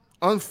 now,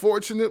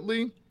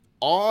 unfortunately,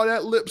 all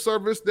that lip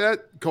service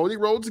that Cody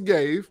Rhodes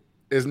gave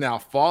is now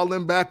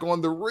falling back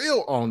on the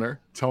real owner,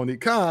 Tony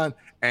Khan,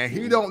 and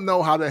he don't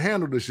know how to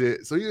handle the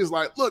shit. So he was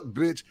like, look,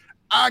 bitch,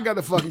 I got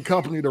a fucking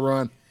company to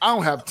run. I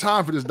don't have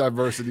time for this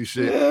diversity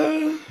shit.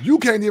 Yeah. You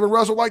can't even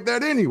wrestle like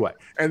that anyway.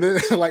 And then,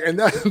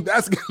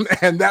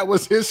 that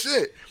was his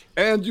shit.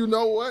 And you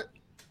know what?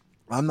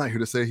 I'm not here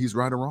to say he's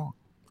right or wrong.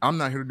 I'm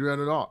not here to do that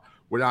at all.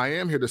 What I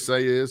am here to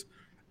say is,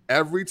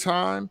 every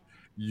time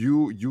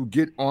you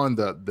get on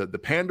the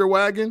pander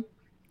wagon,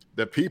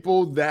 the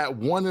people that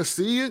want to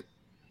see it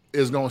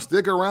is going to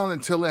stick around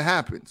until it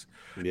happens.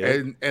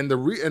 Yeah. And the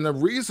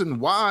reason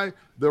why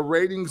the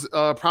ratings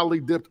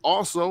probably dipped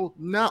also,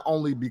 not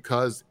only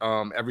because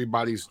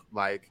everybody's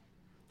like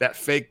that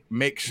fake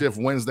makeshift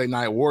Wednesday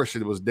Night War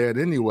shit was dead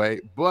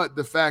anyway, but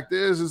the fact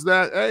is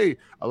that, hey,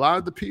 a lot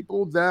of the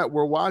people that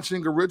were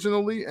watching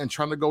originally and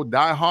trying to go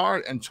die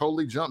hard and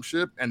totally jump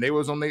ship, and they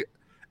was on the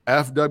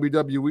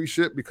FWWE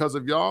shit because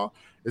of y'all,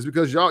 is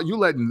because you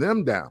letting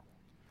them down.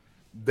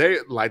 They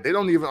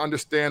don't even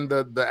understand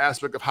the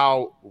aspect of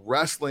how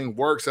wrestling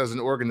works as an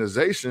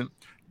organization.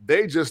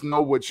 They just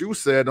know what you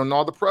said on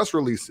all the press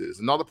releases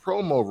and all the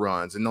promo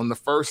runs and on the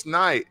first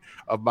night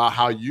about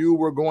how you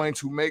were going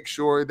to make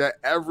sure that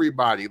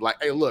everybody, like,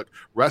 hey, look,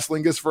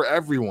 wrestling is for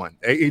everyone.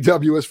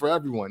 AEW is for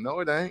everyone.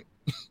 No, it ain't.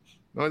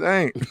 No, it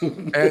ain't.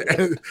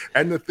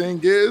 and the thing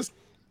is,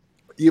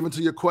 even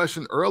to your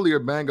question earlier,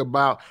 Bang,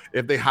 about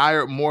if they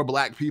hired more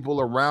black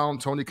people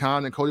around Tony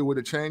Khan and Cody, would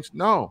it change?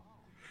 No.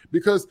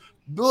 Because,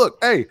 look,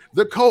 hey,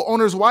 the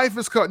co-owner's wife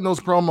is cutting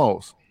those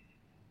promos.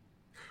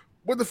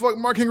 What the fuck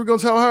Mark Henry going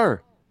to tell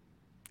her?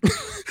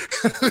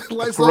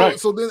 Like,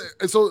 so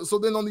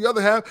then on the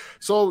other half,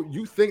 so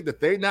you think that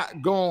they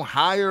not going to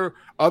hire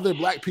other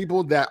black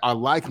people that are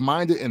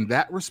like-minded in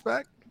that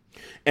respect?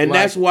 And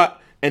that's why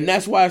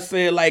I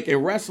said, like,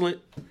 in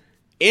wrestling,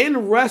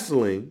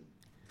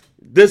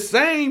 the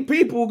same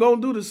people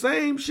gonna do the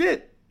same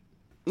shit.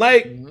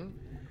 Like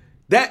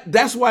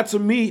that's why, to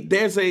me,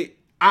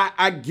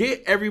 I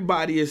get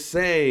everybody is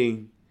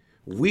saying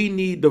we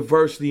need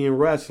diversity in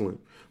wrestling.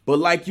 But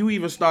like you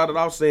even started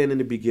off saying in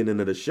the beginning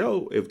of the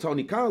show, if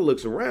Tony Khan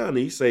looks around and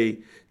he say,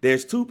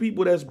 there's two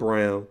people that's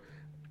brown,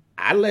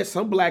 I let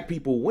some black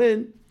people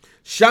win.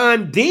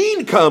 Sean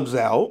Dean comes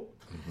out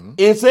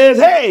and says,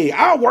 hey,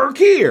 I work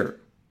here.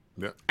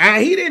 Yeah.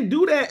 And he didn't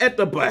do that at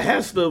the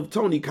behest of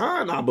Tony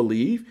Khan, I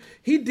believe.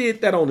 He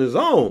did that on his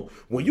own.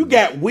 When you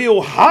got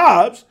Will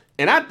Hobbs,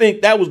 and I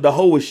think that was the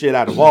hoest shit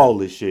out of all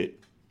this shit.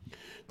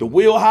 The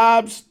Will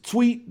Hobbs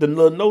tweet, the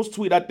Nose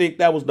tweet, I think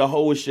that was the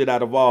hoest shit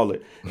out of all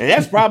it. And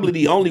that's probably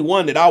the only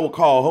one that I would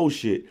call ho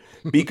shit.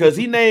 Because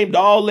he named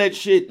all that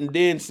shit and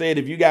then said,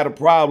 if you got a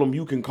problem,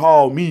 you can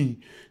call me.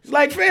 It's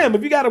like, fam,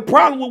 if you got a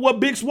problem with what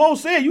Big Swole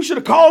said, you should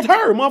have called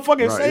her,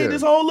 motherfucker, saying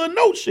this whole little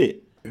note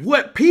shit.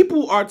 What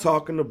people are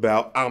talking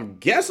about, I'm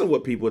guessing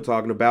what people are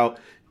talking about,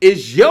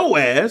 is your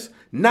ass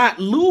not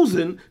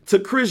losing to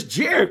Chris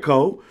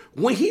Jericho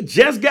when he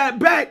just got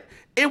back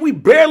and we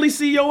barely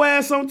see your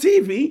ass on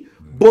TV.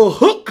 But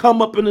Hook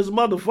come up in this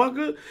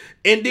motherfucker,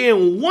 and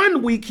then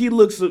one week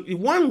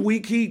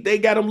they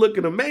got him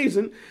looking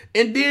amazing,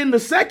 and then the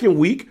second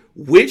week,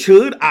 which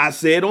Hood, I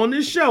said on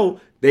this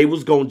show, they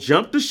was gonna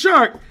jump the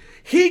shark.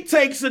 He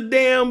takes a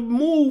damn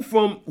move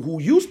from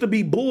who used to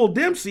be Bull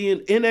Dempsey in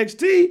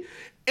NXT,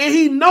 and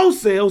he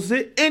no-sells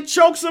it and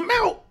chokes him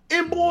out.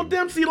 And Bull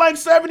Dempsey like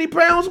 70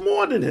 pounds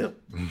more than him.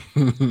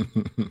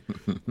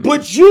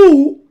 But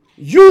you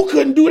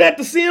couldn't do that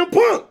to CM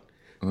Punk.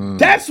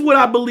 That's what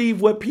I believe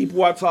what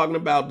people are talking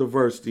about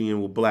diversity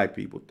and what black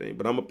people think.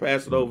 But I'm going to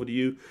pass it over to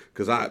you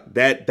because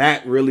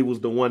that really was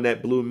the one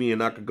that blew me,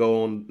 and I could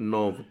go on and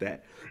on with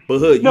that. But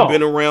Hood, you've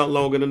been around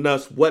longer than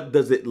us. What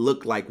does it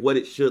look like? What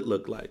it should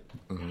look like?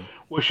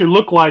 What it should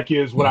look like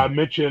is what I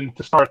mentioned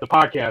to start the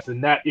podcast,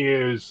 and that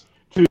is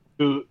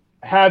to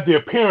have the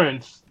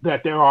appearance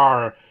that there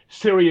are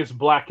serious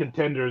black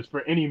contenders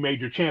for any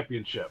major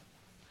championship.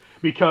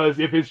 Because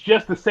if it's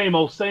just the same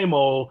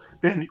old,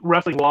 then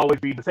wrestling will always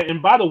be the same.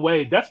 And by the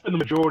way, that's been the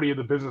majority of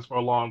the business for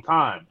a long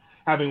time,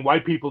 having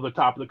white people at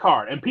the top of the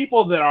card. And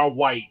people that are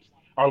white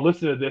are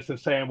listening to this and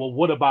saying, well,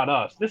 what about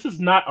us? This is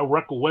not a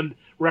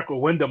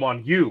referendum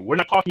on you. We're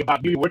not talking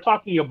about you. We're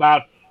talking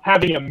about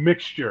having a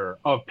mixture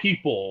of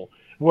people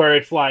where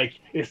it's like,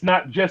 it's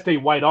not just a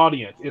white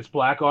audience. It's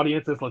black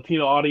audience, it's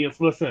Latino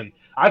audience. Listen,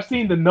 I've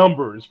seen the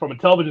numbers from a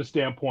television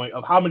standpoint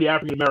of how many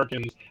African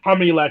Americans, how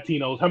many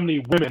Latinos, how many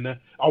women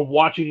are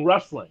watching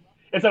wrestling.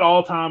 It's at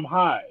all-time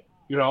high,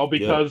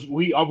 because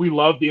we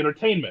love the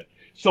entertainment.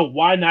 So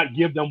why not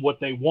give them what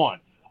they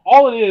want?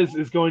 All it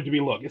is going to be,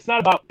 look, it's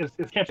not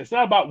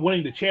about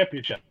winning the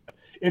championship.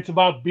 It's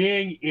about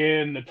being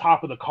in the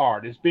top of the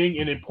card. It's being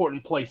in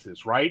important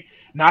places, right?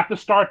 Not to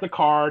start the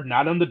card,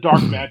 not in the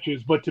dark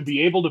matches, but to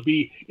be able to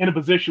be in a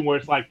position where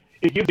it's like,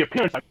 it gives the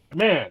appearance like,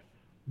 man,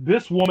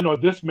 this woman or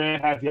this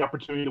man has the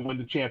opportunity to win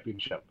the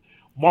championship.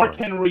 Mark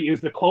Henry is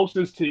the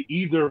closest to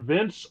either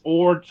Vince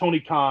or Tony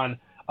Khan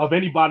of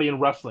anybody in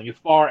wrestling as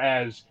far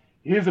as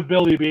his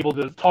ability to be able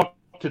to talk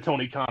to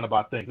Tony Khan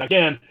about things.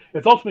 Again,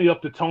 it's ultimately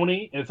up to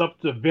Tony and it's up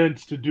to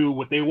Vince to do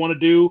what they want to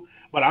do.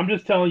 But I'm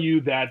just telling you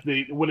that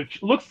what it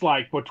looks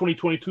like for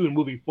 2022 and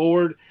moving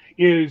forward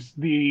is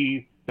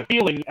the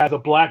feeling as a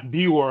black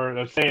viewer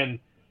of saying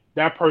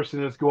that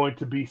person is going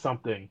to be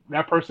something.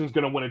 That person is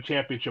going to win a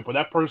championship, or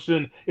that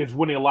person is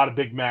winning a lot of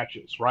big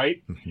matches,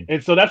 right? Mm-hmm.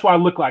 And so that's what I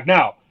look like.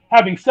 Now,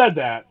 having said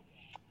that,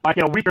 like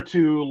in a week or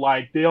two,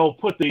 like they'll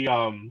put the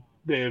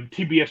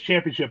TBS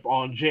championship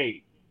on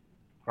Jade,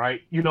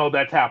 right?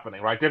 That's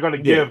happening, right? They're going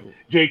to give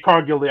Jade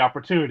Cargill the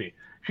opportunity.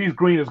 She's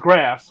green as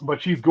grass,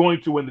 but she's going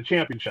to win the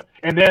championship.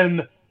 And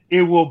then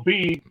it will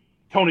be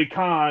Tony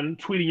Khan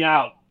tweeting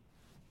out.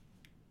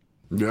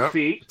 Yeah.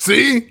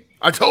 See?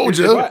 I told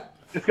you.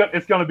 It's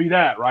going to be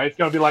that, right? It's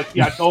going to be like,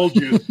 I told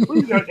you.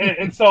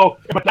 and so,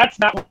 but that's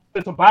not what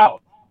it's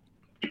about.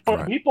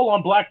 People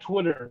on Black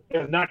Twitter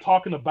is not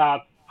talking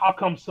about how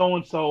come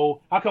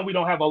so-and-so, how come we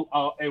don't have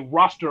a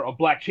roster of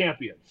black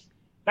champions.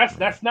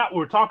 That's not what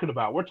we're talking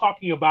about. We're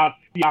talking about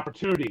the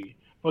opportunity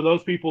for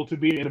those people to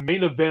be in the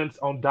main events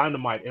on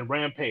Dynamite and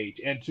Rampage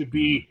and to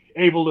be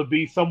able to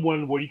be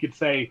someone where you could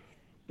say,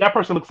 that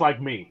person looks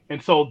like me. And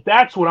so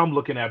that's what I'm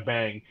looking at,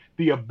 Bang.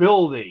 The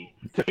ability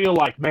to feel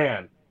like,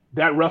 man,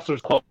 that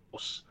wrestler's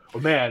close.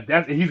 Or, man,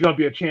 he's going to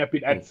be a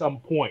champion at some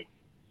point.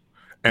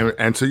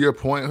 And to your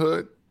point,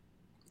 Hood,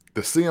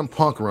 the CM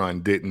Punk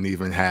run didn't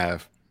even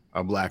have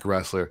a black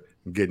wrestler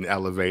getting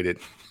elevated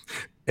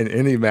in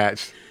any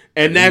match.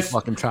 And that's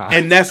why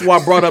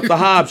I brought up the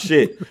Hobbs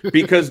shit,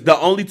 because the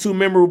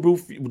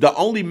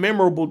only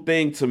memorable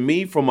thing to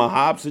me from a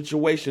Hobbs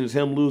situation is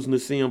him losing to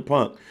CM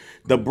Punk.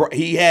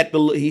 He had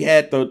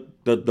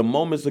the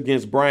moments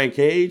against Brian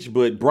Cage,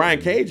 but Brian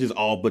Cage has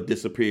all but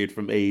disappeared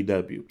from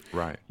AEW.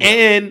 Right.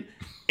 And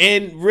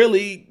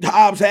really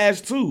Hobbs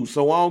has too,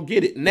 so I don't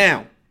get it.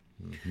 Now,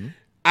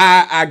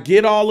 I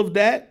get all of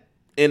that,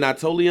 and I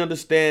totally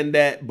understand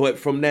that, but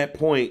from that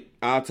point,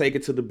 I'll take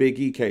it to the Big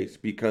E case,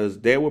 because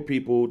there were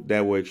people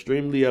that were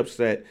extremely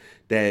upset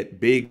that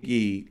Big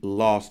E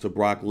lost to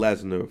Brock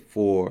Lesnar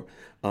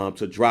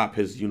to drop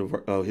his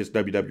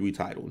WWE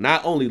title.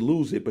 Not only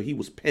lose it, but he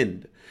was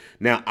pinned.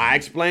 Now, I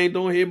explained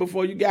on here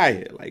before you got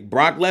here, like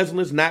Brock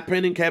Lesnar's not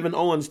pinning Kevin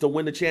Owens to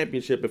win the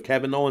championship if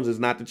Kevin Owens is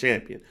not the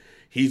champion.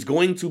 He's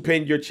going to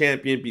pin your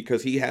champion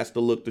because he has to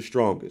look the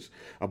strongest.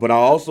 But I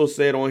also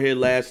said on here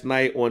last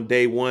night on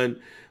day one,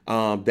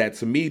 that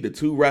to me, the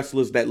two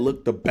wrestlers that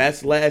looked the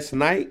best last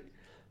night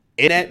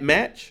in that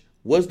match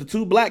was the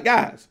two black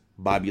guys,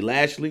 Bobby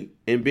Lashley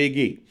and Big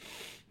E.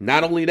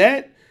 Not only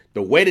that,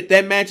 the way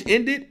that match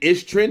ended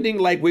is trending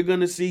like we're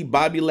going to see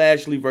Bobby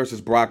Lashley versus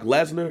Brock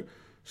Lesnar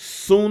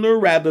sooner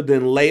rather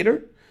than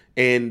later.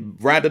 And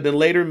rather than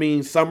later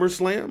means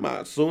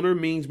SummerSlam. Sooner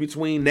means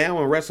between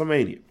now and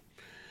WrestleMania.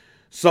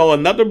 So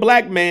another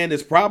black man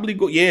is probably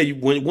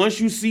once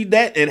you see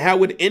that and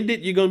how it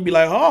ended, you're going to be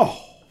like, oh,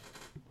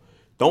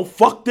 don't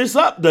fuck this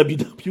up,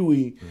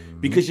 WWE,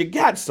 because you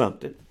got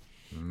something.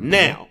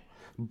 Now,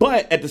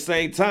 but at the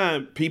same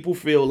time, people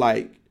feel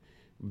like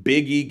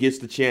Big E gets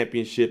the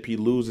championship, he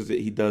loses it,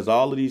 he does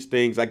all of these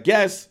things. I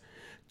guess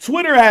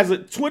Twitter has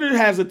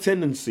a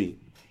tendency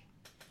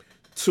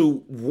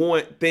to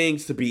want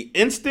things to be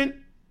instant,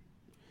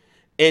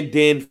 and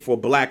then for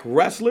black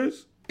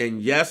wrestlers, and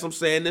yes, I'm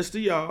saying this to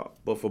y'all,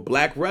 but for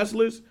black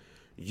wrestlers,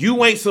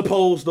 you ain't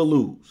supposed to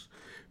lose.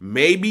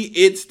 Maybe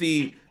it's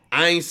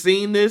I ain't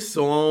seen this,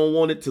 so I don't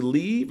want it to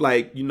leave.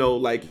 Like,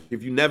 like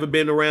if you never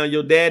been around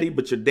your daddy,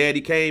 but your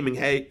daddy came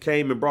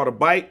and brought a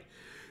bike,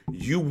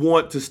 you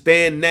want to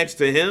stand next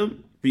to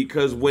him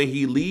because when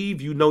he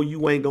leave,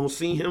 you ain't gonna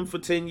see him for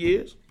 10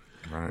 years.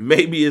 Right.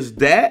 Maybe it's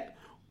that,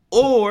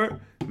 or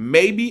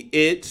maybe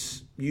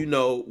it's,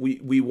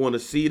 we want to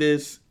see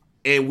this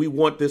and we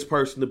want this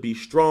person to be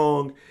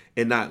strong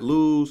and not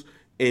lose,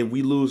 and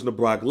we losing to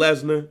Brock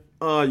Lesnar.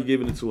 Oh, you're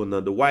giving it to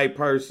another white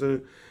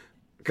person.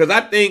 Because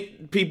I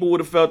think people would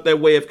have felt that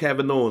way if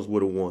Kevin Owens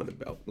would have won the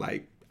belt.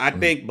 Like, I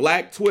think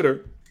Black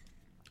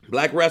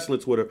wrestling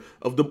Twitter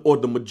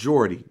the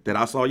majority that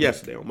I saw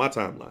yesterday on my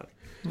timeline.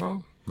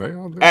 No, they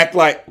all do. Act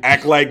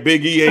like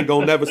Big E ain't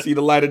gonna never see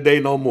the light of day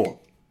no more.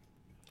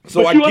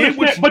 So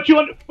but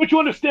you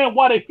understand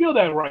why they feel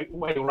that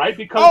way, right?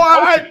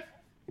 Because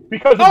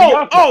because of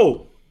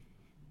Bianca.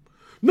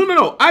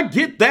 No. I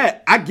get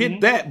that.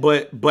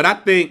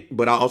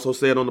 But I also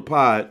said on the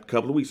pod a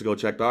couple of weeks ago,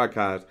 check the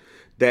archives,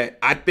 that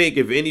I think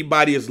if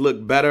anybody has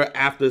looked better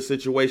after a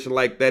situation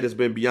like that, it's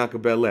been Bianca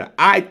Belair.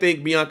 I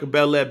think Bianca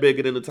Belair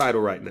bigger than the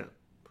title right now.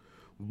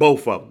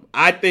 Both of them.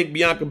 I think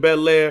Bianca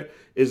Belair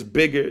is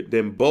bigger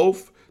than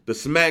both the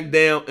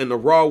SmackDown and the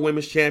Raw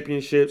Women's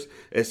Championships,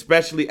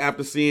 especially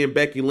after seeing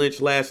Becky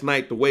Lynch last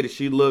night, the way that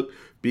she looked,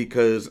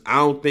 because I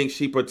don't think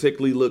she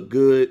particularly looked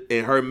good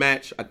in her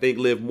match. I think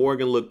Liv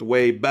Morgan looked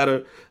way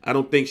better. I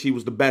don't think she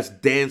was the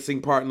best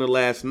dancing partner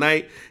last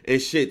night.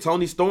 And shit,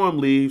 Toni Storm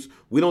leaves.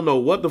 We don't know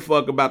what the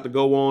fuck about to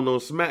go on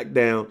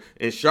SmackDown.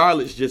 And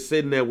Charlotte's just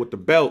sitting there with the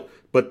belt.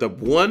 But the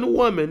one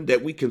woman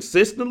that we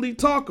consistently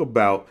talk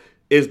about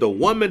is the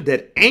woman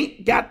that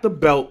ain't got the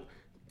belt.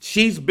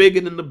 She's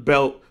bigger than the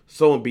belt.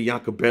 So in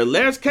Bianca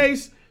Belair's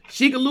case,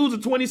 she can lose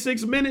in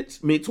 26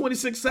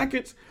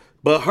 seconds.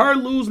 But her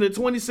losing in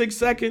 26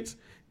 seconds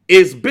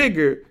is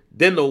bigger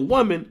than the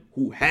woman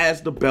who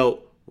has the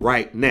belt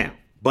right now.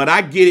 But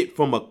I get it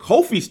from a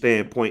Kofi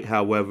standpoint,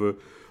 however.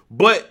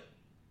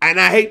 And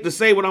I hate to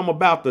say what I'm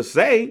about to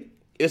say,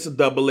 it's a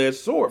double-edged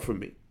sword for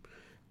me.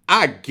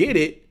 I get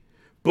it.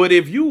 But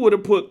if you would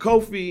have put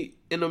Kofi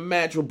in a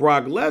match with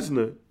Brock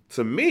Lesnar,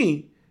 to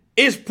me,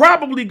 it's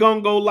probably going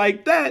to go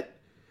like that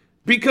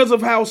because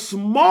of how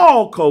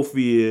small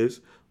Kofi is,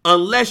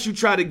 unless you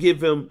try to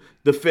give him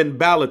the Finn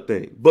Balor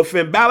thing. But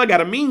Finn Balor got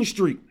a mean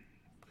streak.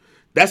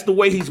 That's the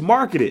way he's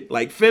marketed.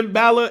 Like Finn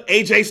Balor,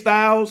 AJ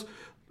Styles,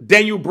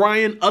 Daniel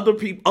Bryan,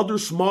 other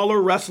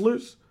smaller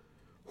wrestlers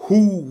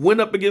who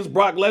went up against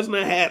Brock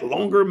Lesnar and had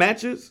longer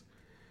matches.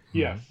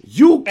 Yes.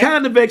 You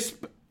kind of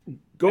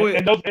go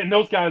ahead. And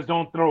those guys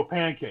don't throw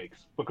pancakes,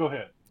 but go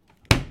ahead.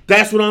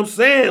 That's what I'm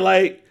saying.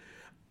 Like,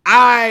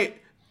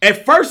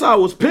 at first I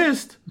was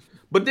pissed,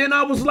 but then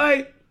I was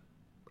like,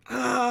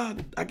 I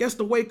guess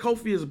the way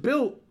Kofi is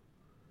built,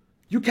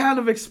 you kind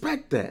of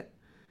expect that.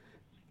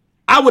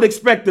 I would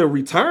expect a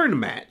return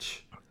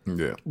match.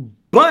 Yeah.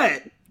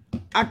 But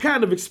I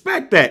kind of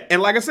expect that.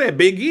 And like I said,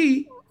 Big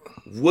E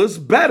was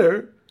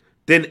better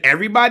than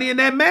everybody in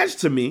that match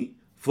to me,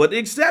 for the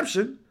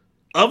exception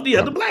of the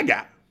other black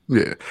guy.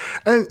 Yeah.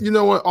 And you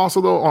know what? Also,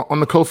 though,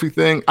 on the Kofi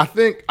thing,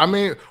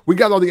 we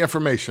got all the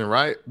information,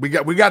 right? We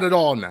got it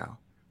all now.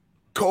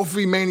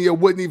 Kofi Mania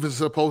wasn't even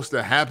supposed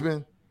to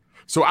happen.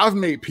 So I've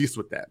made peace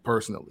with that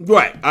personally.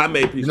 Right. I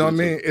made peace with it. You know what I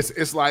mean?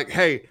 It's like,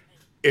 hey,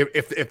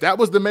 if that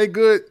was the make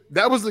good,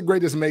 that was the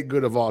greatest make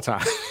good of all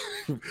time.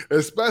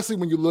 Especially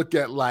when you look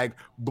at like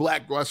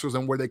black wrestlers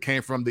and where they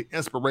came from, the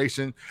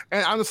inspiration,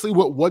 and honestly,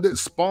 what it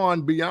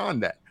spawned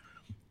beyond that.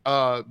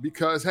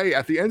 Because hey,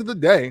 at the end of the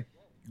day,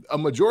 a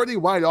majority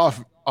white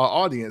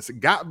audience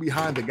got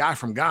behind the guy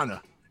from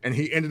Ghana, and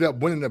he ended up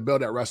winning the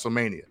belt at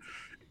WrestleMania,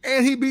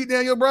 and he beat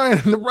Daniel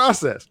Bryan in the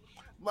process.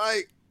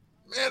 Like,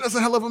 man, that's a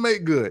hell of a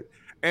make good.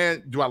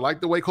 And do I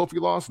like the way Kofi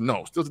lost?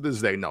 No, still to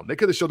this day, no. They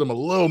could have showed him a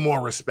little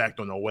more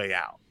respect on the way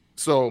out.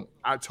 So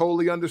I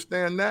totally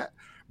understand that.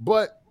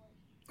 But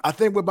I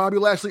think with Bobby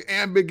Lashley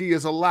and Big E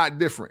is a lot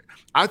different.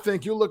 I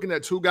think you're looking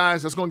at two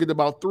guys that's going to get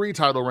about 3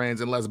 title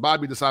reigns unless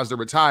Bobby decides to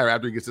retire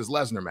after he gets his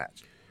Lesnar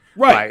match.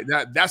 Right.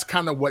 That's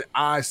kind of what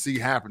I see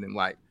happening.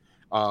 Like,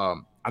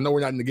 I know we're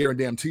not in the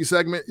Guarantee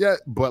segment yet,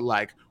 but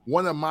like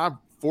one of my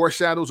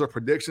foreshadows or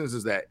predictions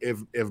is that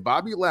if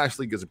Bobby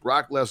Lashley gets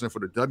Brock Lesnar for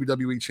the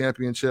WWE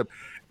Championship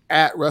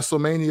at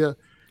WrestleMania,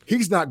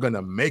 he's not going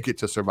to make it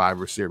to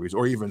Survivor Series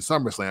or even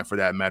SummerSlam for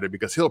that matter,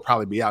 because he'll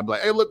probably be out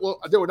like, hey, look,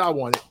 well, I did what I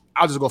wanted.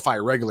 I'll just go fight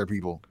regular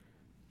people.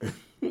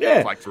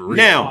 Yeah. Like for real.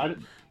 Now,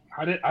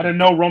 I didn't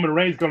know Roman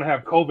Reigns going to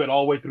have COVID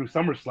all the way through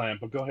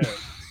SummerSlam, but go ahead.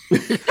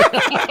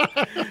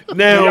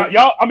 now,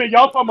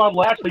 y'all talking about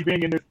Lashley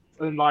being in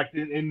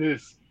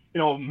this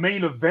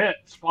main event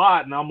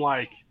spot, and I'm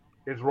like,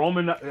 is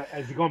Roman?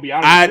 Is he going to be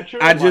out of the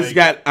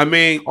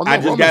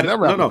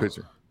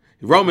picture?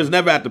 Roman's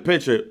never at the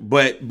picture,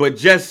 but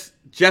just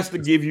to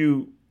give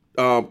you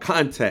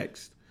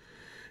context,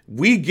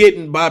 we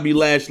getting Bobby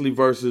Lashley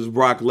versus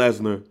Brock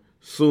Lesnar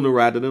sooner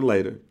rather than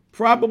later.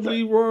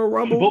 Probably Royal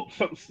Rumble.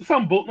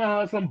 Some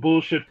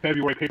bullshit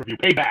February pay-per-view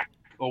payback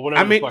or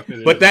whatever. the fuck it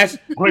is. But that's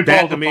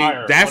whatever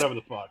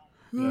the fuck.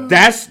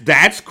 Yeah.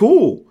 That's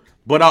cool.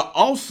 But I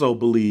also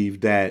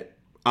believe that.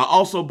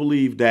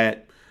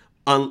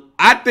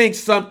 I think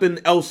something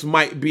else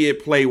might be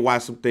at play why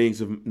some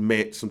things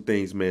may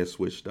have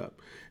switched up.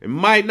 It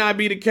might not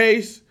be the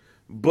case,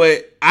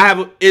 but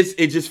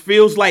it just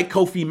feels like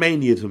Kofi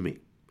Mania to me,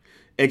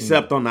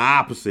 except on the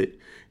opposite.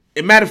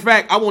 As a matter of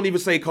fact, I won't even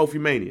say Kofi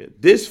Mania.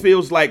 This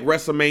feels like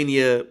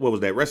WrestleMania. What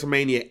was that?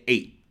 WrestleMania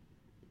 8,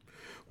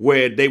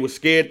 where they were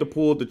scared to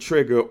pull the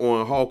trigger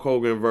on Hulk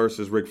Hogan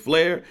versus Ric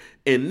Flair.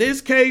 In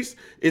this case,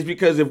 is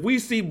because if we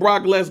see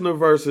Brock Lesnar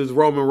versus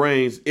Roman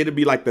Reigns, it'll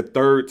be like the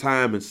third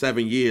time in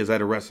 7 years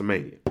at a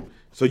WrestleMania.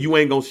 So you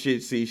ain't gonna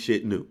see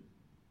shit new.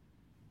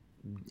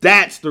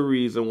 That's the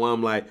reason why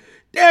I'm like,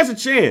 there's a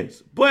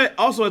chance. But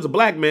also as a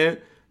black man,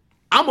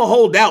 I'm going to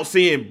hold out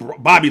seeing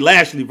Bobby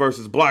Lashley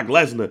versus Brock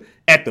Lesnar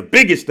at the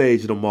biggest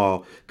stage of them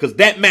all, because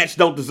that match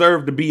don't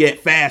deserve to be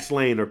at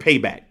Fastlane or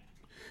Payback.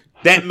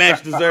 That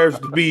match deserves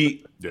to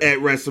be at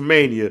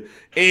WrestleMania.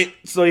 And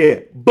so, yeah,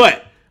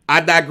 but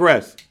I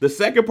digress. The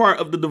second part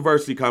of the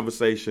diversity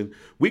conversation,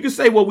 we can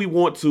say what we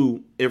want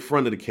to in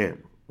front of the camera,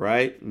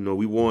 right? You know,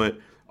 we want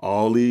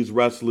all these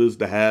wrestlers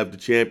to have the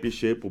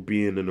championship or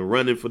being in the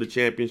running for the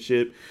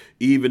championship,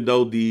 even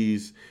though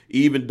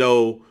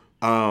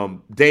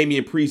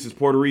Damian Priest is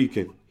Puerto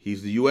Rican.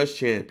 He's the U.S.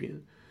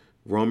 champion.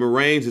 Roman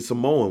Reigns is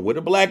Samoan with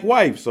a black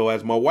wife. So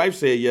as my wife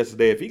said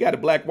yesterday, if he got a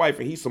black wife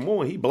and he's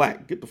Samoan, he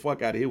black. Get the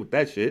fuck out of here with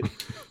that shit.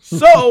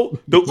 So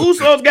the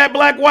Usos got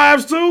black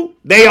wives too.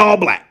 They all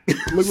black.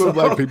 Look what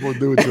black people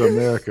do to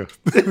America.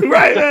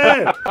 Right,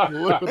 man.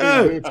 Look what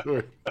they do to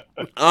it.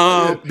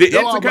 The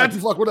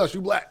Intercontinental, fuck with us.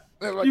 You black.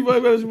 You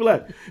fuck with us. You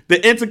black.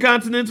 The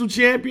Intercontinental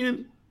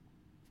champion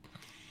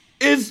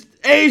is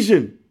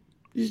Asian.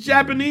 He's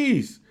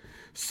Japanese.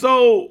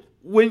 So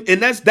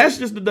that's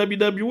just the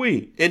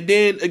WWE. And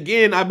then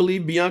again, I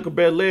believe Bianca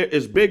Belair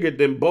is bigger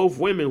than both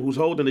women who's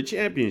holding the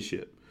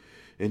championship.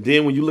 And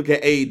then when you look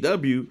at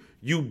AEW,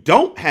 you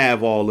don't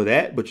have all of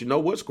that. But you know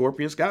what?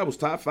 Scorpion Sky was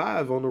top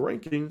 5 on the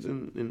rankings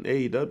in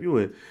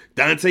AEW, and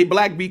Dante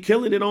Black be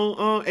killing it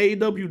on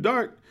AEW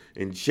Dark.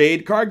 And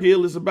Shade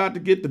Cargill is about to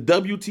get the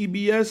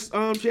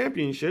WTBS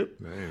championship.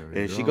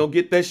 And she gonna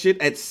get that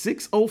shit at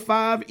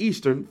 6:05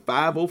 Eastern,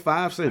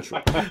 5:05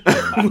 Central.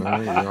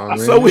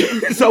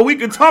 So we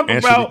can talk and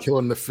about she be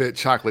killing the Fit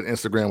Chocolate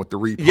Instagram with the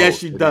repost. Yes,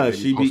 she does.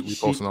 She be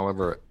posting all of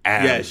her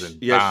abs and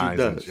yes, thighs she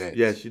does. and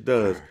Yes, she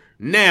does.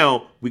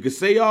 Now we can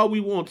say all we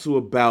want to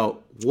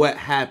about what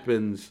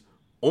happens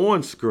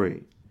on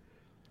screen,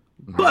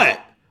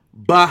 but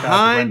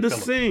behind the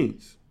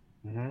scenes,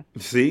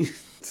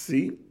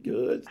 See,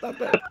 good. Stop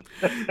that.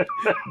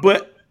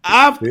 But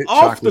off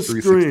the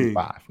screen.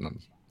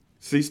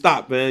 See,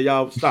 stop, man.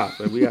 Y'all stop,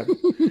 man. We got.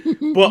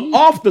 But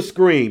off the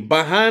screen,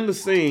 behind the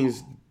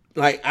scenes,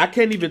 like I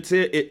can't even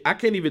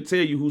tell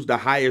you who's the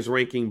highest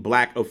ranking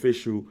black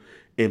official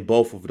in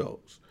both of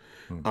those.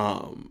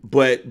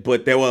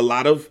 But there were a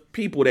lot of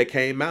people that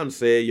came out and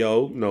said,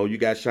 yo, no, you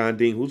got Sean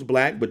Dean, who's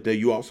black, but then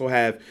you also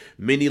have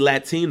many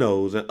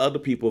Latinos and other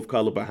people of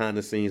color behind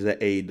the scenes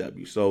at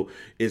AEW. So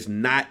it's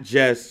not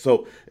just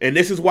so, and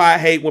this is why I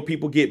hate when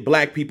people get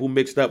black people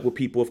mixed up with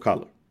people of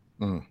color.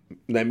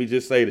 Let me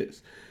just say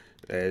this.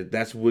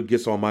 That's what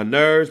gets on my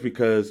nerves,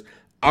 because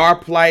our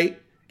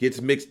plight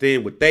gets mixed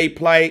in with their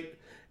plight.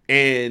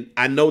 And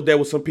I know there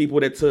were some people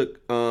that took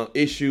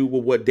issue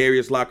with what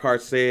Darius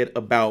Lockhart said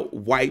about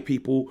white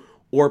people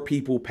or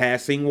people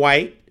passing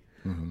white.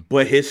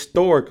 But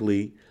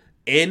historically,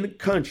 in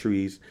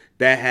countries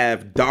that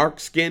have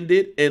dark-skinned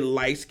and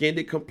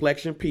light-skinned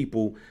complexion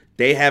people,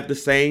 they have the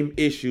same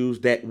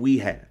issues that we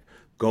have.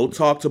 Go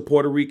talk to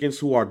Puerto Ricans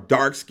who are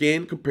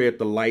dark-skinned compared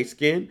to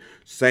light-skinned.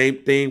 Same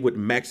thing with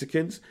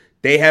Mexicans.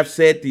 They have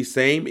said the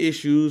same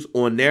issues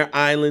on their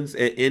islands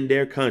and in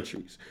their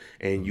countries.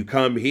 And you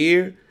come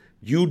here,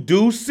 you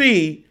do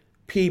see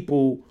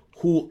people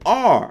who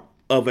are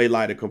of a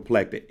lighter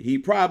complexion. He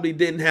probably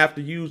didn't have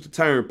to use the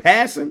term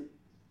passing,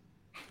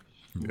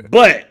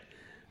 but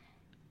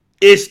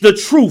it's the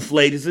truth,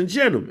 ladies and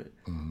gentlemen.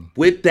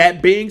 With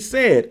that being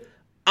said,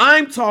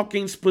 I'm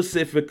talking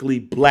specifically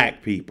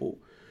black people.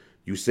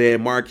 You said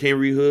Mark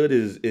Henry Hood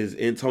is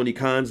in Tony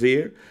Khan's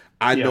ear.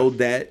 I know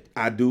that.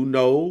 I do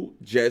know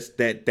just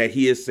that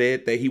he has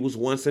said that he was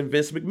once in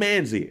Vince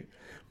McMahon's ear.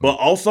 But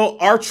also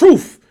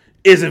R-Truth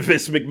is in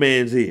Vince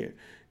McMahon's ear.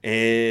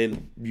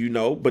 And,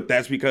 but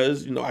that's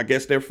because, I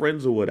guess they're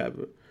friends or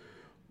whatever.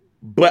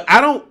 But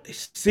I don't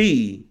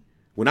see,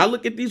 when I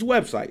look at these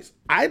websites,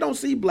 I don't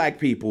see black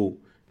people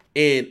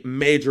in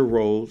major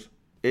roles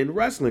in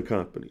wrestling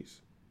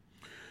companies.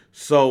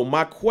 So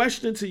my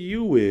question to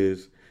you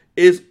is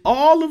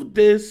all of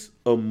this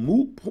a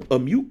moot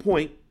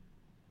point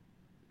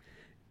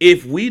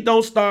if we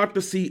don't start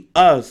to see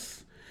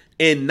us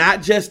in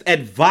not just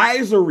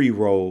advisory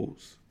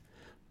roles,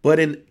 but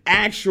in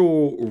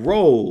actual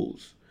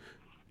roles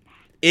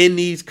in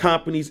these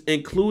companies,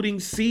 including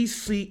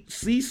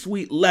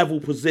C-suite level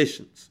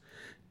positions,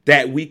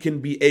 that we can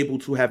be able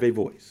to have a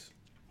voice?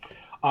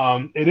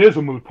 It is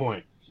a moot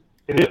point.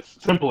 It is,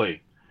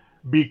 simply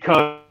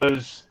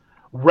because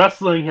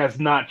wrestling has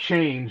not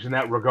changed in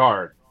that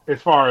regard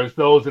as far as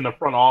those in the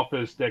front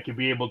office that can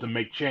be able to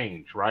make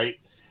change, right?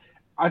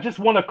 I just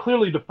want to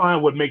clearly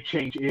define what make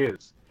change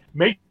is.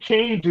 Make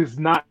change is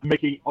not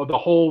making the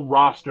whole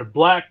roster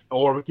black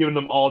or giving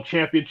them all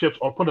championships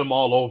or putting them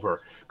all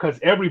over, because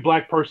every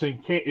black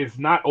person is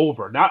not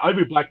over. Not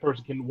every black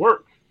person can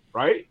work,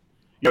 right?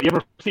 You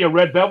ever see a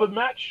Red Velvet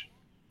match?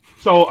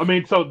 So I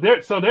mean,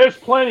 there's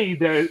plenty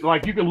that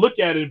like you can look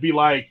at it and be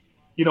like,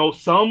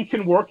 some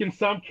can work and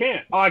some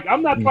can't. Like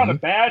I'm not trying to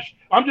bash.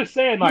 I'm just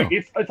saying like No.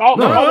 it's all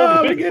No. it's all over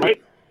I business, get right?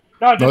 it.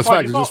 No, No, just it's like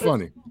fact. It's just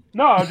funny.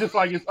 no, just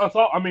like it's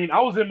all. I mean, I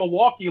was in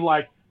Milwaukee.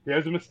 Like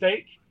there's a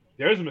mistake.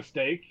 There's a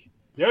mistake.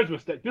 There's a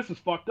mistake. This is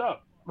fucked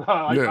up.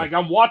 Like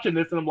I'm watching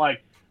this and I'm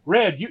like,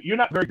 Red, you're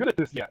not very good at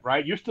this yet,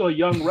 right? You're still a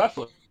young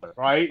wrestler,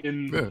 right?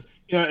 And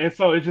and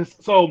so it's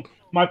just so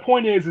my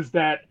point is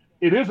that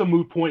it is a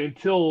moot point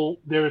until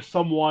there's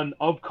someone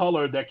of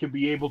color that can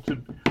be able to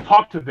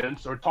talk to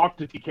Vince or talk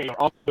to TK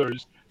or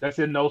others that's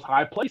in those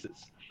high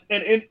places.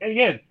 And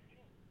again,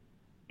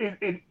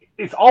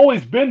 it's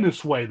always been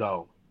this way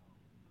though.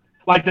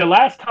 Like the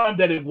last time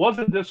that it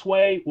wasn't this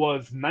way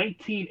was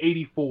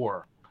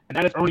 1984, and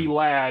that is Ernie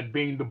Ladd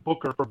being the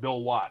booker for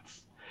Bill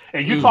Watts.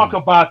 And you talk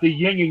about the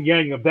yin and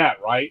yang of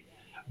that, right?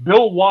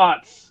 Bill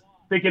Watts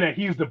thinking that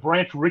he's the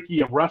Branch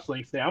Rickey of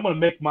wrestling, saying, "I'm going to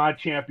make my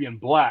champion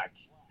black."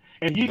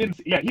 And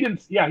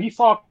he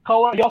saw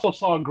color. He also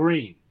saw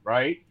green,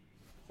 right?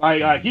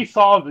 He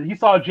saw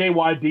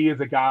JYD as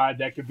a guy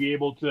that could be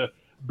able to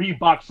be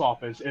box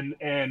office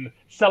and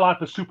sell out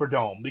the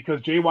Superdome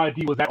because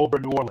JYD was that over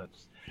New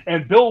Orleans.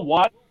 And Bill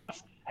Watts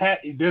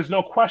there's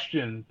no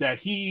question that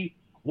he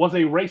was a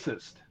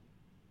racist.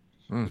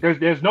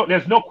 There's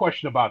no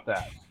question about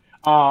that.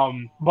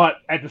 But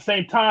at the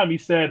same time, he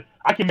said,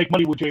 I can make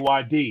money with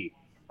JYD.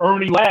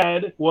 Ernie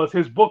Ladd was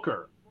his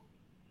booker.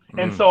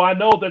 And so I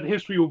know that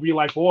history will be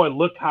like, boy,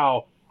 look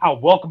how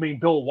welcoming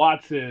Bill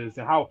Watts is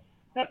and how,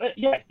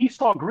 he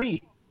saw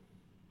green.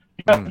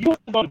 Because you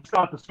wasn't going to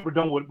sell out the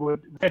Superdome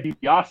with Ted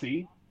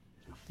DiBiase.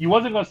 You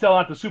wasn't going to sell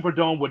out the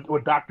Superdome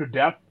with Dr.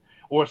 Death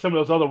or some of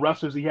those other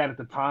wrestlers he had at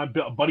the time,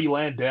 Buddy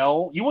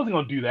Landell. He wasn't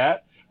going to do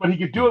that, but he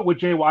could do it with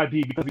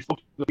JYD because he spoke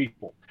to the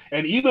people.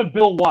 And even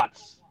Bill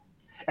Watts,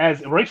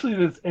 as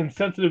racially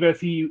insensitive as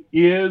he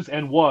is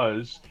and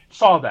was,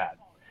 saw that.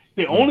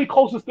 The only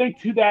closest thing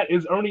to that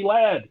is Ernie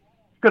Ladd,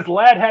 because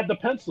Ladd had the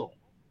pencil,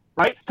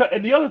 right?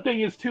 And the other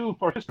thing is, too,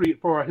 for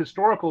a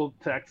historical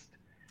text,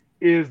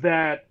 is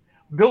that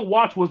Bill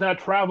Watts was not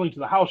traveling to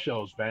the house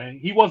shows, man.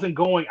 He wasn't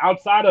going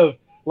outside of,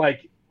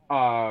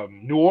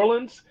 New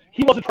Orleans.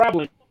 He wasn't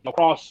traveling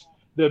across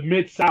the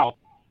Mid-South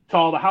to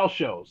all the house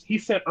shows. He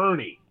sent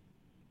Ernie.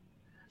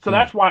 So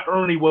that's why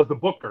Ernie was the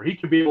booker. He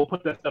could be able to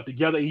put that stuff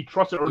together. He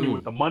trusted Ernie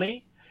with the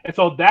money. And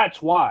so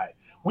that's why.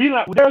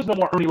 There's no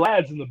more Ernie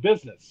Ladds in the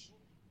business.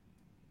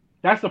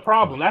 That's the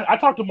problem. I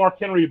talk to Mark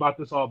Henry about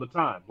this all the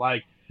time.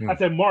 I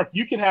said, Mark,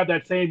 you can have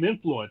that same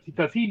influence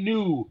because he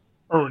knew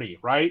Ernie,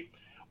 right?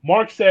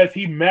 Mark says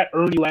he met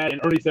Ernie Ladd,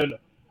 and Ernie said,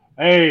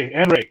 hey,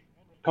 Henry,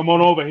 come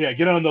on over here.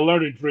 Get on the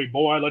learning tree,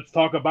 boy. Let's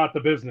talk about the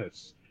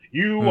business.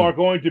 You are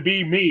going to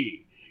be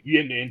me.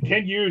 In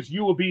 10 years,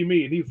 you will be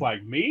me. And he's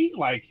like, me?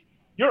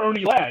 You're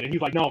Ernie Ladd. And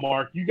he's like, no,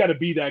 Mark, you got to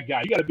be that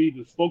guy. You got to be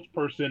the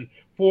spokesperson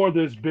for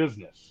this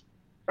business.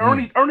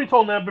 Ernie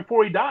told him that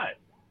before he died.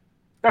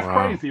 That's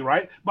crazy,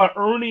 right? But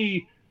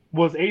Ernie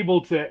was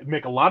able to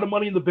make a lot of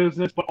money in the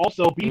business, but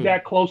also be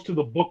that close to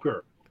the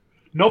booker.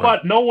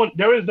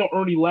 There is no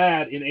Ernie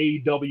Ladd in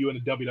AEW and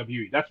the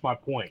WWE. That's my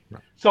point.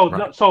 So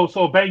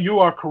Ben, you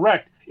are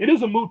correct. It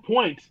is a moot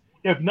point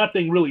if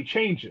nothing really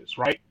changes,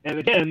 right? And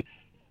again,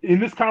 in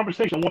this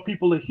conversation, I want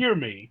people to hear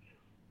me.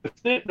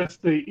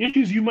 The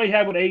issues you may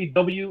have with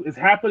AEW is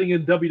happening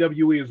in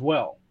WWE as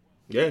well.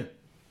 Yeah.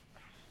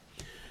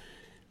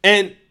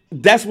 And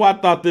that's why I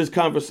thought this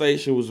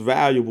conversation was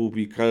valuable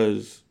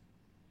because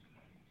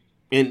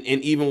and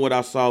even what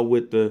I saw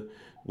with the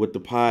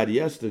pod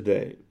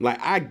yesterday,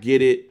 I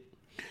get it.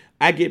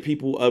 I get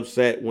people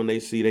upset when they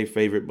see their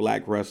favorite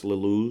black wrestler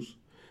lose.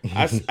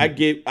 I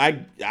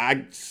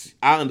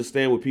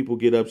understand when people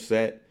get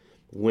upset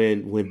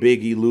when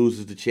Big E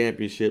loses the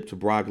championship to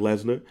Brock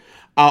Lesnar.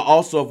 I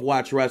also have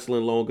watched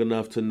wrestling long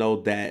enough to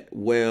know that,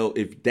 well,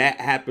 if that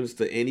happens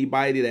to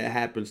anybody, that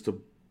happens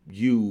to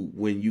you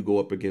when you go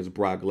up against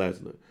Brock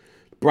Lesnar.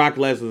 Brock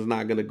Lesnar's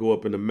not going to go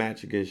up in a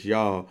match against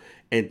y'all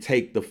and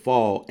take the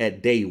fall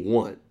at day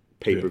one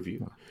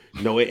pay-per-view.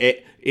 Yeah. No,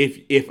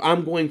 if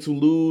I'm going to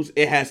lose,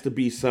 it has to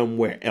be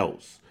somewhere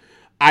else.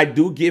 I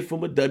do get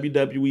from a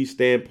WWE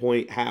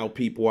standpoint how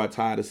people are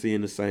tired of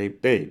seeing the same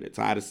thing. They're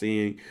tired of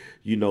seeing,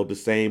 the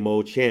same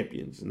old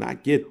champions. And I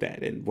get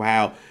that. And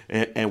why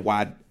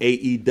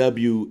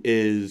AEW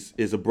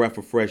is a breath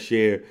of fresh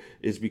air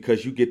is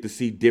because you get to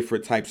see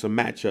different types of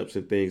matchups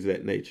and things of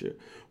that nature.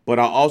 But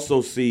I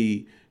also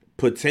see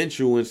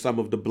potential in some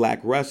of the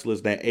black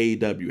wrestlers that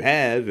AEW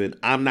have, and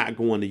I'm not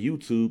going to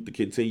YouTube to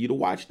continue to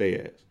watch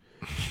their ass.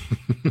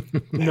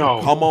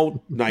 No, come on,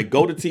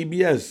 go to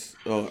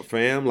TBS,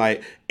 fam.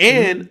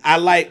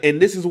 And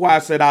this is why I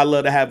said I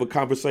love to have a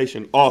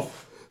conversation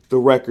off the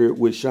record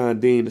with Sean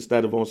Dean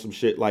instead of on some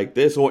shit like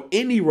this or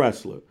any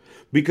wrestler,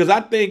 because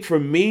I think for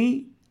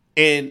me,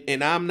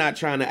 and I'm not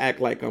trying to act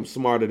like I'm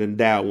smarter than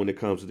Dow when it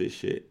comes to this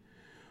shit,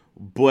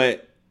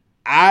 but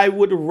I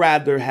would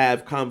rather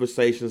have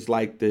conversations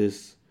like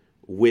this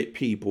with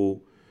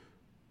people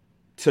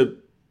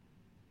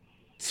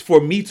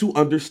for me to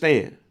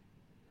understand.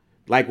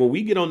 Like when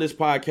we get on this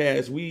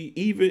podcast, we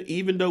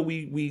even though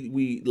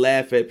we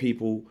laugh at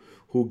people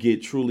who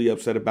get truly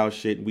upset about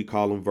shit and we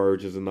call them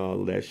virgins and all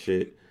of that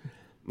shit.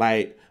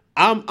 Like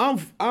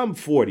I'm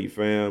 40,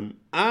 fam.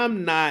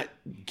 I'm not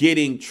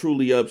getting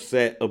truly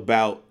upset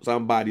about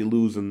somebody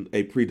losing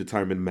a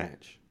predetermined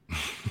match.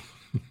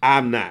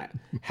 I'm not.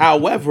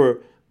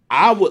 However,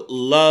 I would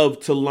love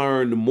to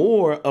learn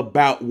more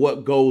about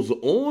what goes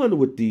on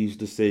with these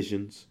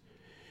decisions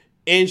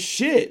and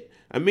shit.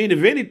 I mean,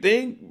 if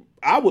anything,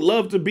 I would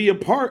love to be a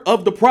part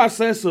of the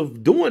process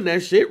of doing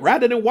that shit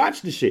rather than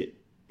watch the shit.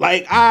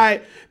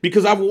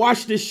 Because I've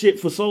watched this shit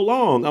for so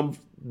long. I'm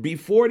be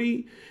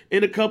 40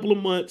 in a couple of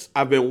months.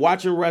 I've been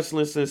watching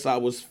wrestling since I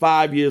was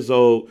 5 years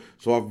old.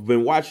 So I've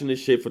been watching this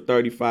shit for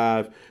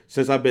 35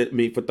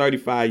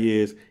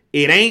 years.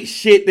 It ain't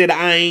shit that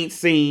I ain't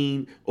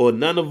seen or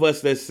none of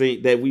us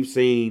that we've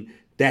seen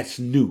that's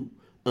new.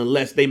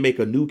 Unless they make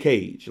a new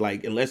cage,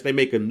 like unless they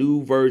make a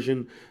new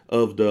version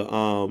of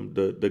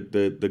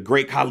the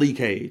Great Khali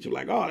cage,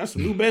 like, oh, that's a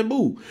new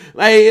bamboo.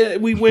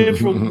 Like we went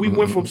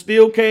from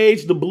steel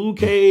cage, the blue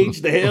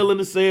cage, the Hell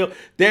in a Cell.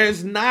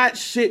 There's not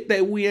shit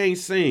that we ain't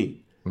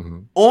seen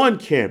on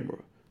camera,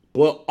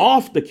 but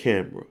off the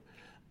camera.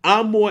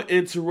 I'm more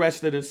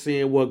interested in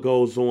seeing what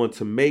goes on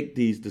to make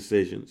these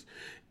decisions,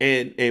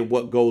 and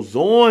what goes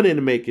on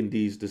in making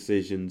these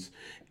decisions.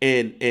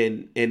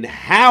 And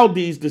how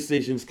these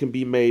decisions can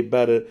be made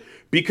better,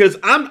 because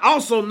I'm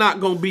also not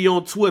going to be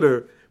on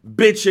Twitter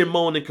bitching,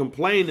 moaning,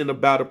 complaining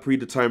about a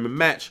predetermined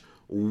match,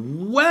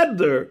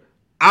 whether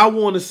I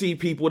want to see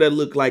people that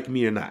look like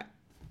me or not.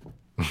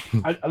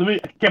 I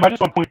just want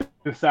to point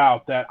this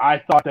out, that I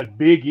thought that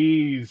Big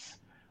E's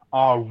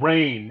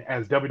reign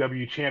as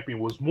WWE champion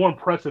was more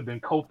impressive than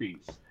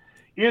Kofi's.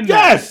 In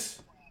that,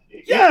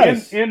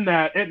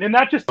 and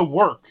not just the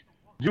work.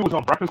 Dude was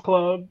on Breakfast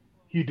Club.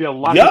 He did a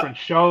lot of different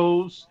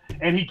shows,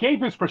 and he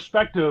gave his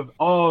perspective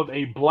of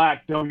a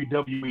black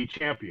WWE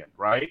champion,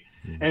 right?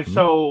 And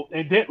so,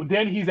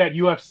 then he's at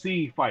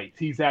UFC fights,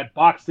 he's at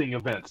boxing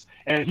events,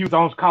 and he was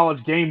on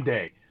College Game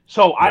Day.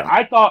 So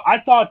I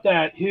thought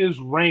that his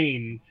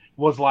reign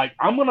was like,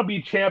 I'm going to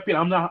be champion.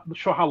 I'm not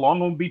sure how long I'm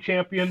going to be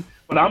champion,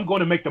 but I'm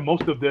going to make the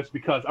most of this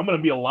because I'm going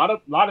to be a lot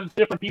of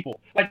different people.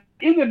 Like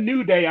in the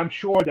New Day, I'm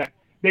sure that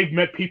they've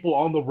met people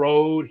on the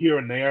road here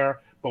and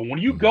there. But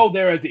when you go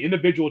there as the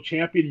individual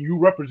champion, you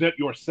represent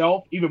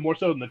yourself even more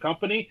so than the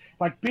company.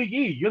 Like Big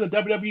E, you're the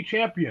WWE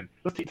champion.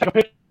 Let's take a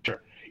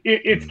picture.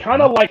 It's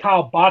kind of like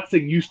how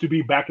boxing used to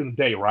be back in the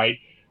day, right?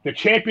 The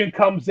champion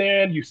comes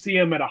in, you see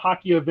him at a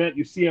hockey event,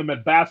 you see him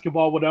at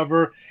basketball,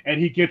 whatever,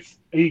 and he gets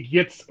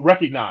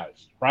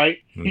recognized, right?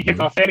 He gets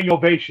a standing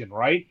ovation,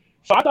 right?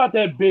 So I thought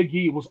that Big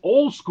E was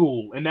old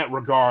school in that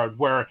regard,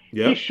 where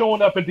he's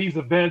showing up at these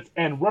events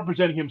and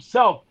representing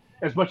himself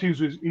as much as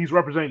he's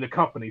representing the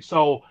company.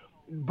 So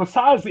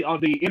besides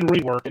the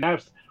in-ring work,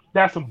 and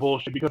that's some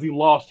bullshit because he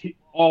lost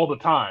all the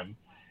time.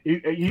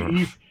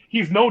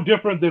 He's no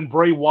different than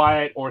Bray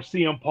Wyatt or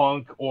CM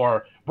Punk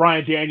or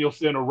Bryan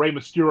Danielson or Rey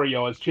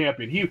Mysterio as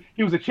champion.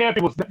 He was a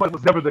champion, but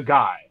was never the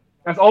guy.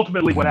 That's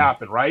ultimately what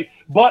happened, right?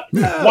 But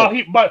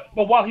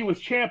while he was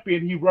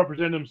champion, he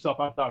represented himself,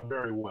 I thought,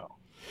 very well.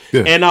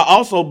 Yeah. And I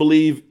also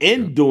believe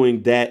in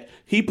doing that,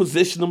 he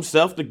positioned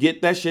himself to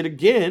get that shit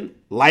again,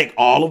 like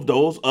all of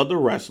those other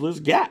wrestlers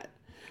got.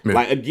 Yeah.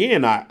 Like,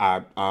 again,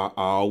 I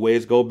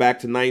always go back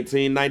to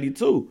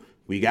 1992.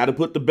 We got to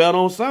put the belt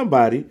on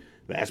somebody.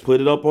 Let's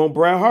put it up on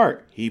Bret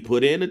Hart. He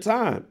put in the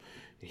time.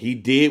 He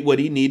did what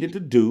he needed to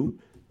do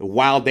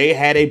while they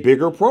had a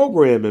bigger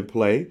program in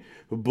play.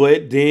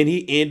 But then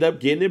he ended up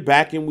getting it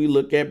back, and we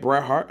look at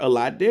Bret Hart a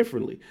lot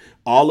differently.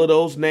 All of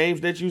those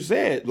names that you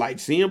said, like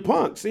CM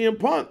Punk,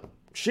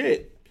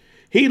 shit.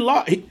 He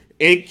lost.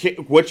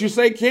 What you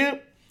say,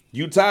 Camp?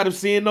 You tired of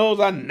seeing those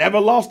I never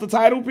lost the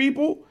title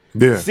people?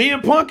 Yeah.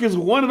 CM Punk is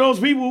one of those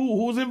people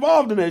who was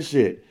involved in that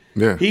shit.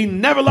 Yeah. He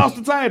never lost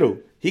the title.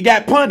 He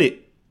got punted.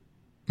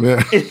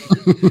 Yeah.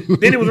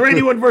 Then it was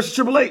Randy Orton versus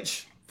Triple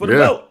H for the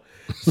belt.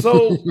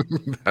 So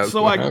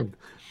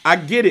I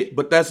get it,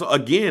 but that's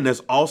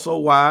also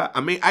why.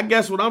 I mean, I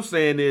guess what I'm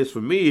saying is,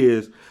 for me,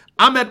 is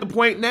I'm at the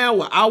point now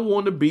where I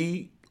want to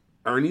be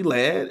Ernie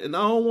Ladd, and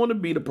I don't want to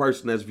be the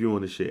person that's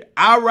viewing the shit.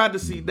 I'd rather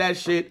see that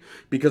shit,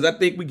 because I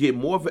think we get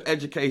more of an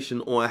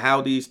education on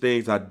how these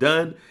things are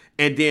done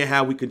and then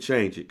how we can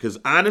change it. Because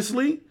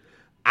honestly,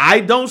 I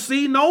don't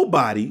see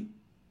nobody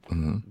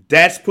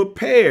that's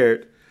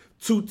prepared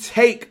to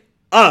take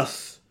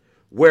us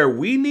where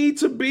we need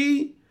to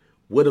be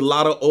with a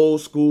lot of old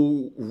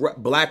school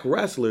black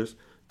wrestlers,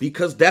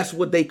 because that's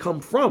what they come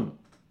from.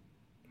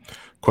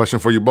 Question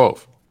for you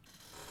both.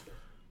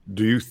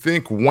 Do you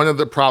think one of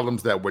the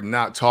problems that we're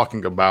not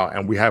talking about,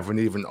 and we haven't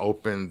even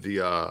opened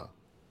the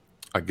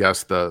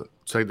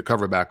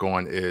cover back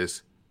on,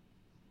 is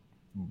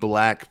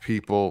black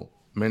people,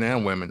 men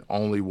and women,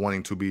 only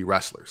wanting to be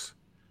wrestlers?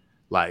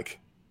 Like,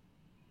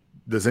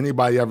 does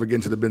anybody ever get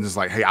into the business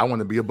like, hey, I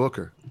want to be a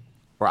booker,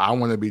 or I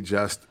want to be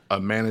just a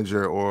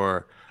manager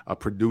or a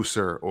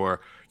producer,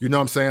 or, you know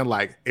what I'm saying?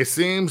 Like, it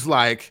seems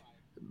like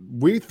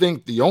we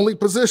think the only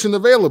position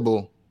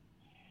available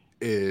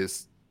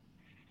is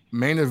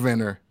main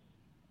eventer,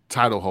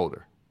 title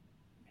holder,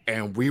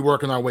 and we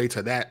working our way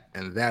to that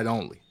and that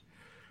only.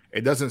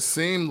 It doesn't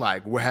seem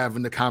like we're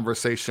having the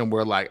conversation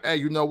where like, hey,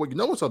 you know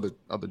what's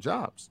other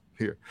jobs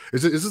here?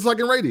 Is this like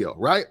in radio,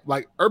 right?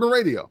 Like urban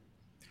radio.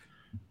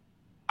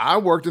 I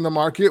worked in a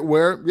market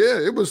where,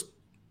 it was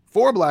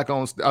 4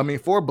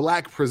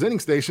 black presenting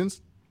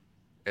stations,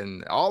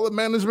 and all the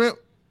management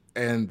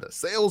and the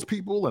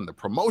salespeople and the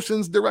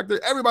promotions director,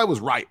 everybody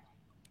was right.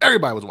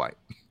 Everybody was white.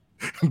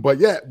 But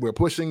yet we're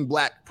pushing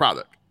black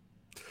product.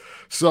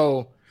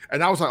 So,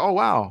 and I was like, oh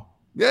wow.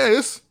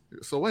 Yeah,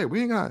 so wait,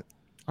 we ain't got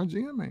our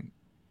GM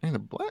ain't a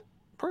black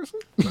person.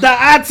 The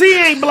IT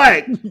ain't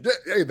black.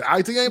 Hey, the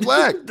IT ain't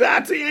black. The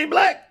IT ain't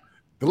black.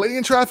 The lady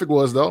in traffic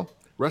was though.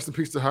 Rest in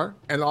peace to her.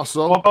 And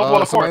also, of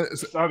course,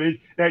 I mean,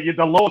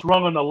 the lowest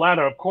rung on the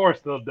ladder, of course,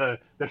 the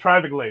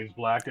traffic lane's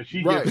black, because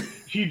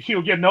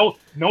she'll get no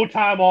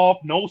time off,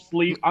 no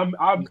sleep. I'm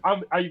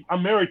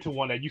married to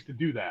one that used to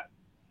do that.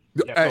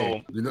 Yeah,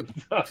 hey,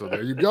 so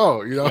there you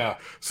go. Yeah.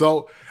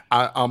 So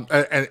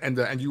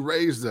and you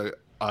raised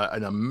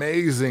an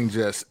amazing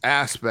just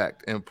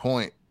aspect and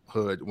point,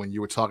 Hood, when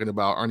you were talking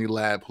about Ernie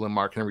Ladd pulling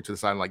Mark Henry to the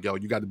side and like, yo,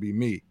 you got to be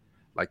me.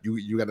 Like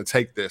you got to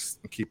take this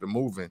and keep it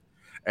moving.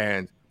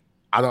 And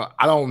I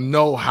don't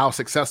know how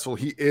successful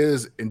he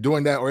is in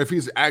doing that, or if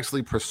he's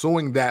actually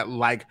pursuing that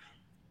like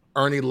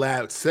Ernie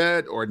Ladd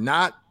said or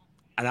not.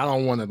 And I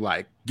don't want to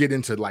like get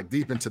into like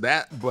deep into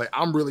that, but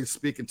I'm really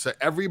speaking to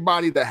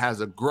everybody that has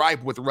a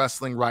gripe with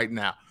wrestling right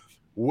now.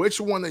 Which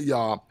one of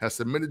y'all has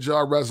submitted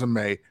your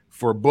resume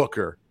for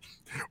Booker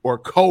or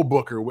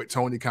co-Booker with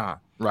Tony Khan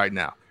right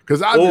now?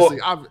 Because obviously,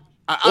 he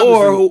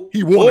want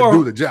to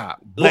do the job,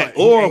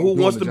 or who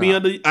wants to be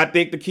under. I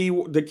think the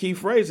key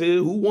phrase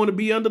is who want to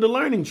be under the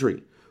learning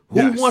tree.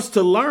 Who wants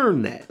to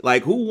learn that?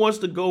 Like who wants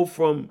to go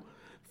from,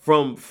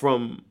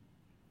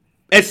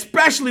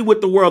 especially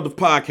with the world of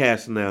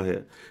podcasting now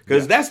here,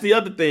 because that's the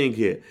other thing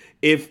here.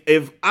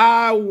 If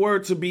I were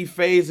to be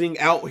phasing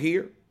out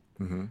here,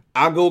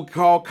 I'll go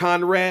call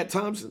Conrad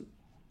Thompson.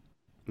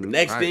 The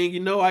next thing you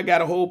know, I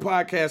got a whole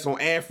podcast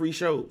on ad-free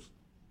shows.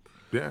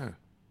 Yeah.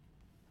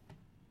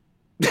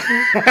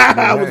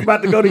 I was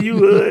about to go to you,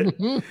 Hood.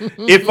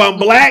 If I'm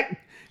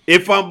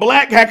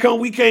black, how come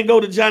we can't go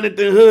to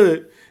Jonathan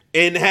Hood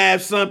and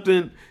have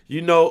something,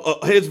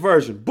 his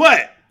version?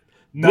 But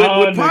with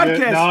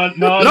podcasts,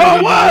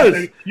 it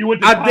was. You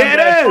went to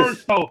Conrad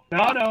first,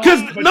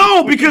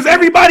 because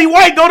everybody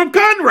white go to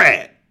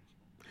Conrad.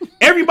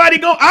 Everybody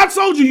go. I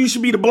told you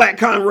should be the black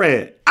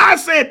Conrad. I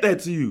said that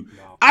to you.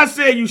 I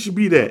said you should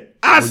be that.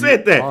 I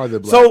said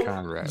that. So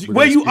Conrad,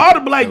 where you are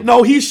the black,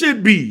 no, he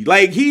should be.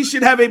 Like he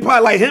should have a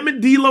pod. Like him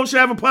and D-Lo should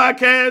have a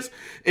podcast,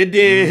 and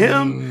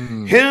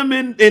then him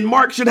and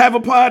Mark should have a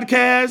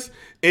podcast.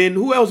 And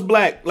who else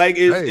black? Like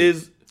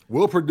is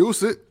we'll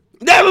produce it.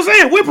 That's what I'm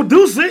saying. We'll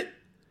produce it.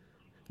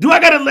 Do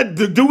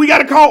we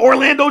gotta call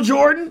Orlando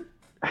Jordan?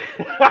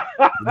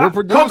 We'll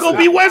produce Coco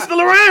B. West still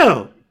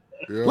around.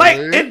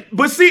 Yeah,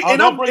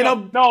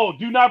 no,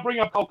 do not bring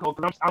up Coco,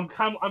 because I'm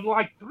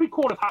like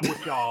 3/4 hot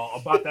with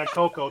y'all about that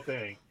Coco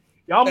thing.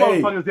 Y'all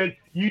motherfuckers said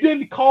you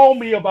didn't call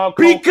me about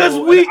Coco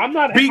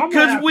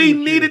because we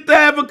needed to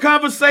have a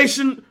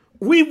conversation.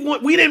 We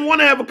didn't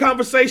want to have a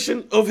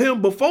conversation of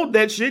him before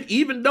that shit,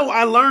 even though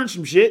I learned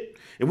some shit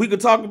and we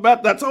could talk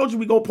about that. I told you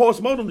we gonna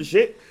postmortem the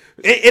shit.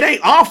 It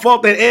ain't our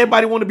fault that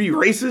everybody want to be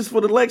racist for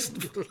the next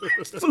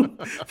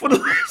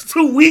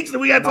 2 weeks,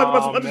 and we got to talk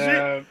about some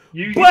other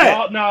shit.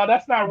 No,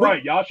 that's not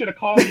right. Y'all should have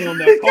called me on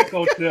that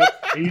Coco tip,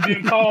 and you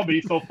didn't call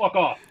me, so fuck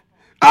off.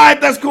 All right,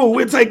 that's cool.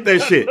 We'll take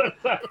that shit.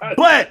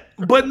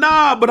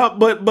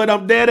 But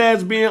I'm dead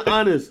ass being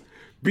honest,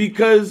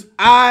 because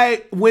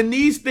when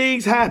these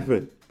things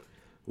happen,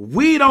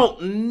 we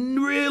don't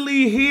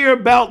really hear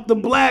about the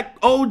black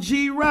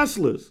OG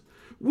wrestlers.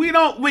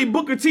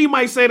 Booker T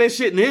might say that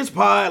shit in his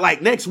pod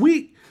like next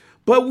week,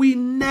 but we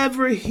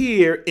never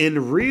hear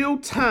in real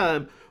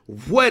time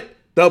what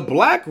the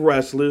black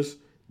wrestlers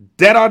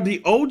that are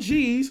the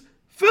OGs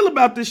feel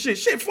about this shit.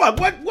 Shit, fuck,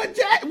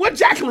 what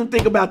Jacqueline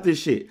think about this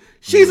shit?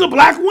 She's a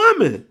black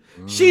woman.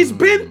 She's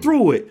been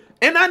through it.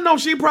 And I know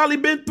she probably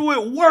been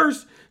through it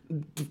worse,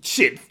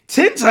 10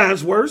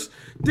 times worse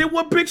than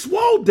what Big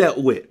Swole dealt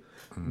with.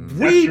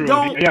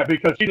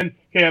 Because she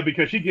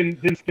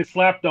didn't get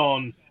slapped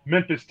on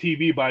Memphis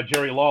TV by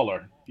Jerry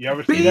Lawler. You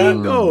ever see that?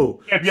 Bingo.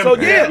 I did.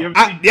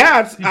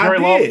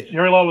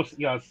 Jerry Lawler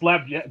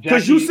slapped Jackie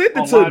because you sent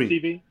it to me.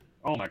 TV.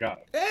 Oh my god!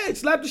 Hey,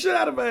 slapped the shit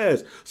out of her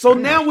ass. So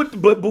now with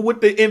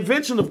the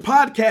invention of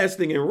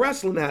podcasting and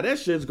wrestling, how that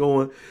shit's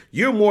going,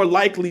 you're more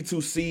likely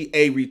to see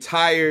a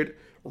retired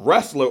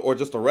wrestler or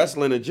just a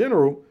wrestler in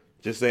general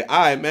just say, "All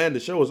right, man, the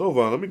show is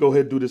over. Let me go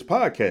ahead and do this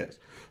podcast."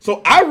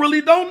 So I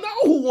really don't know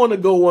who want to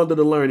go under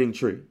the learning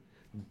tree.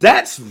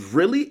 That's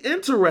really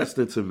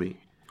interesting to me.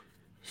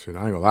 Shit,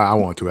 I ain't gonna lie. I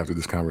want to after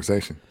this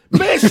conversation.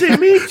 Man, shit,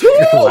 me too.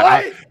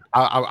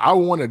 I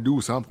want to do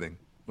something.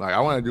 Like I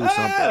want to do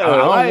something. I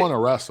don't want to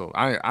wrestle.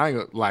 I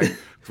ain't like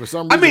for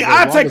some reason. I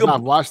mean,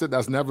 I've watched it.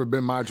 That's never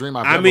been my dream.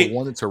 I've never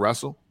wanted to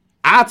wrestle.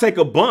 I'll take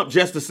a bump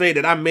just to say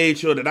that I made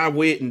sure that I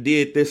went and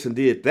did this and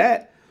did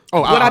that.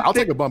 Oh, I'll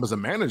take a bump as a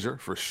manager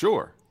for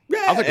sure.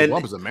 Yeah, I'll take a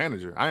bump as a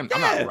manager. I'm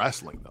not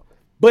wrestling though.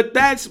 But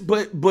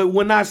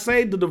when I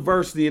say the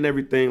diversity and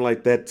everything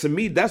like that, to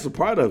me, that's a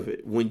part of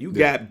it. When you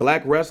got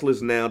black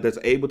wrestlers now that's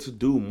able to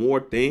do more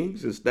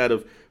things instead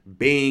of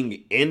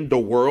being in the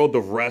world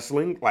of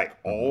wrestling like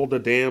all the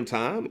damn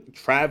time,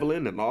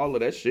 traveling and all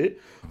of that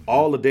shit,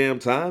 all the damn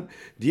time,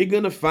 you're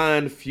going to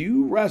find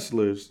few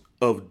wrestlers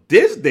of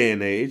this day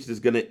and age that's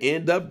going to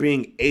end up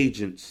being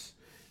agents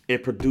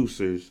and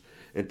producers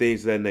and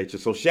things of that nature.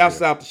 So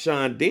shouts out to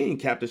Sean Dean,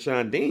 Captain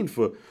Sean Dean,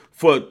 for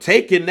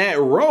taking that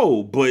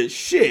role. But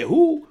shit,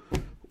 who?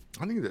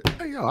 I need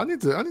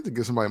to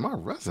get somebody my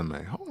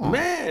resume. Hold on,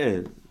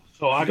 man.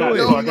 I got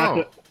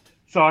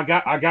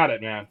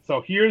it, man.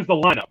 So here's the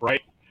lineup,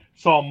 right?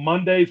 So on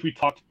Mondays we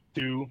talked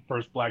to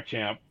First Black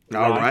Champ,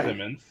 Ron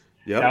Simmons.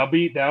 Yeah,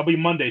 that'll be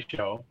Monday's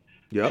show.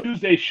 Yep.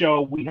 Tuesday's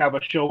show we have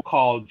a show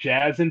called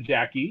Jazz and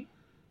Jackie.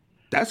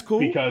 That's cool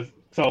because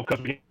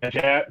we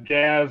have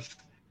Jazz,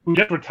 who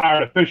just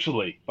retired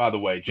officially, by the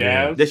way.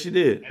 Jazz. Yes, she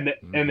did.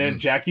 And then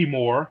Jackie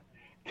Moore.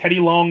 Teddy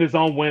Long is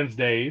on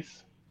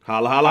Wednesdays.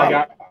 Holla,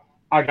 holla.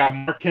 I got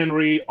Mark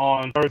Henry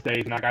on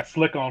Thursdays, and I got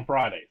Slick on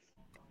Fridays.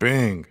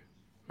 Bing.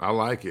 I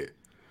like it.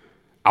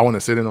 I want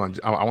to sit in on.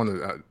 I want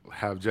to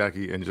have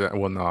Jackie and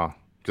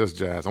just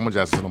Jazz. I want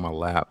Jazz to sit on my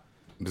lap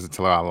just to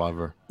tell her I love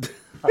her.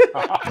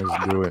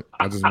 Just do it.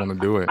 I just want to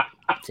do it.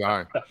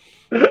 Sorry.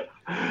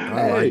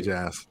 I like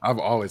Jazz. I've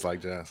always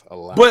liked Jazz a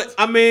lot. But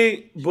I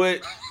mean,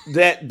 but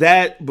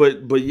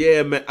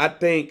yeah, man.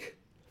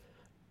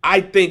 I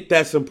think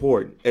that's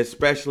important,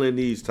 especially in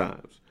these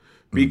times,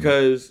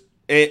 because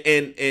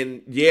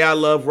and yeah, I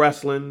love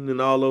wrestling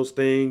and all those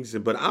things,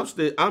 but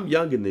I'm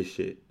young in this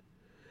shit.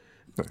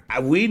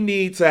 We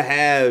need to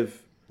have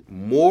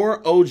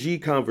more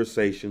OG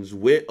conversations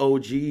with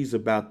OGs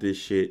about this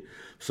shit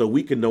so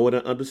we can know it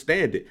and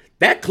understand it.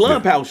 That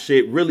Clubhouse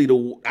shit really,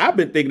 I've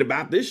been thinking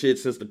about this shit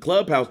since the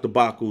Clubhouse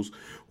debacles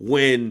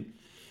when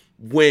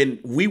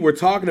we were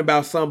talking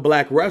about some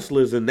black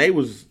wrestlers and they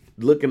was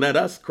looking at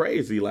us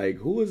crazy like,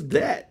 who is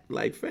that?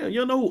 Like, fam,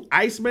 you know who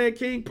Iceman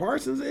King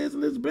Parsons is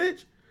in this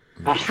bitch?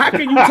 How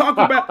can you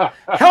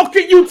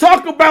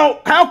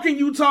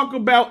talk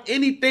about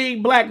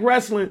anything black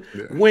wrestling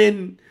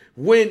when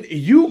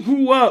you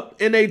grew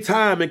up in a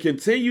time and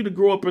continue to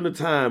grow up in a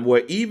time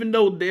where even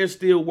though there's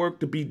still work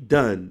to be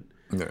done,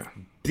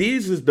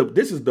 this is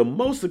the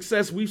most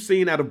success we've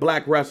seen out of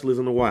black wrestlers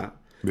in a while.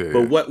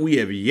 But what we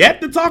have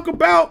yet to talk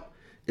about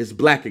is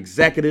black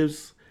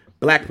executives,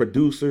 black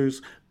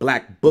producers,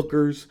 black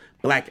bookers,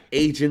 black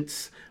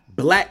agents,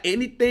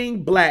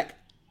 anything black.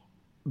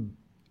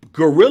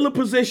 Gorilla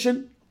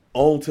position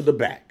onto the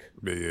back.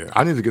 Yeah,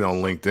 I need to get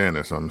on LinkedIn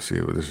or something to see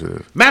what this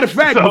is. Matter of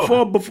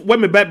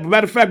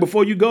fact,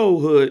 before you go,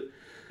 Hood,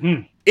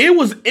 it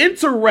was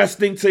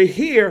interesting to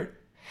hear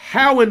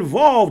how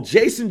involved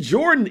Jason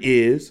Jordan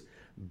is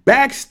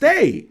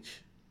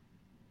backstage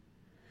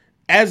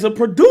as a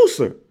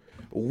producer.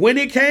 When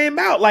it came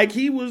out, like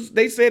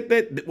they said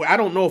that, I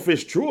don't know if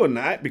it's true or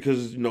not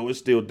because, it's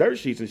still dirt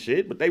sheets and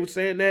shit, but they were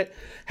saying that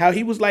how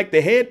he was like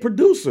the head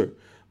producer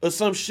or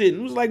some shit.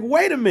 And it was like,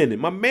 wait a minute,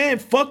 my man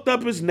fucked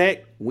up his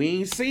neck. We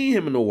ain't seen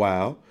him in a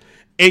while.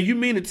 And you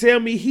mean to tell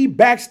me he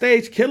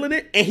backstage killing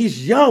it and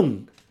he's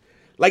young?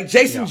 Like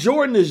Jason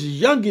Jordan is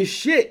young as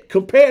shit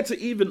compared to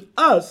even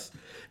us.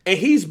 And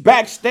he's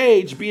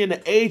backstage being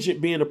an agent,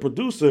 being a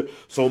producer.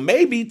 So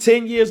maybe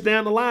 10 years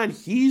down the line,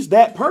 he's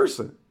that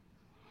person.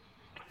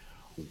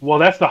 Well,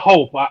 that's the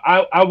hope.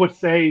 I would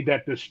say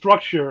that the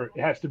structure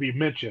has to be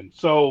mentioned.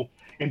 So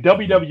in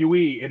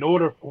WWE,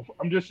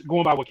 I'm just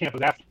going by what Camp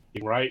is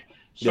asking, right?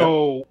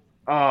 So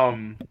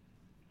in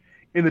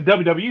the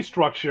WWE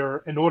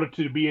structure, in order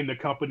to be in the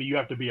company, you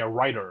have to be a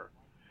writer.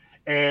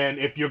 And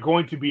if you're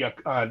going to be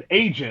an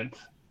agent,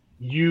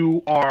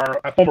 you are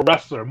a former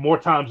wrestler. More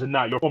times than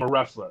not, you're a former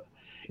wrestler.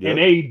 In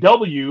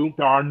AEW,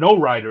 there are no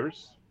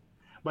writers,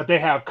 but they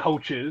have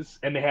coaches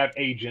and they have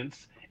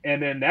agents,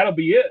 and then that'll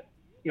be it.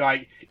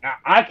 Like,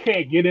 I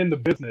can't get in the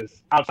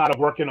business outside of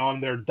working on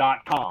their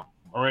 .com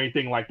or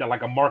anything like that,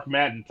 like a Mark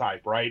Madden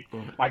type, right?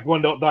 Like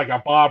like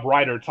a Bob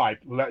Ryder type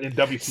in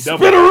WCW.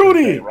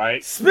 Spinneroonie,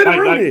 right?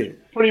 Spinneroonie.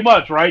 Like, pretty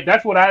much, right?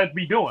 That's what I'd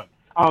be doing.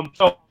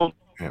 So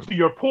to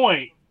your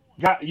point,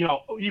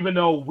 even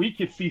though we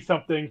could see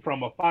something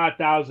from a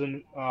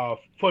 5,000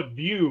 foot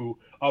view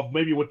of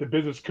maybe what the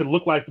business could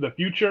look like for the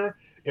future,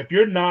 if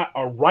you're not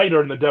a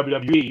writer in the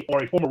WWE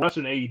or a former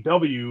wrestler in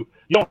AEW, you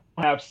don't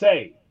have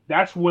say.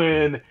 That's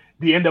when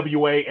the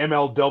NWA,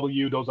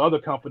 MLW, those other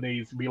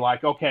companies be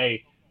like,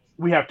 okay,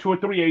 we have 2 or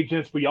 3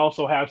 agents. We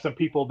also have some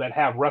people that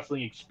have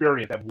wrestling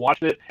experience, have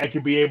watched it, and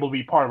can be able to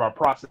be part of our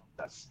process.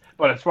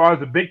 But as far as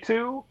the big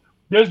two,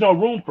 there's no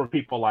room for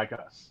people like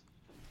us.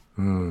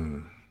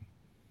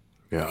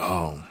 Yeah.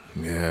 Oh,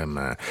 yeah,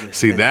 man.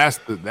 See, that's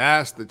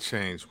the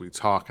change we're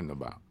talking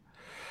about.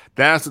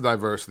 That's the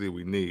diversity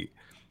we need.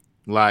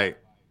 Like,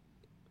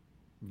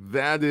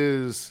 that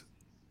is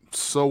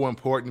so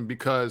important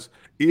because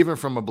even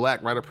from a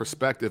black writer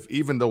perspective,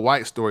 even the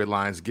white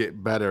storylines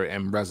get better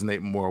and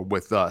resonate more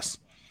with us,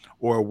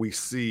 or we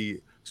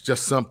see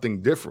just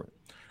something different.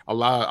 A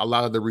lot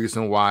of the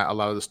reason why a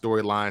lot of the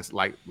storylines,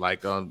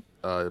 like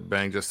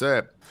Bang just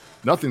said,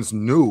 nothing's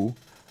new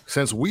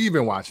since we've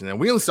been watching it.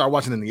 We only started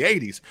watching in the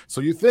 '80s,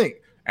 so you think,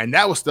 and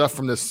that was stuff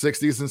from the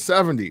 '60s and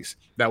 '70s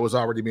that was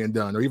already being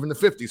done, or even the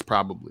 '50s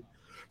probably.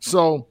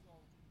 So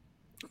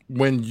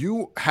when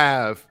you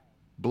have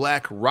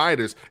black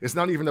writers, it's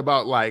not even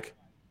about like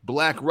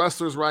black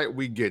wrestlers, right?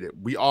 We get it.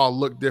 We all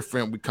look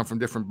different. We come from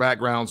different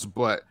backgrounds.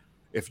 But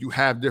if you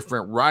have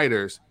different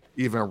writers,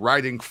 even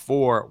writing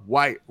for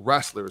white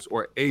wrestlers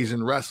or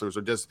Asian wrestlers,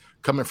 or just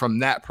coming from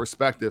that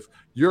perspective,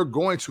 you're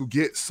going to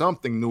get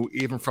something new,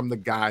 even from the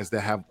guys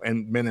that have,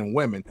 and men and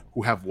women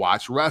who have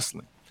watched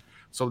wrestling.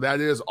 So that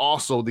is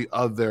also the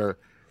other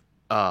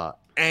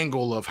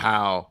angle of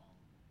how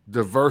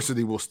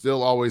diversity will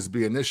still always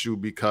be an issue,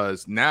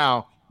 because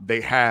now they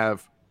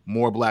have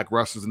more black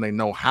wrestlers and they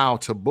know how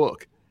to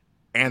book,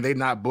 and they're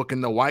not booking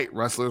the white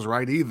wrestlers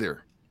right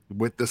either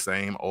with the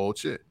same old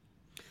shit.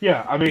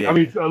 Yeah, Yeah.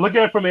 look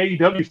at it from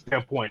AEW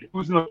standpoint.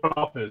 Who's in the front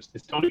office?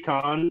 It's Tony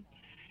Khan.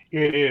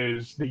 It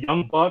is the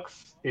Young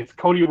Bucks. It's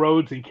Cody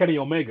Rhodes and Kenny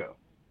Omega.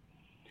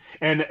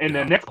 And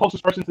the next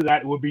closest person to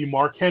that would be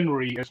Mark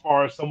Henry, as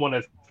far as someone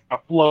that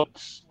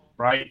floats,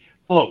 right?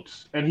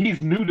 Floats, and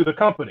he's new to the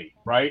company,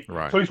 right?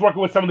 Right. So he's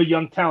working with some of the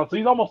young talent. So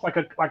he's almost like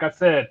I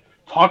said,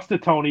 talks to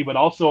Tony, but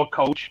also a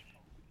coach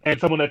and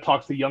someone that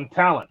talks to young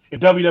talent. In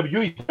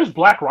WWE, there's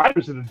black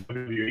writers in the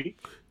WWE.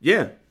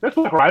 Yeah. There's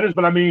black writers,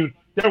 but I mean,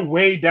 they're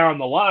way down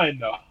the line,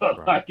 though.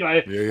 Right.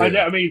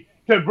 I mean,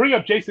 to bring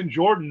up Jason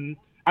Jordan,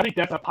 I think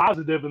that's a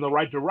positive in the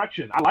right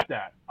direction. I like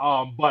that.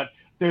 But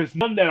there's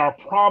none that are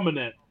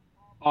prominent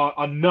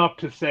enough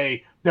to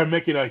say they're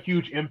making a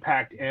huge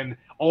impact and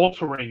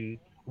altering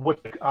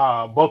what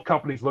both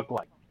companies look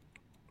like.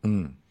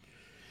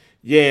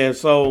 Yeah,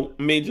 so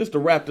I mean, just to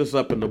wrap this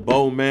up in the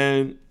bow,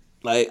 man.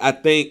 Like, I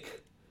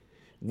think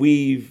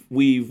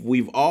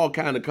we've all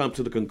kind of come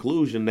to the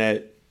conclusion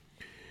that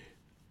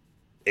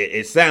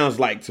it sounds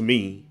like to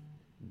me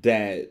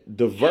that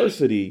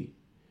diversity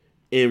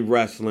in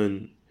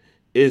wrestling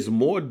is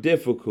more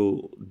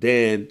difficult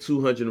than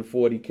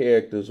 240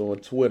 characters on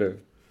Twitter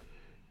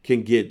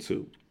can get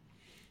to.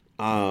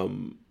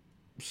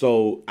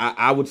 So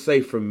I would say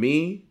for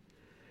me,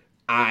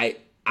 I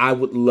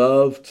would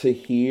love to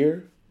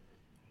hear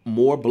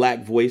more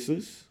black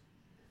voices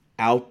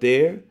out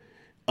there,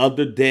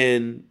 other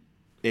than,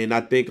 and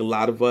I think a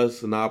lot of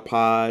us in our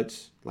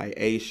pods, like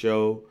A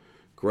Show,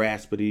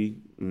 Graspity,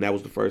 and that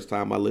was the first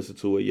time I listened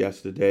to it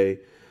yesterday.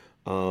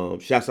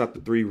 Shouts out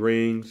to Three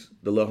Rings,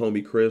 the little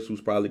homie Chris, who's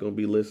probably gonna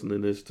be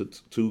listening to this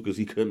too, because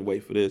he couldn't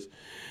wait for this.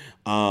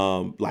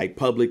 Like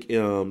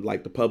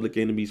the Public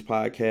Enemies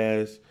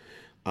podcast.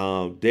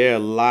 There are a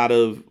lot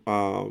of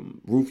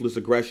Ruthless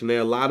Aggression. There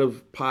are a lot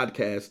of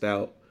podcasts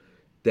out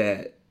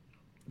that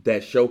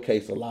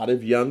showcase a lot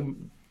of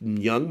young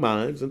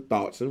minds and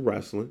thoughts in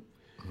wrestling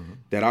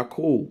that are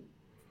cool.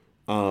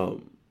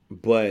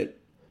 But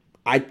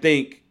I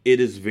think it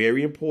is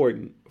very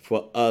important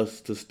for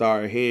us to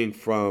start hearing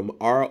from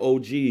our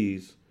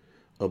OGs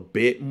a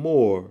bit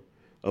more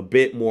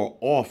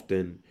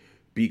often,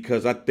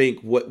 because I think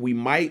what we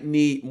might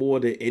need more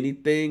than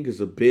anything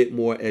is a bit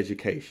more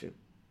education.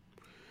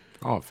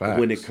 Oh, facts.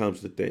 When it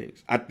comes to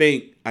things, I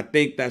think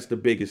that's the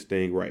biggest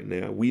thing right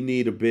now. We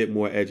need a bit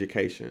more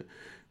education,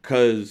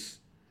 because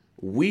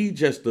we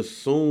just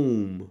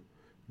assume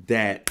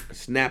that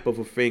snap of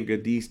a finger,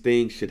 these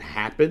things should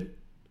happen.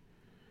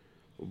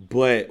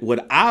 But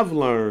what I've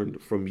learned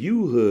from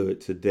you,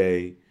 Hood,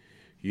 today,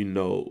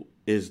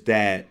 is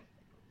that,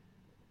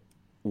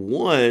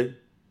 one,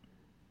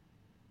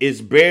 it's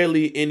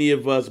barely any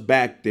of us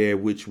back there,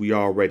 which we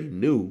already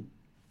knew.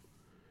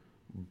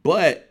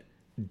 But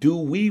do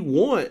we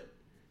want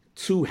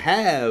to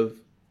have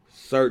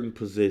certain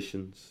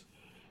positions?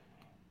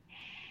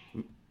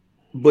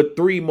 But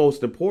three,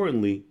 most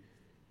importantly,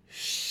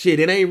 shit,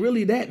 it ain't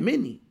really that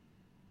many.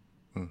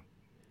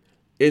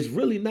 It's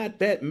really not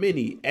that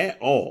many at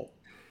all.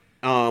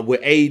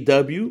 With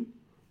AEW,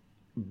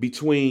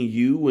 between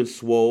you and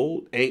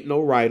Swole, ain't no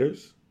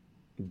writers.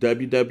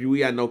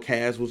 WWE, I know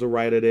Kaz was a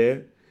writer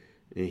there,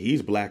 and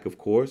he's black, of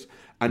course.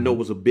 I know it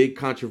was a big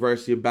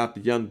controversy about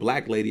the young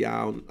black lady.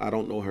 I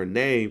don't know her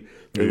name.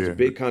 There was a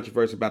big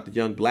controversy about the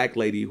young black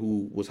lady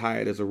who was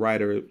hired as a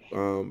writer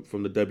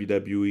from the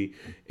WWE,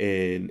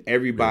 and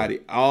everybody,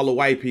 all the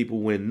white people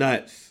went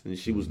nuts, and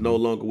she was no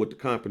longer with the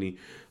company.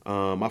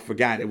 I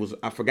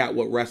forgot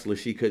what wrestler,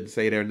 she couldn't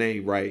say their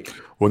name right.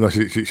 Well, no,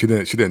 she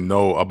didn't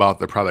know about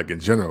the product in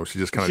general. She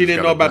just kind of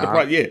didn't know about the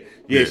product.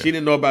 Yeah, she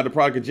didn't know about the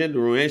product in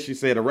general, and she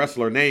said a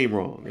wrestler name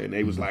wrong, and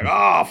they was like,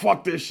 "Oh,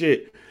 fuck this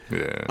shit."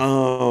 Yeah.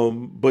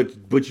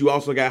 But you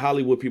also got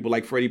Hollywood people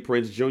like Freddie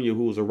Prinze Jr.,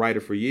 who was a writer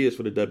for years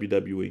for the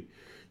WWE.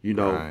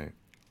 Right.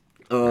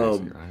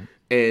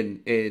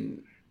 And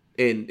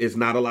it's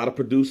not a lot of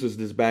producers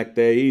that's back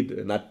there either.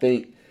 And I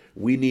think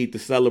we need to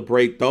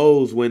celebrate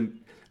those when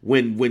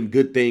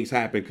good things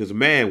happen. Because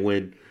man,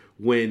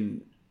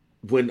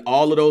 when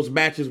all of those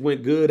matches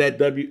went good at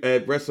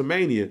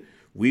WrestleMania,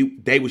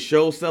 they would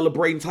show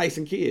celebrating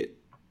Tyson Kidd.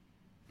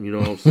 You know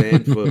what I'm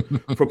saying?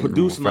 For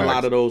producing a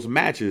lot of those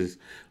matches.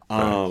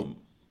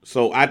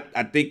 So I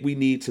think we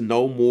need to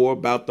know more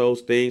about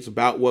those things,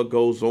 about what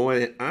goes on.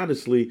 And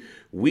honestly,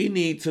 we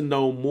need to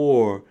know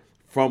more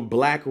from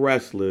black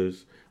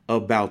wrestlers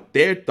about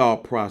their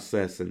thought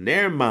process and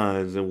their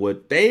minds and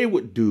what they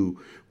would do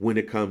when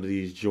it comes to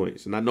these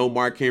joints. And I know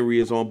Mark Henry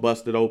is on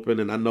Busted Open,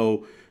 and I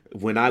know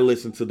when I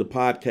listen to the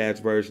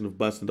podcast version of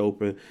Busted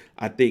Open,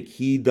 I think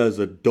he does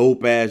a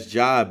dope-ass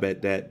job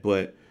at that,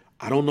 but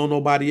I don't know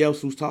nobody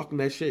else who's talking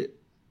that shit.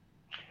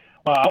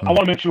 I want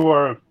to make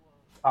sure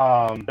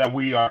that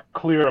we are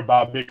clear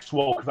about Big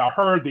Swole, because I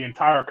heard the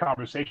entire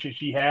conversation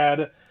she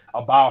had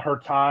about her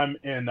time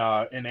in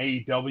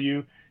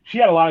AEW. She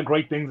had a lot of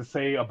great things to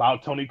say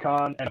about Tony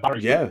Khan and about her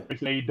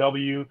experience in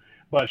AEW,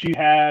 but she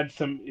had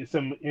some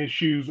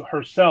issues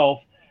herself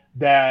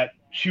that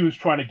she was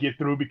trying to get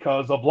through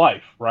because of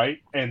life,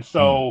 right? And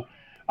so,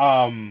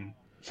 I want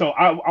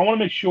to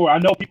make sure. I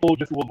know people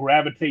just will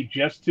gravitate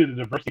just to the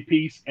diversity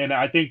piece, and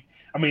I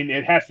mean,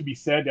 it has to be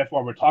said. That's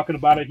why we're talking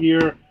about it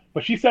here.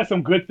 But she said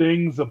some good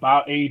things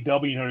about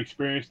AEW and her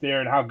experience there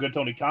and how good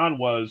Tony Khan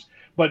was.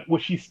 But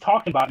what she's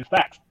talking about is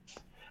facts.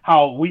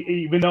 How we,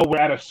 even though we're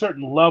at a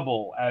certain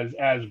level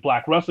as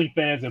black wrestling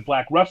fans and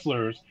black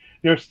wrestlers,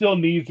 there still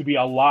needs to be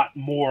a lot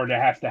more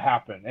that has to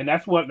happen. And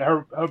that's what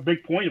her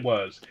big point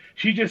was.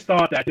 She just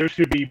thought that there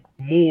should be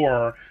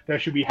more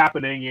that should be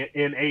happening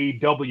in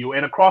AEW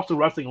and across the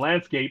wrestling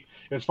landscape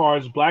as far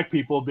as black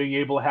people being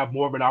able to have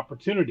more of an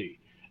opportunity.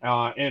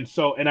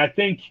 And I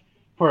think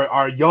for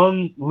our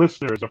young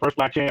listeners, the first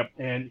Black Champ,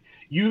 and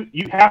you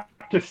have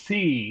to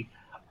see,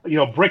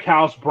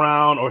 Brickhouse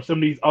Brown or some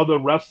of these other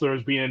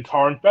wrestlers being in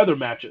tar and feather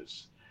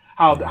matches.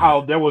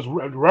 How there was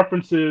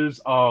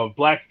references of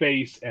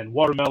blackface and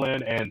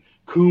watermelon and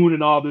coon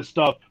and all this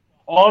stuff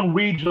on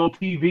regional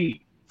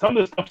TV. Some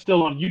of this stuff's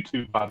still on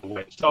YouTube, by the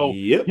way. So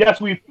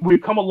yes,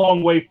 we've come a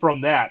long way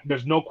from that.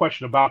 There's no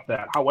question about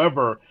that.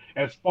 However,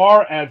 as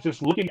far as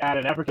just looking at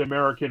an African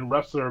American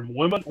wrestler,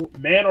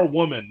 man or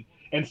woman,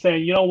 and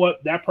saying, you know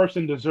what, that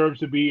person deserves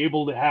to be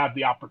able to have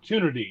the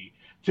opportunity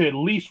to at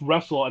least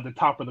wrestle at the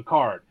top of the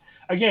card.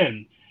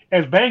 Again,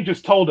 as Bang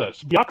just told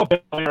us, Bianca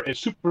Belair is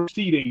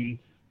superseding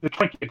the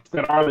trinkets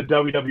that are the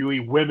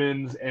WWE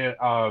Women's and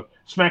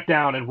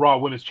SmackDown and Raw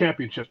Women's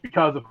Championships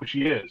because of who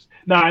she is.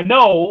 Now, I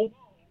know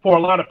for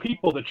a lot of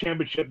people, the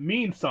championship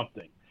means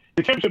something.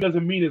 The championship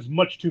doesn't mean as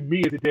much to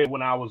me as it did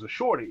when I was a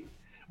shorty.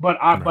 But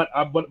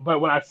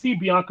when I see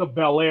Bianca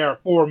Belair,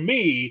 for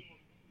me,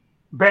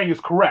 Bang is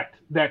correct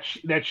that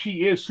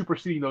she is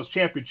superseding those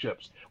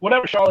championships.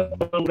 Whatever Charlotte's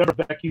done, whatever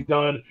Becky's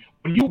done,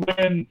 when you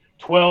win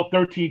 12,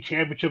 13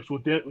 championships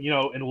within,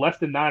 in less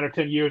than 9 or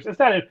 10 years, it's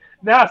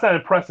not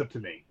impressive to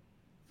me.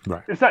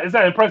 Right. It's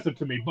not impressive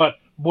to me. But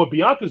what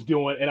Bianca's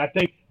doing, and I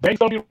think Bang's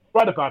gonna be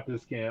right about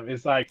this, Cam,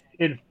 is like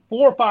in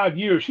 4 or 5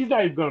 years, she's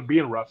not even gonna be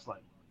in wrestling.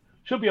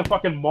 She'll be a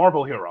fucking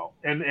Marvel hero.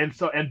 And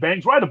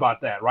Bang's right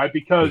about that, right?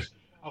 Because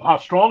of how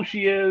strong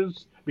she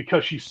is,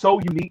 because she's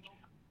so unique.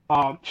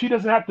 She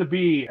doesn't have to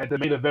be at the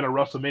main event of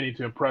WrestleMania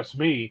to impress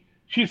me.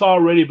 She's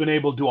already been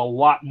able to do a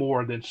lot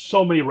more than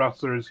so many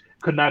wrestlers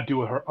could not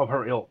do of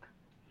her ilk.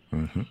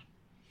 Mm-hmm.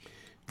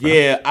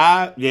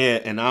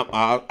 And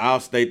I'll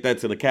state that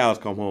till the cows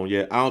come home.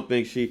 Yeah, I don't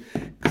think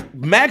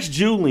Max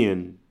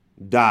Julian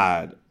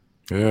died.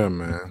 Yeah,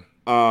 man.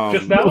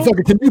 Just now?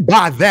 Can you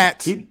buy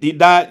that? He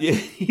died. Yeah,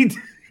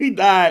 he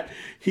died.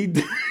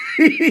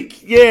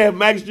 Yeah,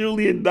 Max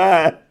Julian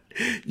died.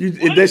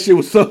 And that shit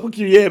was so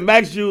cute. Yeah,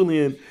 Max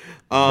Julian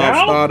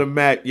starred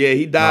Mac. Yeah,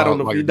 he died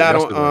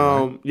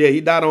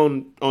he died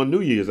on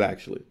New Year's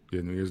actually.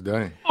 Yeah, New Year's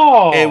Day.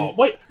 Oh,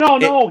 wait.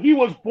 No. He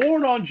was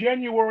born on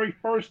January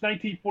 1st,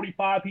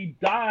 1945. He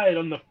died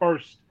on the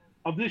 1st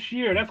of this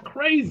year. That's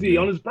crazy,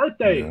 on his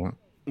birthday.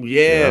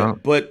 Yeah.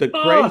 But the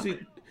crazy...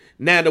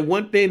 Now, the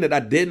one thing that I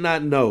did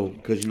not know,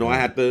 because, I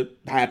had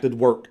to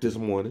work this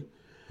morning.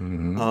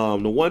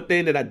 Mm-hmm. The one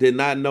thing that I did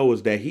not know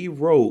is that he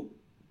wrote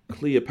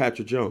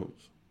Cleopatra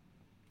Jones.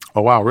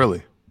 Oh, wow,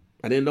 really?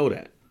 I didn't know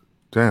that.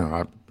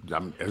 Damn,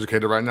 I'm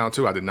educated right now,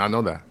 too. I did not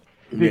know that.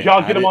 Did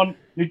y'all get him on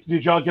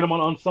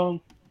Unsung?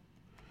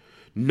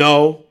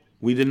 No,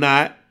 we did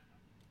not.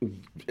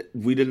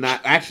 We did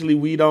not. Actually,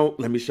 we don't.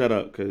 Let me shut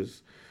up,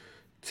 because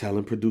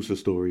telling producer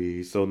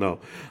stories. So no.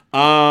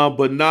 But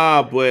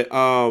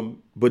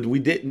we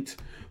didn't.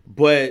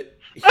 But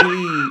he.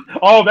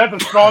 Oh, that's a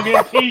strong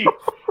NT.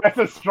 That's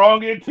a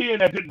strong NT,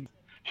 and that didn't.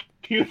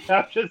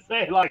 I'm just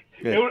saying,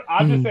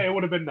 I'm just saying it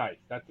would have been nice.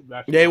 That's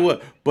yeah, it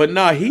would. But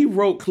no, he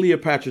wrote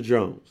Cleopatra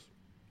Jones.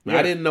 Yes.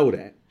 I didn't know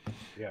that.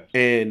 Yes.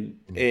 And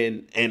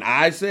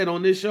I said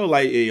on this show,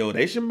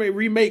 they should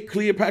remake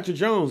Cleopatra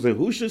Jones. And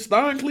who should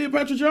star in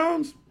Cleopatra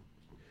Jones?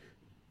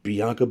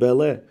 Bianca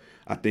Belair.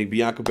 I think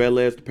Bianca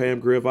Belair is the Pam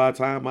Grier of our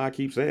time. I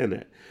keep saying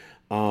that.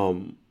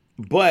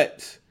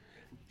 But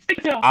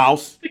Stick it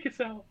out.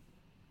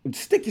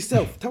 Stick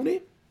yourself,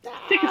 Tony.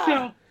 Stick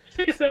yourself.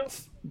 Stick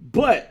yourself.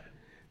 But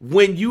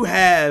when you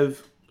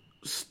have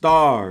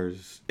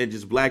stars and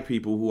just black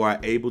people who are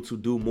able to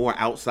do more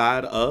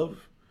outside of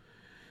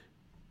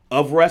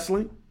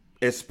wrestling,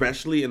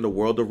 especially in the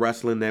world of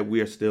wrestling that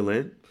we are still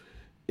in,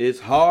 it's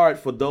hard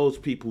for those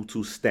people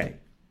to stay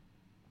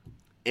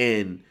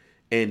and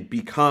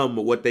become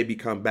what they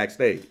become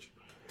backstage.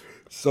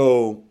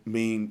 So, I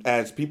mean,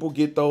 as people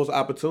get those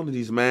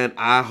opportunities, man,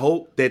 I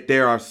hope that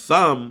there are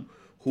some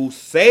who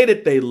say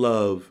that they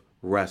love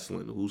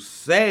wrestling, who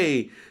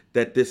say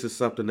that this is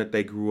something that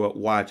they grew up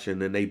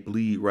watching and they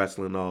bleed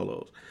wrestling, all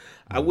those.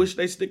 I wish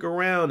they stick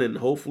around and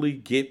hopefully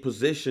get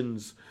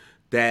positions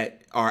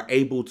that are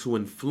able to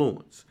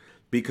influence.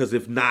 Because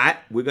if not,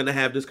 we're going to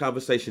have this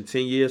conversation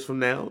 10 years from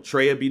now.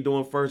 Trey will be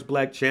doing first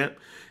black champ.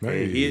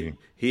 Hey. And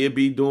he'll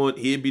be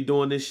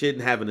doing this shit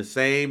and having the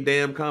same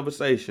damn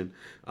conversation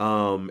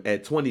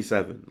at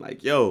 27.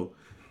 Like, yo,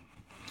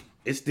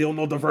 it's still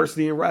no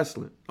diversity in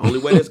wrestling. Only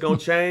way that's going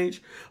to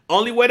change,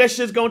 only way that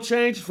shit's going to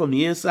change is from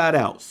the inside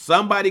out.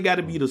 Somebody got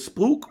to be the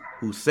spook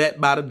who sat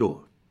by the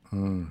door.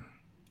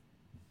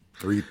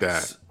 Read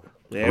that.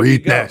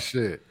 Read that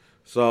shit.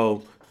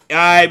 So, all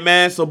right,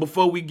 man. So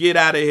before we get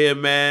out of here,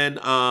 man,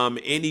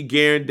 any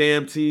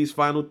guarantees,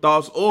 final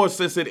thoughts, or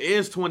since it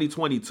is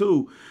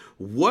 2022,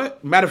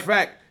 matter of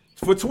fact,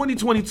 for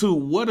 2022,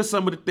 what are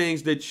some of the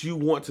things that you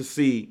want to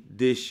see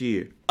this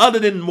year, other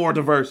than more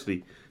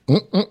diversity?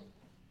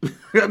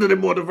 Other than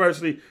more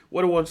diversity,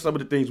 what are some of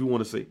the things we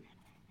want to see?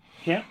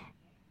 Yeah.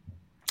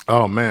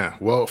 Oh man.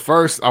 Well,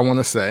 first I want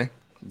to say,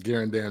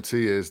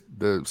 guarantee is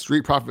the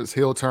Street Profits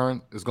heel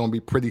turn is going to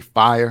be pretty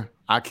fire.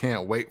 I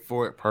can't wait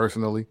for it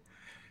personally.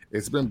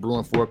 It's been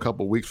brewing for a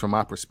couple weeks from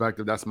my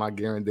perspective. That's my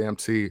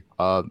guarantee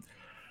that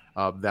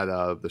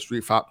the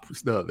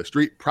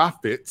Street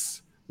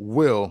Profits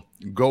will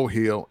go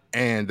heel,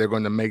 and they're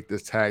going to make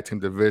this tag team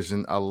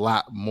division a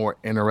lot more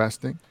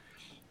interesting.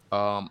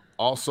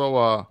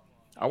 Also,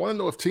 I want to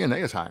know if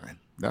TNA is hiring.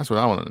 That's what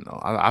I want to know.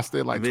 I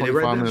stay like 25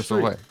 right minutes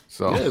away.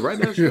 So yeah, right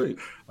down the street.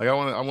 Like I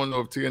want to know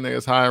if TNA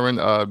is hiring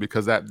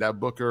because that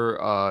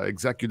Booker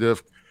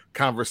executive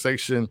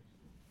conversation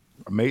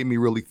made me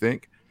really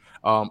think.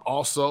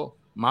 Also,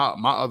 my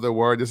other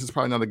word, this is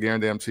probably not a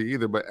guarantee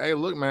either, but hey,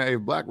 look, man,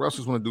 if black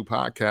wrestlers want to do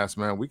podcasts,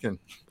 man, we can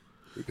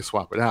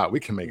swap it out. We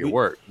can make it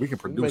work. We can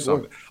produce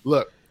something.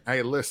 Look,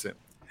 hey, listen,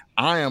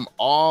 I am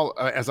all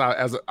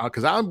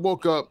because I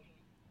woke up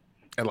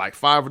at like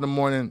 5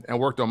 a.m. and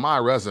worked on my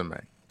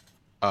resume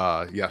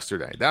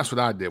yesterday. That's what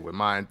I did with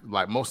mine,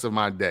 like most of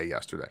my day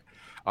yesterday.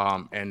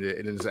 And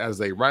it is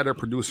as a writer,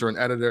 producer, and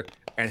editor.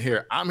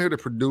 And I'm here to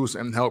produce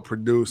and help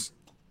produce.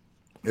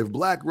 If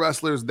black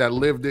wrestlers that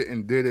lived it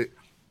and did it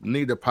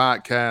need a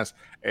podcast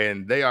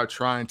and they are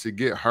trying to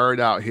get heard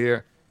out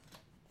here,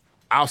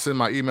 I'll send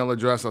my email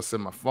address, I'll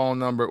send my phone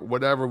number,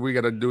 whatever we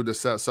got to do to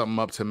set something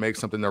up to make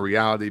something a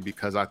reality,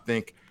 because I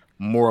think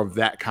more of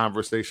that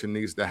conversation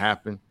needs to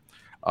happen.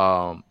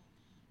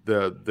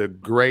 The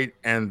great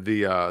and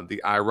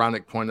the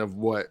ironic point of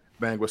what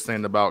Bang was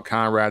saying about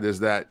Conrad is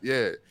that,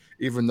 yeah,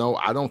 even though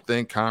I don't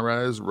think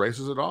Conrad is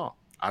racist at all,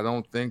 I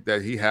don't think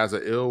that he has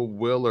an ill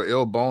will or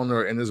ill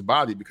boner in his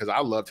body, because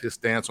I loved his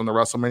stance on the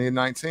WrestleMania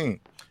 19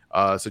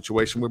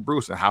 situation with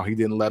Bruce and how he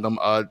didn't let him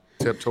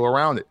tiptoe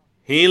around it.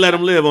 He ain't let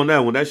him live on that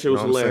one. That shit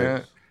was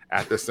hilarious.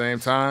 At the same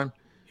time,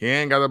 he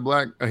ain't got a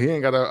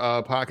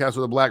podcast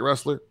with a black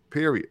wrestler,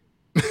 period.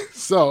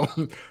 So,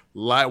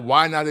 like,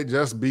 why not it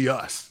just be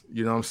us?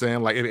 You know what I'm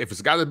saying? Like, if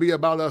it's got to be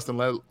about us, then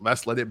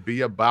let's let it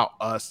be about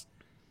us.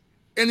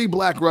 Any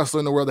black wrestler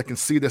in the world that can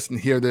see this and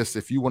hear this,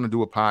 if you want to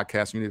do a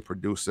podcast, you need a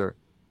producer,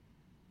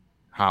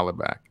 holla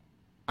back.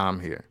 I'm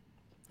here.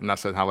 And I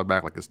said holla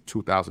back like it's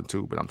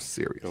 2002, but I'm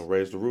serious. You gonna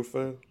raise the roof,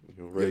 fam?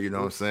 Yeah, you know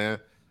what I'm saying?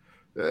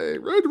 Hey,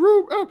 red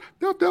roof,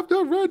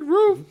 red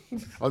roof.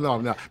 Oh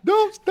no,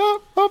 don't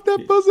stop off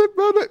that pussy,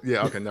 brother.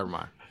 Yeah, okay, never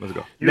mind. Let's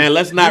go. Man,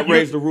 let's not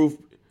raise the roof.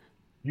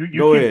 You keep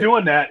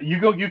doing that.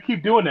 You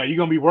keep doing that. You're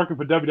gonna be working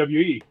for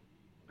WWE,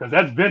 because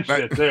that's Vince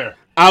shit there.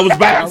 I was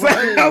about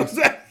to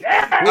say.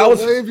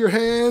 Wave your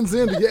hands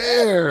in the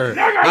air.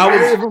 I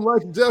wave them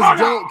like you just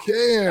don't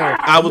care.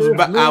 I was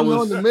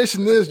on the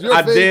mission is your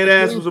I dead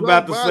ass was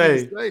about to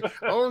say.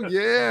 Oh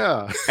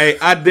yeah. Hey,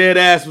 I dead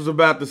ass was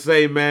about to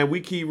say, man,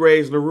 we keep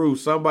raising the roof.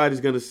 Somebody's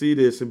gonna see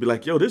this and be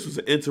like, yo, this was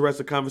an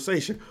interesting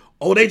conversation.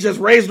 Oh, they just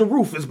raised the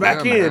roof. It's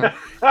back in.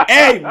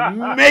 Hey,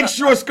 make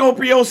sure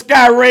Scorpio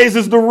Sky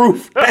raises the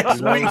roof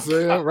next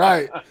week.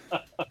 Right.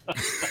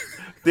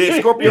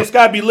 Then Scorpio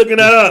Sky be looking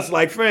at us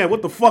like, fam,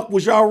 what the fuck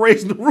was y'all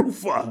raising the roof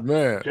for?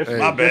 Man, just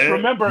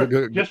remember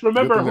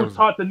who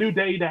taught the New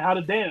Day how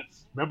to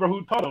dance. Remember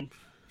who taught them?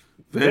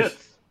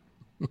 Vince.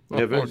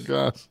 Yeah, Vince.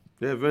 Oh, gosh.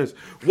 Yeah, Vince.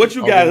 What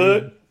you got,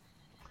 Hood?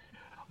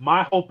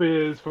 My hope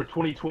is for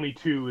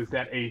 2022 is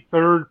that a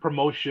third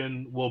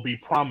promotion will be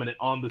prominent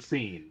on the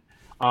scene.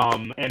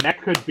 And that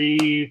could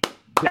be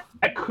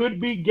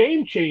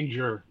Game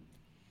Changer.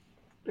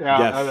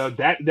 Yes.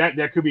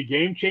 That could be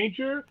Game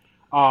Changer.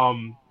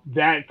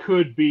 That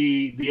could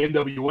be the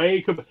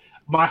NWA.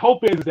 my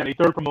hope is that a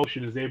third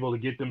promotion is able to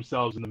get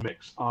themselves in the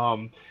mix.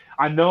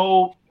 I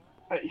know.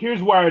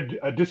 Here's where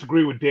I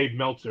disagree with Dave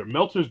Meltzer.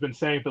 Meltzer's been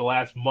saying for the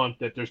last month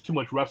that there's too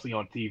much wrestling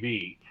on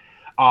TV.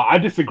 I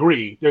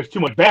disagree. There's too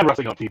much bad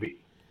wrestling on TV.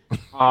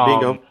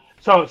 Bingo.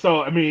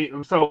 So I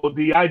mean, so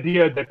the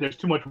idea that there's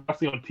too much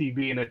wrestling on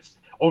TV and it's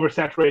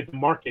oversaturated the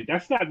market,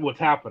 that's not what's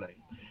happening.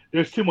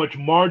 There's too much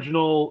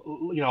marginal,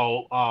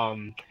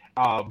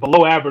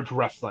 below average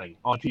wrestling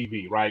on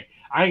TV, right?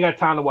 I ain't got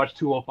time to watch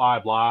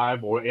 205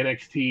 Live or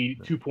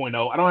NXT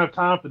 2.0. I don't have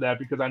time for that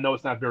because I know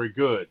it's not very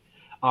good.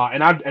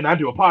 And I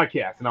do a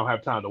podcast and I don't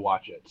have time to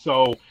watch it.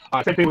 So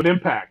same thing with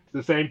Impact,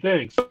 the same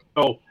thing.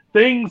 So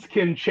things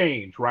can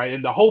change, right?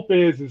 And the hope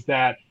is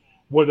that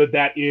whether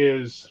that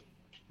is,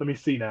 let me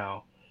see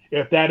now,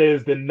 if that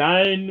is the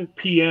 9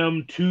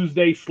 p.m.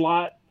 Tuesday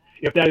slot,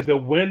 if that is the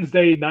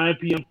Wednesday 9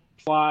 p.m.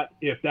 slot,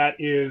 if that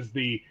is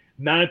the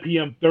 9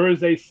 p.m.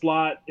 Thursday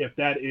slot, if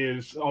that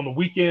is on the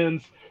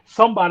weekends,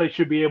 somebody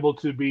should be able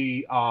to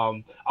be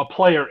a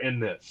player in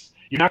this.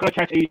 You're not going to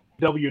catch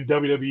AEW and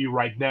WWE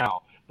right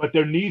now, but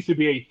there needs to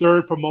be a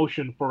third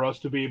promotion for us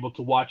to be able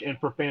to watch and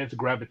for fans to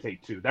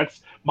gravitate to.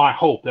 That's my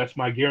hope. That's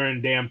my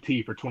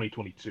guarantee for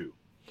 2022.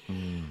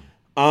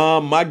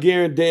 My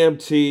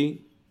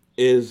guarantee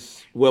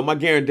is, well, my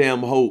guarantee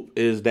hope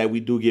is that we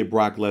do get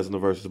Brock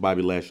Lesnar versus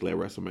Bobby Lashley at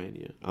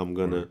WrestleMania. I'm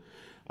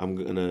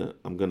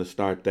gonna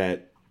start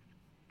that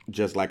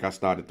just like I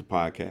started the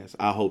podcast.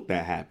 I hope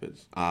that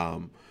happens. I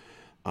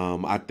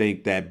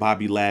think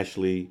Bobby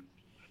Lashley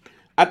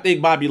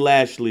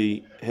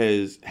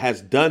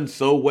has done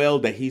so well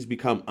that he's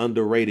become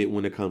underrated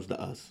when it comes to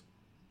us.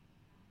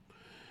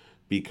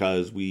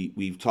 Because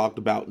we've talked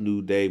about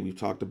New Day, we've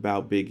talked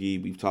about Big E,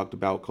 we've talked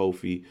about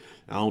Kofi.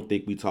 I don't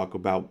think we talk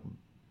about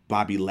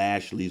Bobby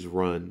Lashley's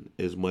run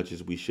as much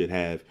as we should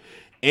have.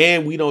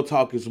 And we don't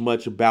talk as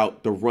much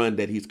about the run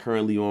that he's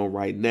currently on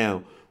right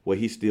now, where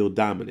he's still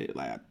dominant.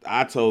 Like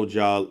I told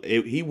y'all,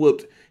 he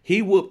whooped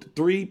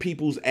 3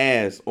 people's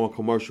ass on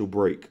commercial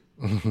break.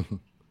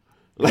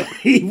 Like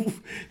he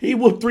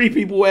whooped 3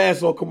 people's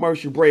ass on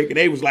commercial break, and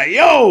they was like,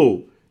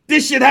 "Yo,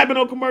 this shit happened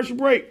on commercial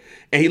break,"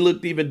 and he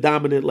looked even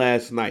dominant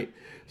last night.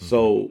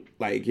 So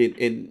like,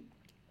 and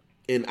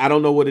I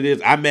don't know what it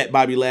is. I met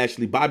Bobby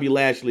Lashley. Bobby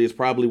Lashley is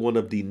probably one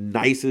of the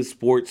nicest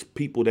sports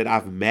people that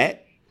I've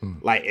met.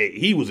 Like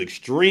he was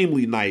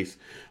extremely nice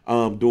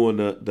doing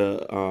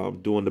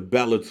the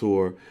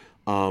Bellator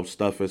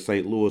stuff in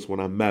St. Louis when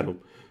I met him.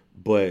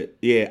 But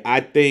yeah, I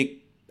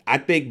think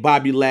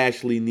Bobby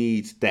Lashley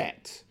needs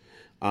that,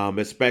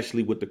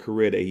 especially with the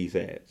career that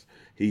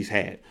he's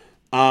had.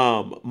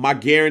 My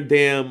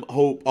guaranteed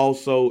hope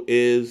also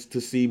is to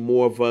see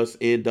more of us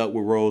end up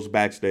with Rose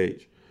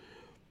backstage.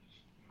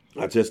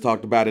 I just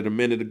talked about it a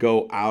minute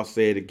ago. I'll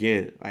say it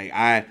again. Like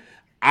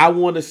I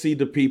want to see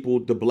the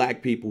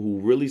black people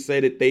who really say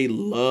that they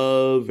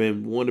love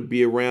and want to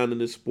be around in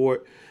this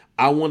sport.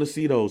 I want to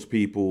see those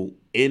people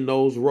in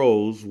those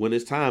roles when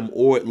it's time,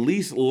 or at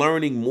least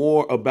learning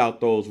more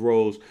about those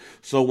roles.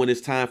 So when it's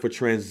time for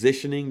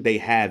transitioning, they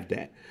have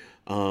that.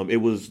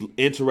 It was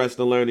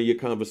interesting learning your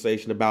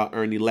conversation about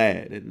Ernie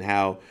Ladd and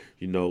how,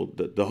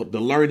 the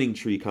learning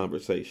tree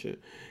conversation.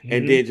 Mm-hmm.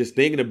 And then just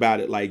thinking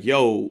about it like,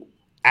 yo,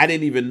 I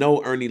didn't even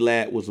know Ernie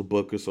Ladd was a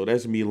booker. So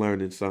that's me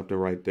learning something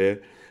right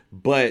there.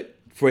 But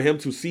for him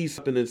to see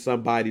something in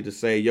somebody to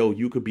say, yo,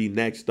 you could be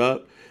next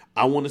up,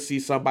 I want to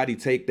see somebody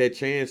take that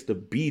chance to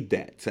be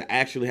that, to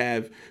actually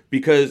have,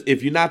 because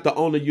if you're not the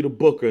owner, you're the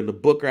booker, and the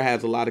booker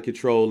has a lot of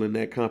control in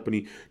that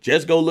company.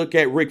 Just go look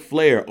at Ric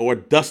Flair or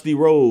Dusty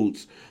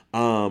Rhodes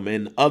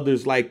and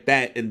others like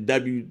that in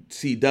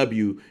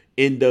WCW,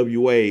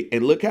 NWA,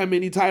 and look how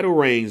many title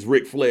reigns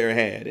Ric Flair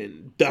had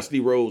and Dusty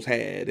Rhodes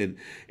had,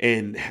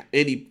 and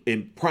any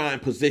in prime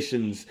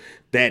positions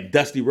that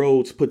Dusty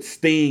Rhodes put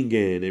Sting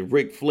in, and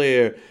Ric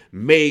Flair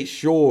made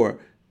sure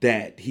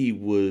that he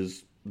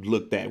was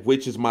looked at,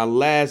 which is my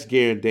last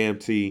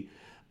guarantee.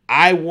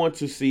 I want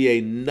to see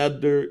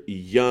another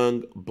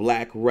young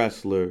black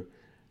wrestler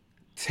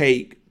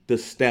take the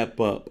step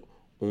up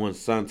on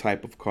some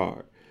type of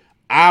card.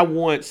 I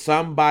want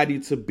somebody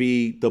to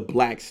be the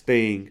Black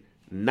Sting,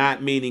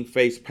 not meaning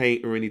face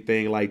paint or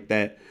anything like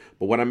that.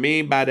 But what I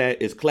mean by that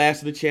is Clash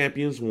of the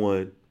Champions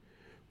 1,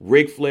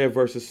 Ric Flair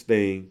versus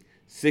Sting,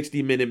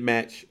 60-minute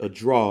match, a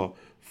draw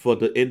for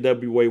the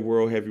NWA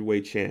World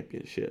Heavyweight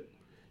Championship.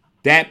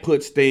 That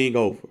put Sting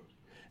over.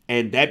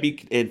 And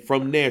and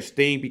from there,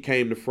 Sting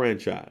became the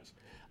franchise.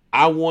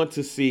 I want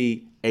to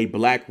see a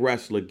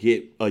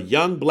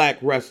young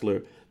black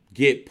wrestler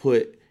get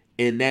put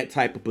in that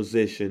type of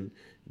position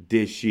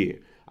this year.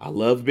 I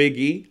love Big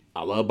E.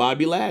 I love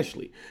Bobby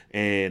Lashley.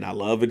 And I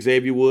love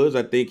Xavier Woods.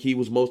 I think he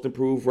was most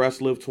improved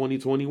wrestler of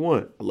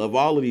 2021. I love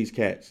all of these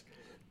cats.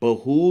 But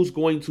who's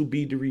going to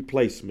be the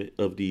replacement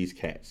of these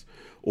cats?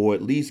 Or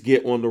at least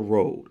get on the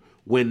road?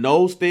 When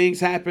those things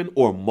happen,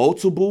 or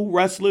multiple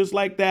wrestlers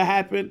like that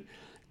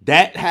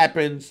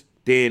happens,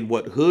 then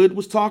what Hood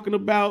was talking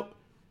about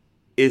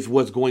is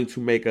what's going to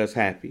make us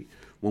happy.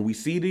 When we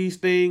see these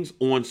things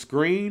on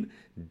screen,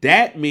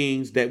 that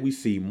means that we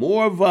see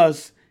more of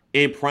us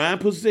in prime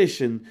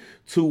position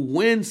to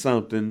win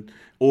something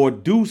or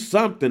do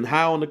something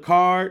high on the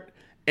card,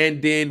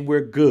 and then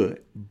we're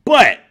good.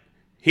 But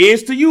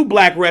here's to you,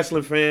 black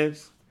wrestling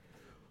fans.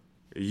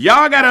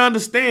 Y'all got to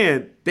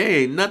understand, there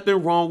ain't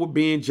nothing wrong with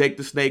being Jake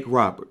the Snake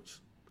Roberts.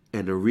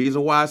 And the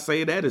reason why I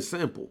say that is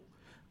simple.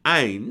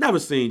 I ain't never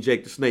seen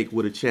Jake the Snake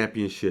with a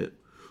championship.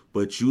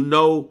 But you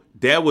know,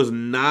 there was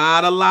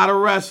not a lot of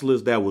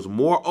wrestlers that was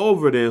more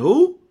over than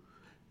who?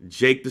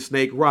 Jake the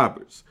Snake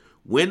Roberts.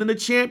 Winning a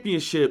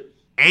championship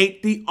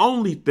ain't the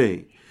only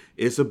thing.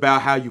 It's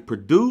about how you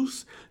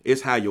produce,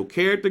 it's how your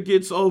character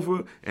gets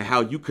over, and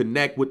how you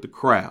connect with the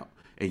crowd.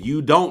 And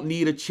you don't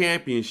need a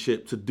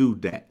championship to do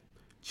that.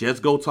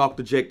 Just go talk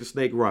to Jake the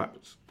Snake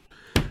Roberts.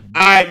 All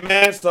right,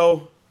 man.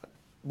 So,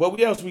 what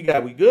else we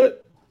got? We good?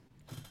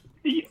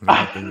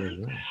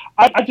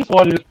 I just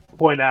wanted to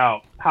point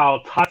out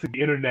how toxic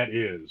the internet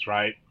is,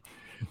 right?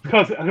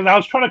 Because I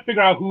was trying to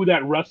figure out who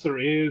that wrestler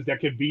is that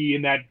could be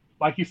in that,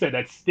 like you said,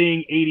 that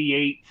Sting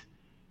 88,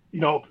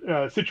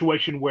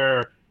 situation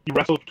where you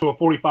wrestle to a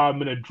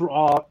 45-minute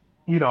draw,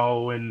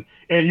 and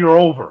you're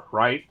over,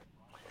 right?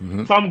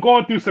 Mm-hmm. So I'm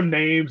going through some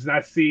names and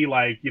I see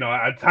I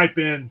type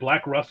in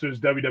black wrestlers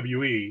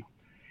WWE,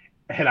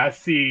 and I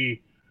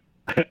see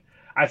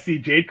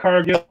Jade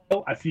Cargill,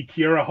 I see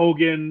Kiera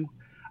Hogan,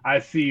 I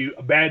see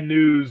Bad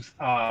News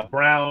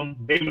Brown,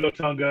 David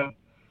Otunga,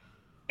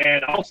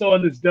 and also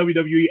in this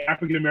WWE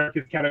African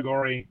American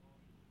category,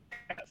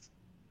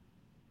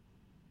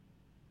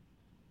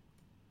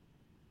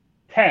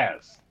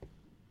 Taz.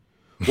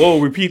 Whoa,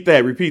 repeat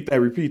that,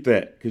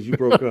 because you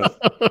broke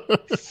up.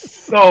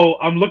 So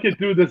I'm looking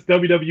through this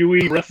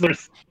WWE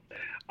wrestlers,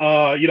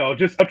 I'm trying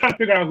to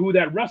figure out who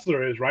that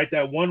wrestler is, right?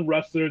 That one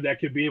wrestler that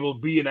could be able to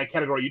be in that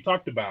category you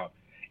talked about.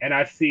 And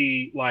I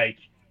see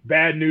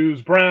Bad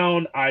News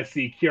Brown, I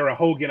see Kiera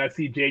Hogan, I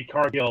see Jade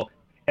Cargill,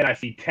 and I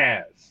see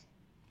Taz.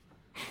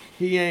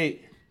 He ain't.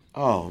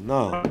 Oh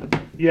no.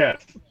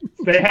 Yes,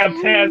 they have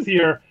Taz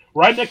here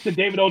right next to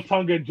David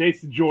Otunga and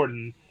Jason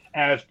Jordan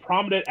as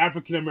prominent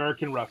African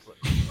American wrestlers.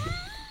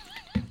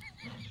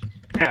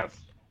 Taz.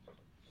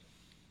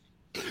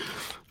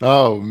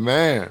 Oh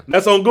man,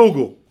 that's on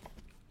Google.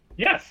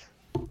 Yes.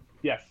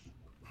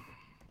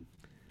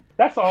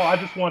 That's all. I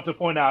just wanted to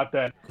point out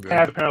that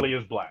Taz apparently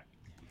is black.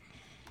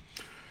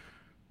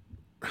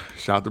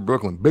 Shout out to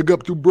Brooklyn. Big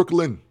up to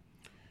Brooklyn.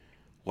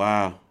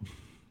 Wow.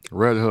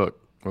 Red Hook.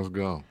 Let's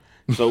go.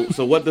 So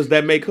what does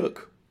that make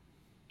Hook?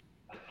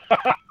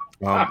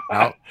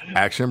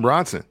 Action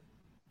Bronson.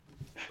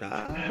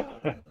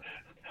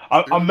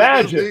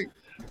 Imagine.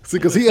 See,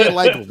 because he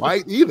ain't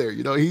white either.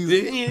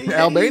 He's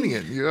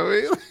Albanian. You know what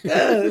I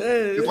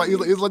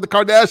mean? It's like the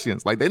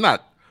Kardashians. They're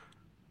not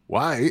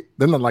white.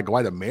 They're not like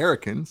white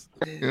Americans.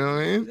 You know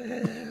what I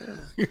mean?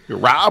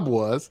 Rob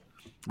was.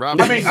 I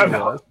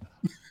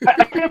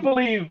can't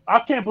believe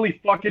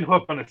fucking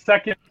Hook on the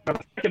second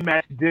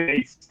match did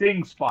a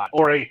Sting spot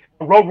or a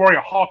Road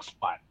Warrior Hawk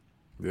spot.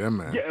 Yeah,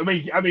 man. Yeah,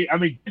 I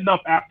mean, getting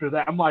up after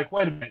that, I'm like,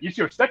 wait a minute, it's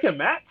your second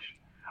match?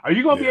 Are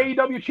you gonna be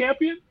AEW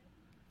champion?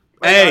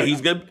 Hey, he's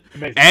good.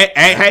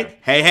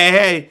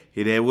 Hey.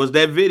 There was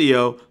that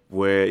video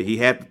where he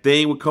had the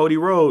thing with Cody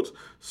Rhodes,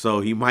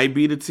 so he might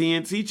be the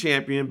TNT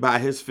champion by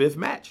his 5th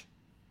match.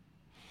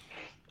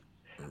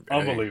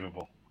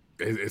 Unbelievable.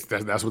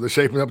 That's what it's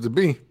shaping up to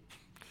be.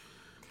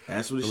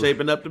 That's what it's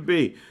shaping up to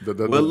be. The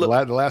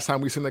last time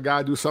we seen the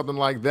guy do something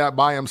like that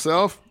by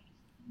himself,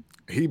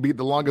 he beat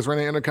the longest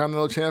reigning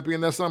Intercontinental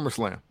Champion at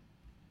SummerSlam.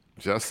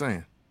 Just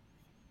saying.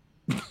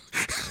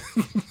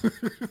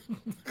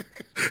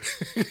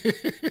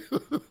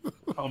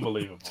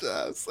 Unbelievable.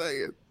 Just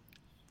saying.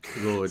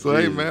 Lord so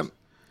Jesus. Hey, man.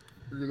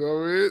 You know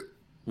what I mean?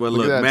 Well,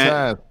 look,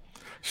 man.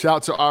 Shout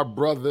out to our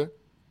brother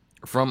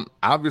from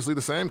obviously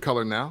the same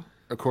color now,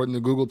 according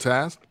to Google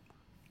Taz.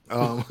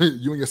 You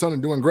and your son are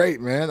doing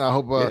great, man. I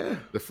hope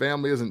the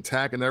family is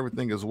intact and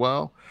everything as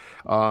well.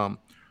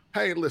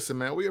 Hey, listen,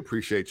 man, we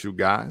appreciate you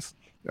guys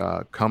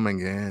coming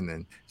in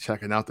and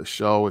checking out the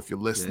show. If you're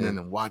listening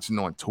and watching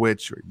on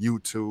Twitch or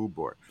YouTube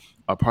or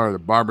a part of the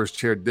Barber's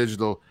Chair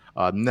Digital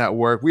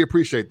Network, we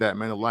appreciate that,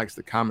 man. The likes,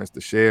 the comments,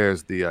 the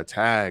shares, the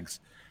tags,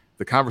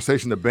 the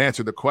conversation, the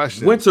banter, the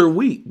questions. Winter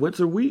wheat.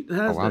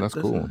 Oh, wow, that's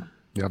cool.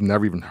 Yeah, I've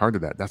never even heard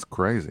of that. That's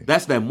crazy.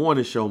 That's that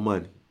morning show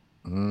money.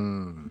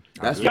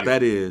 That's what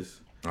that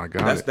is. I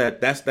got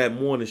it. That's that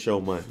morning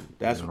show money.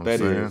 That's what that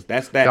is.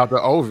 That's that. Shout out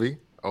to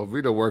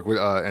Ovi to work with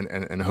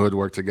and Hood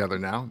work together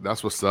now.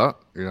 That's what's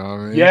up. You know what I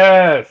mean?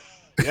 Yes.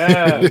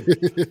 Yeah,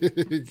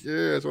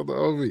 it's with the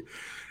Ovi.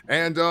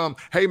 And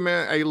hey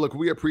man, look,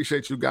 we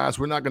appreciate you guys.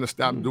 We're not gonna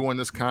stop doing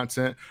this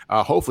content.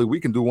 Hopefully we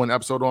can do one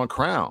episode on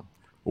Crown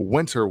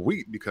Winter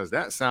Wheat, because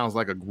that sounds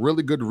like a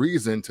really good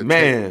reason to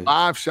take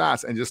 5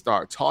 shots and just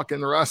start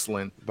talking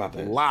wrestling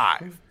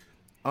live.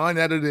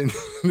 Unedited,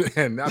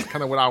 and that's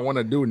kind of what I want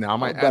to do now. I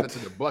might add it to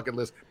the bucket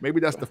list.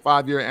 Maybe that's the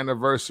 5-year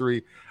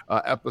anniversary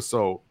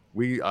episode.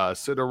 We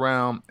sit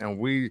around and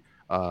we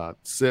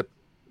sip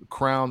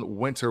Crown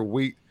Winter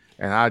Wheat,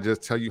 and I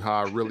just tell you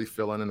how I really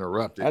feel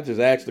uninterrupted. I just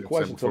asked the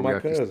question to my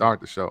cousin.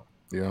 Start the show.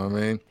 You know what I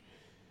mean?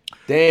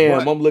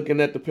 Damn, I'm looking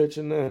at the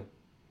picture now.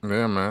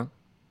 Yeah, man.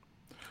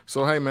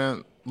 So, hey,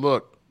 man,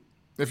 look,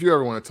 if you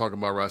ever want to talk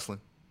about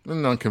wrestling in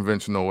an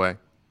unconventional way,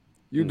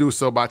 you do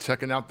so by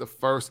checking out the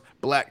first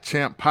Black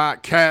Champ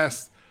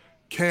podcast,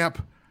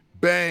 Camp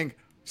Bang,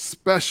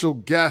 special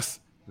guest,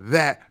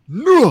 that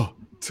Nuh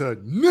to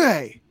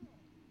Nay.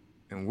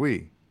 And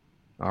we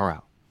are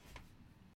out.